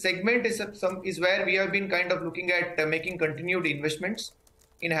as a segment is where we have been kind of looking at making continued investments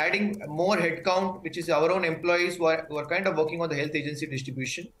in adding more headcount, which is our own employees who are kind of working on the health agency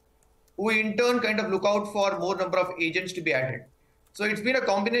distribution, who in turn kind of look out for more number of agents to be added. So it's been a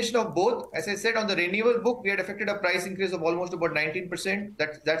combination of both. As I said, on the renewal book, we had effected a price increase of almost about 19%.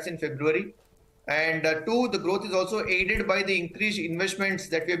 That's in February. And two, the growth is also aided by the increased investments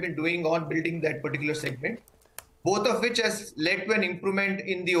that we have been doing on building that particular segment, both of which has led to an improvement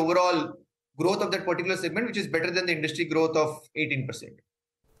in the overall growth of that particular segment, which is better than the industry growth of 18%.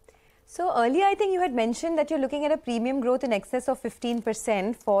 So earlier, I think you had mentioned that you're looking at a premium growth in excess of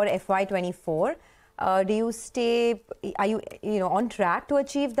 15% for FY24. Do you stay, are you on track to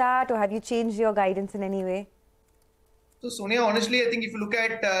achieve that, or have you changed your guidance in any way? So Sonia, honestly, I think if you look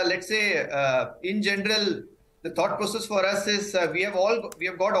at, let's say, in general, the thought process for us is we have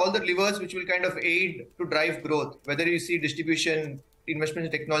got all the levers which will kind of aid to drive growth, whether you see distribution, investment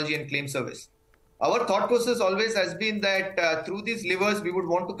in technology and claim service. Our thought process always has been that through these levers, we would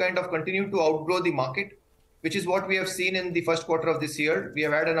want to kind of continue to outgrow the market, which is what we have seen in the first quarter of this year. We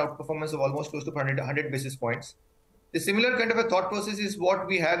have had an outperformance of almost close to 100 basis points. The similar kind of a thought process is what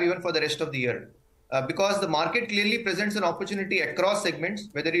we have even for the rest of the year. Because the market clearly presents an opportunity across segments,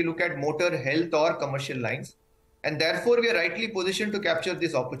 whether you look at motor, health or commercial lines. And therefore, we are rightly positioned to capture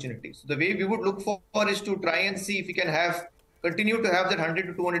these opportunities. So the way we would look for is to try and see if we can continue to have that 100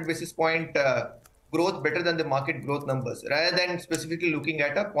 to 200 basis point growth better than the market growth numbers, rather than specifically looking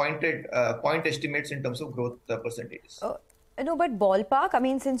at a point estimates in terms of growth percentages. No, but ballpark, I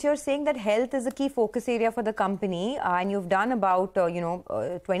mean, since you're saying that health is a key focus area for the company and you've done about,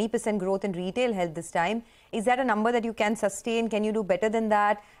 20% growth in retail health this time, is that a number that you can sustain? Can you do better than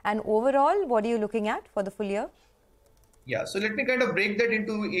that? And overall, what are you looking at for the full year? Yeah, so let me kind of break that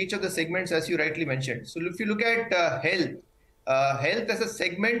into each of the segments as you rightly mentioned. So if you look at health as a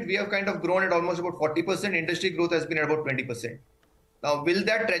segment, we have kind of grown at almost about 40%. Industry growth has been at about 20%. Now, will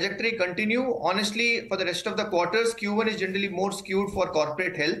that trajectory continue? Honestly, for the rest of the quarters, Q1 is generally more skewed for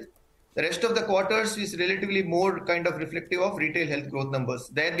corporate health. The rest of the quarters is relatively more kind of reflective of retail health growth numbers.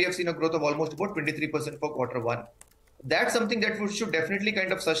 There we have seen a growth of almost about 23% for quarter one. That's something that we should definitely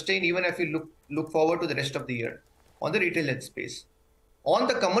kind of sustain even if we look forward to the rest of the year on the retail health space. On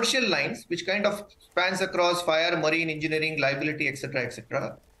the commercial lines, which kind of spans across fire, marine, engineering, liability, etc.,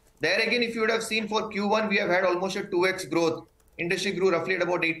 etc. There again, if you would have seen for Q1, we have had almost a 2x growth. Industry grew roughly at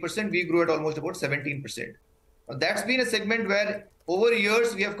about 8%. We grew at almost about 17%. Now, that's been a segment where over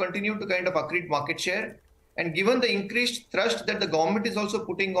years we have continued to kind of accrete market share. And given the increased thrust that the government is also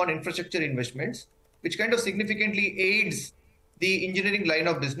putting on infrastructure investments, which kind of significantly aids the engineering line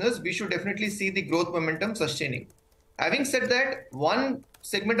of business, we should definitely see the growth momentum sustaining. Having said that, one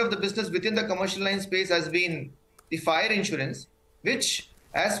segment of the business within the commercial line space has been the fire insurance, which,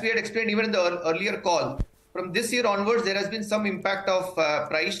 as we had explained even in the earlier call, from this year onwards, there has been some impact of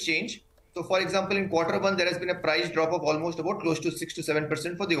price change. So, for example, in Q1, there has been a price drop of almost about close to 6 to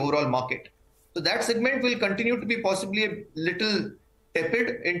 7% for the overall market. So that segment will continue to be possibly a little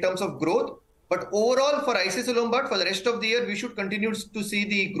tepid in terms of growth. But overall, for ICICI Lombard, for the rest of the year, we should continue to see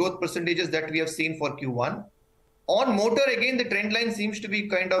the growth percentages that we have seen for Q1. On motor, again, the trend line seems to be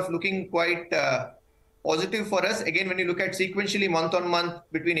kind of looking quite positive for us. Again, when you look at sequentially month on month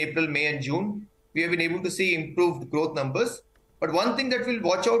between April, May and June, we have been able to see improved growth numbers. But one thing that we'll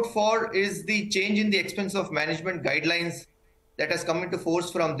watch out for is the change in the expense of management guidelines that has come into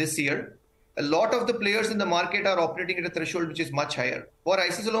force from this year. A lot of the players in the market are operating at a threshold which is much higher. For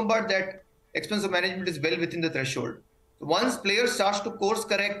ICICI Lombard, that expense of management is well within the threshold. So once players start to course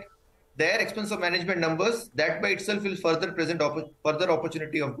correct their expense of management numbers, that by itself will further present further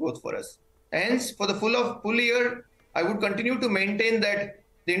opportunity of growth for us. Hence, for the full year, I would continue to maintain that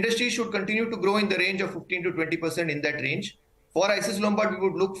the industry should continue to grow in the range of 15 to 20% in that range. For ICICI Lombard, we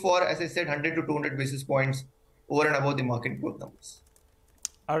would look for, as I said, 100 to 200 basis points over and above the market growth numbers.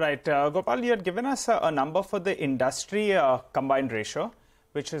 All right, Gopal, you had given us a number for the industry combined ratio,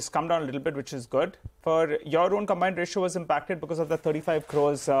 which has come down a little bit, which is good. For your own combined ratio was impacted because of the 35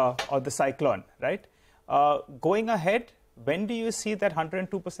 crores of the cyclone, right? Going ahead, when do you see that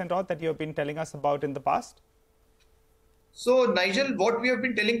 102% odd that you have been telling us about in the past? So, Nigel, what we have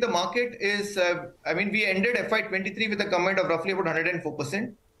been telling the market is, we ended FY23 with a combined of roughly about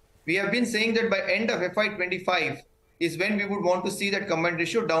 104%. We have been saying that by end of FY25 is when we would want to see that combined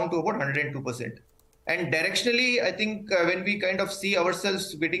ratio down to about 102%. And directionally, I think when we kind of see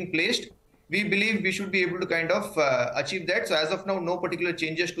ourselves getting placed, we believe we should be able to kind of achieve that. So as of now, no particular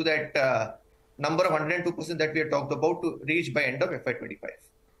changes to that number of 102% that we have talked about to reach by end of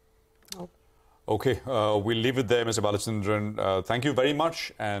FY25. Okay, we'll leave it there, Mr. Balachandran. Thank you very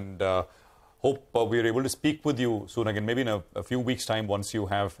much, and hope we are able to speak with you soon again, maybe in a few weeks' time once you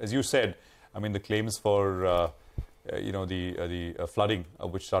have, as you said, the claims for the flooding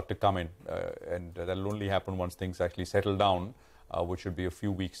which start to come in, and that'll only happen once things actually settle down, which should be a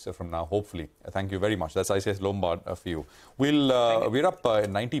few weeks from now, hopefully. Thank you very much. That's ICICI Lombard for you. We're up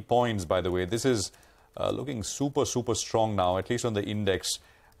 90 points, by the way. This is looking super strong now, at least on the index.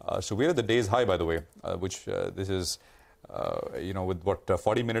 So we're at the day's high, by the way, which this is, with what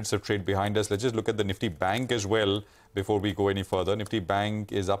 40 minutes of trade behind us. Let's just look at the Nifty Bank as well before we go any further. Nifty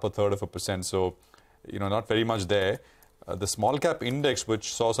Bank is up 1/3%, so not very much there. The small cap index,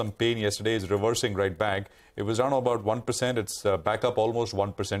 which saw some pain yesterday, is reversing right back. It was down about 1%. It's back up almost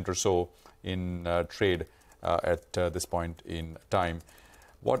 1% or so in trade at this point in time.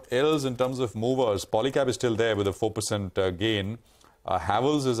 What else in terms of movers? Polycab is still there with a 4% gain.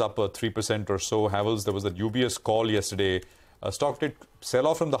 Havells is up 3% or so. Havells, there was that UBS call yesterday. Stock did sell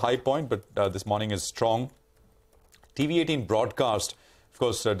off from the high point, but this morning is strong. TV18 Broadcast, of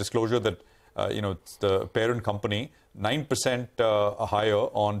course, disclosure that it's the parent company, 9% higher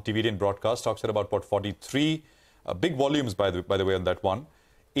on TV18 Broadcast. Stocks at about 43. Big volumes, by the way, on that one.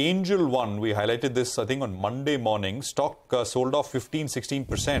 Angel One, we highlighted this, I think, on Monday morning. Stock sold off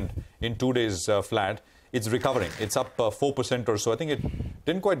 15-16% in 2 days flat. It's recovering. It's up 4% or so. I think it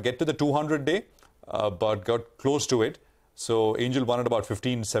didn't quite get to the 200-day, but got close to it. So Angel One at about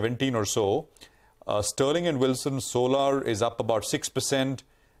 15-17 or so. Sterling and Wilson Solar is up about 6%.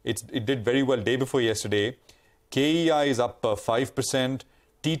 It did very well day before yesterday. KEI is up 5%.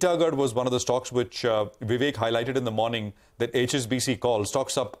 Titagarh was one of the stocks which Vivek highlighted in the morning that HSBC called.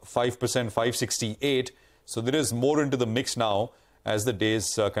 Stocks up 5%, 568. So there is more into the mix now as the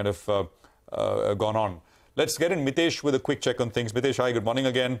days kind of gone on. Let's get in Mitesh with a quick check on things. Mitesh, hi, good morning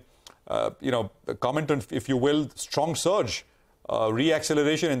again. Comment on, if you will, strong surge,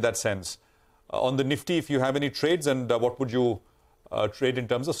 re-acceleration in that sense. On the Nifty, if you have any trades, and what would you trade in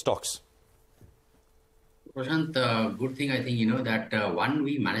terms of stocks? Prashant, good thing I think, that one,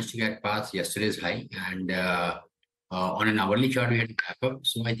 we managed to get past yesterday's high, and on an hourly chart, we had to back up.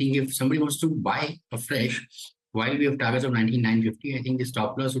 So I think if somebody wants to buy afresh, while we have targets of 19,950, I think the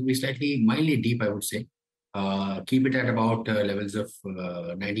stop loss would be slightly mildly deep, I would say. Keep it at about levels of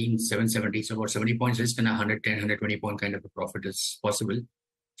 19,770, so about 70 points risk and 110, 120 point kind of a profit is possible.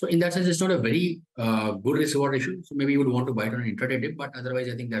 So in that sense, it's not a very good risk-reward issue. So maybe you would want to buy it on an intraday dip, but otherwise,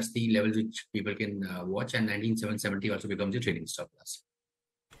 I think that's the levels which people can watch, and 19,770 also becomes a trading stop loss.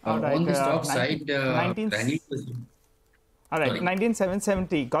 Right, on the stock side, all right,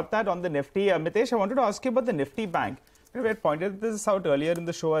 19,770. Got that on the Nifty. Mitesh, I wanted to ask you about the Nifty Bank. We had pointed this out earlier in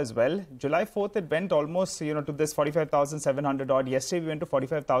the show as well. July 4th, it went almost, to this 45,700 odd. Yesterday, we went to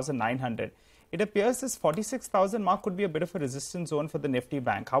 45,900. It appears this 46,000 mark could be a bit of a resistance zone for the Nifty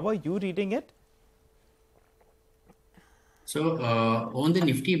Bank. How are you reading it? So on the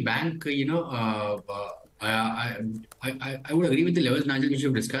Nifty Bank, I would agree with the levels, Nigel, which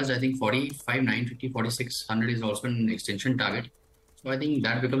you've discussed. I think 45,950, 4600 is also an extension target. So I think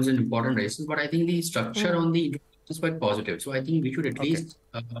that becomes an important resistance. But I think the structure on the is quite positive. So I think we should at least,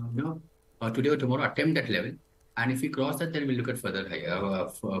 today or tomorrow attempt that level. And if we cross that, then we'll look at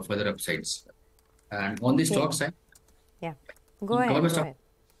further upsides. And on the stock side, go ahead.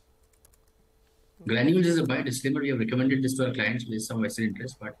 Granules is a buy disclaimer. We have recommended this to our clients with some vested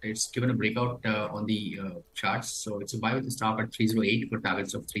interest, but it's given a breakout on the charts. So it's a buy with a stop at 308 for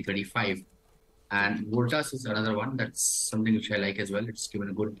targets of 335. And Voltas is another one. That's something which I like as well. It's given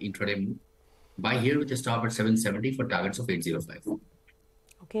a good intraday move. Buy here with a stop at 770 for targets of 805.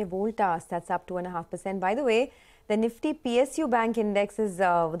 Okay, Voltas, that's up 2.5%. By the way, the Nifty PSU Bank Index is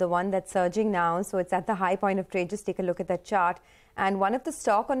the one that's surging now. So it's at the high point of trade. Just take a look at that chart. And one of the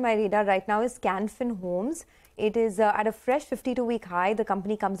stock on my radar right now is Canfin Homes. It is at a fresh 52-week high. The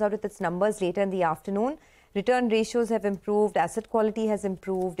company comes out with its numbers later in the afternoon. Return ratios have improved. Asset quality has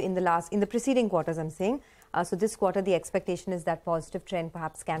improved in the preceding quarters, I'm saying. So this quarter, the expectation is that positive trend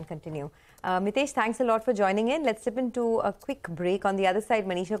perhaps can continue. Mitesh, thanks a lot for joining in. Let's step into a quick break. On the other side,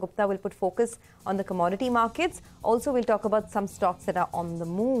 Manisha Gupta will put focus on the commodity markets. Also, we'll talk about some stocks that are on the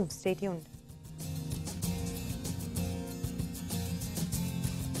move. Stay tuned.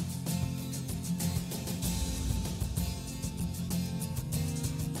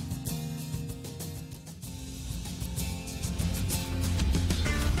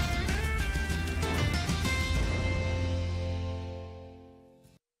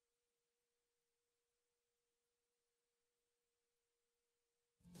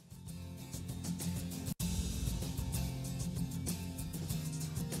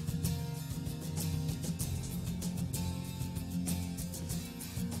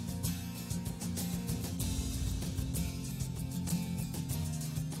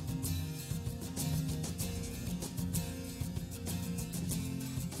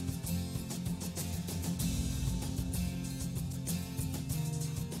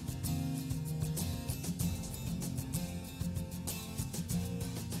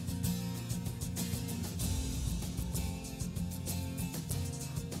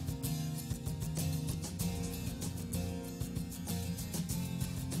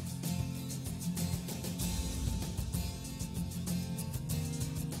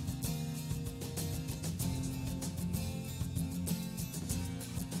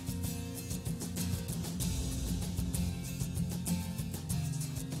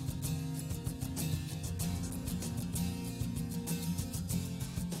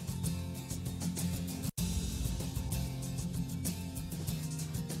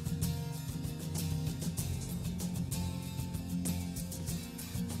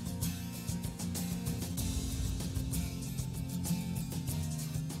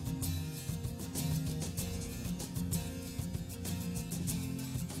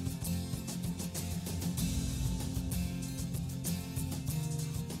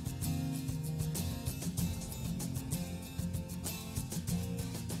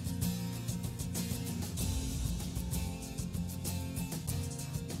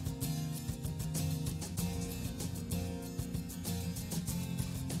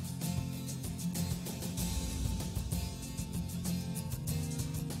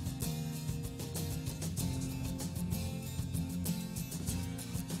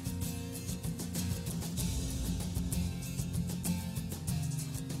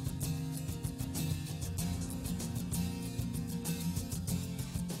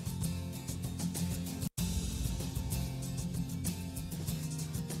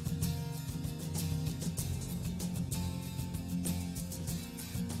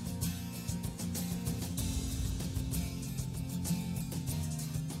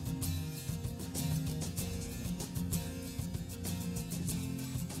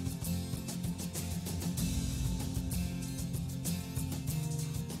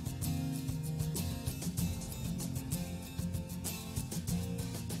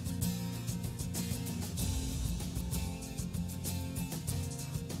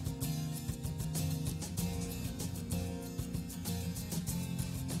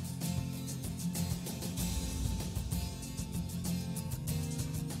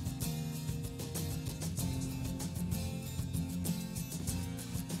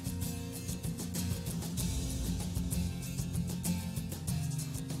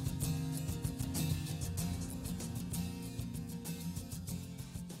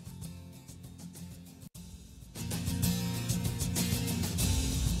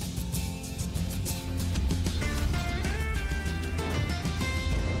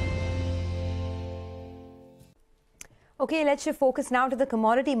 Okay, let's shift focus now to the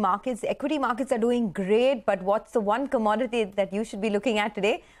commodity markets. Equity markets are doing great, but what's the one commodity that you should be looking at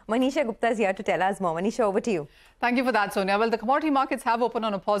today? Manisha Gupta is here to tell us more. Manisha, over to you. Thank you for that, Sonia. Well, the commodity markets have opened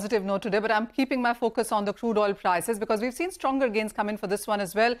on a positive note today, but I'm keeping my focus on the crude oil prices because we've seen stronger gains come in for this one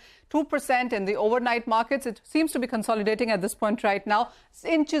as well. 2% in the overnight markets. It seems to be consolidating at this point right now,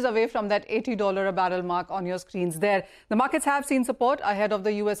 inches away from that $80 a barrel mark on your screens there. The markets have seen support ahead of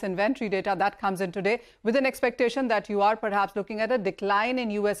the US inventory data that comes in today, with an expectation that you are perhaps looking at a decline in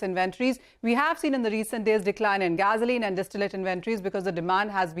US inventories. We have seen in the recent days decline in gasoline and distillate inventories because the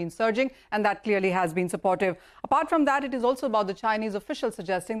demand has been surging, and that clearly has been supportive. Apart from that, it is also about the Chinese officials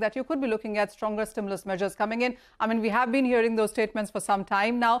suggesting that you could be looking at stronger stimulus measures coming in. I mean, we have been hearing those statements for some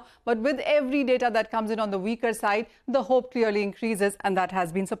time now, but with every data that comes in on the weaker side, the hope clearly increases, and that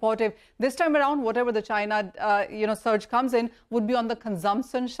has been supportive. This time around, whatever the China surge comes in would be on the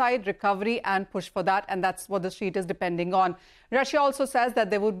consumption side, recovery and push for that, and that's what the street is depending on. Russia also says that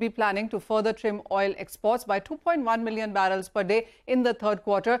they would be planning to further trim oil exports by 2.1 million barrels per day in the third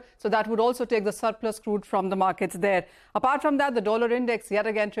quarter. So that would also take the surplus crude from the markets there. Apart from that, the dollar index, yet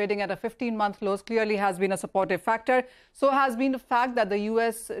again trading at a 15-month lows, clearly has been a supportive factor. So has been the fact that the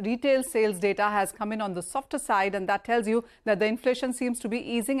US retail sales data has come in on the softer side, and that tells you that the inflation seems to be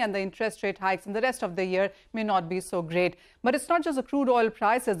easing and the interest rate hikes in the rest of the year may not be so great. But it's not just the crude oil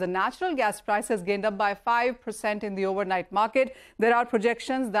prices. The natural gas prices gained up by 5% in the overnight market. There are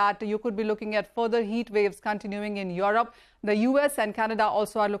projections that you could be looking at further heat waves continuing in Europe. The US and Canada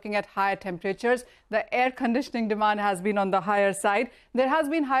also are looking at higher temperatures. The air conditioning demand has been on the higher side. There has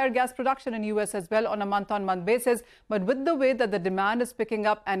been higher gas production in US as well on a month-on-month basis. But with the way that the demand is picking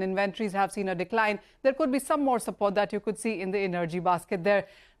up and inventories have seen a decline, there could be some more support that you could see in the energy basket there.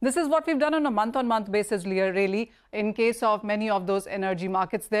 This is what we've done on a month-on-month basis, really, in case of many of those energy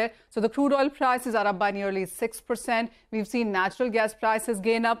markets there. So the crude oil prices are up by nearly 6%. We've seen natural gas prices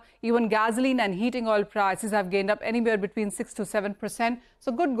gain up. Even gasoline and heating oil prices have gained up anywhere between 6 to 7%.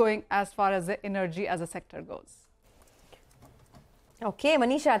 So good going as far as the energy as a sector goes. Okay,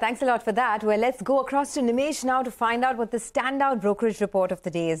 Manisha, thanks a lot for that. Well, let's go across to Nimesh now to find out what the standout brokerage report of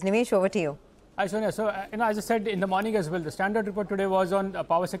the day is. Nimesh, over to you. Hi, Sonia. So, as I said in the morning as well, the standard report today was on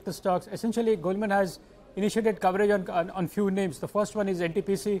power sector stocks. Essentially, Goldman has initiated coverage on few names. The first one is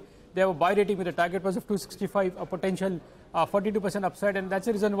NTPC. They have a buy rating with a target price of 265, a potential 42% upside, and that's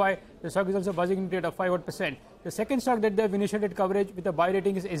the reason why the stock is also buzzing into at 5%. The second stock that they have initiated coverage with a buy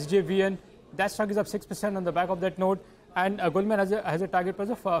rating is SJVN. That stock is up 6% on the back of that note, and Goldman has a target price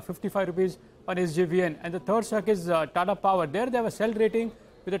of 55 rupees on SJVN. And the third stock is Tata Power. There they have a sell rating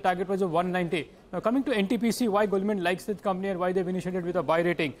with a target price of 190. Now, coming to NTPC, why Goldman likes this company and why they've initiated with a buy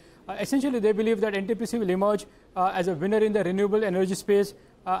rating. Essentially, they believe that NTPC will emerge as a winner in the renewable energy space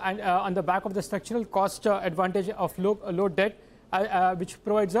and on the back of the structural cost advantage of low debt, which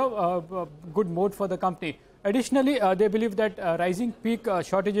provides a good moat for the company. Additionally, they believe that rising peak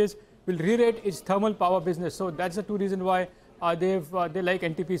shortages will re-rate its thermal power business. So that's the two reasons why they like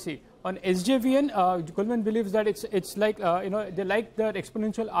NTPC. On SJVN, Goldman believes that it's like, they like the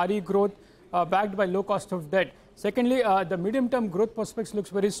exponential RE growth backed by low cost of debt. Secondly, the medium-term growth prospects looks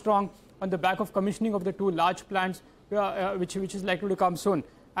very strong on the back of commissioning of the two large plants, which is likely to come soon.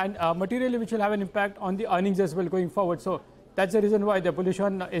 And materially, which will have an impact on the earnings as well going forward. So that's the reason why they're bullish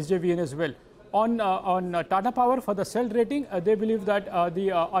on SJVN as well. On Tata Power, for the sell rating, they believe that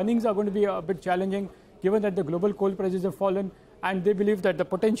the earnings are going to be a bit challenging given that the global coal prices have fallen. And they believe that the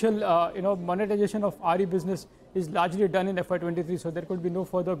potential, monetization of RE business is largely done in FY23. So there could be no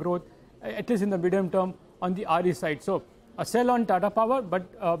further growth, at least in the medium term, on the RE side. So a sell on Tata Power,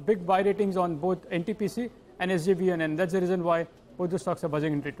 but big buy ratings on both NTPC and SJVN. And that's the reason why both the stocks are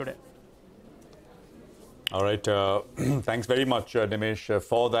buzzing into it today. All right. Thanks very much, Nimesh,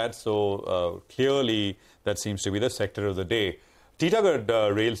 for that. So clearly, that seems to be the sector of the day.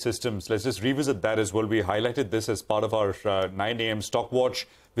 Titagarh Rail Systems, let's just revisit that as well. We highlighted this as part of our 9 a.m. stock watch.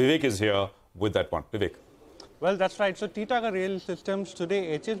 Vivek is here with that one. Vivek. Well, that's right. So Titagarh Rail Systems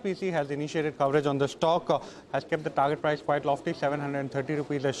today, HSBC has initiated coverage on the stock, has kept the target price quite lofty, 730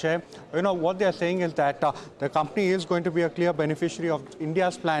 rupees a share. What they are saying is that the company is going to be a clear beneficiary of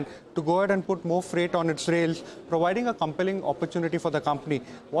India's plan to go ahead and put more freight on its rails, providing a compelling opportunity for the company.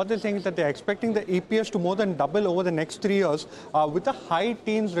 What they're saying is that they're expecting the EPS to more than double over the next 3 years with a high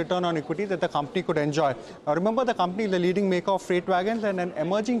teens return on equity that the company could enjoy. Now, remember, the company is the leading maker of freight wagons and an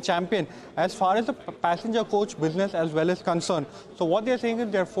emerging champion as far as the passenger coach approach business as well as concern. So what they're saying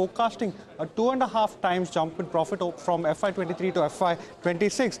is they're forecasting a 2.5 times jump in profit from FY23 to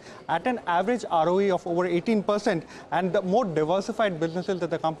FY26 at an average ROE of over 18%. And the more diversified businesses that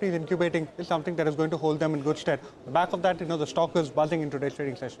the company is incubating is something that is going to hold them in good stead. On the back of that, the stock is buzzing in today's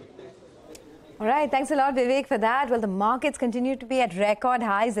trading session. All right, thanks a lot, Vivek, for that. Well, the markets continue to be at record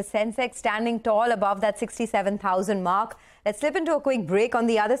highs. The sensex standing tall above that 67,000 mark. Let's slip into a quick break. On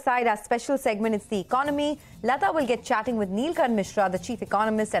the other side, our special segment is the economy. Lata will get chatting with Neelkanth Mishra, the chief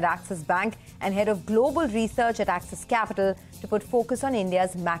economist at Axis Bank and head of global research at Axis Capital, to put focus on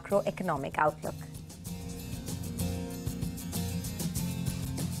India's macroeconomic outlook.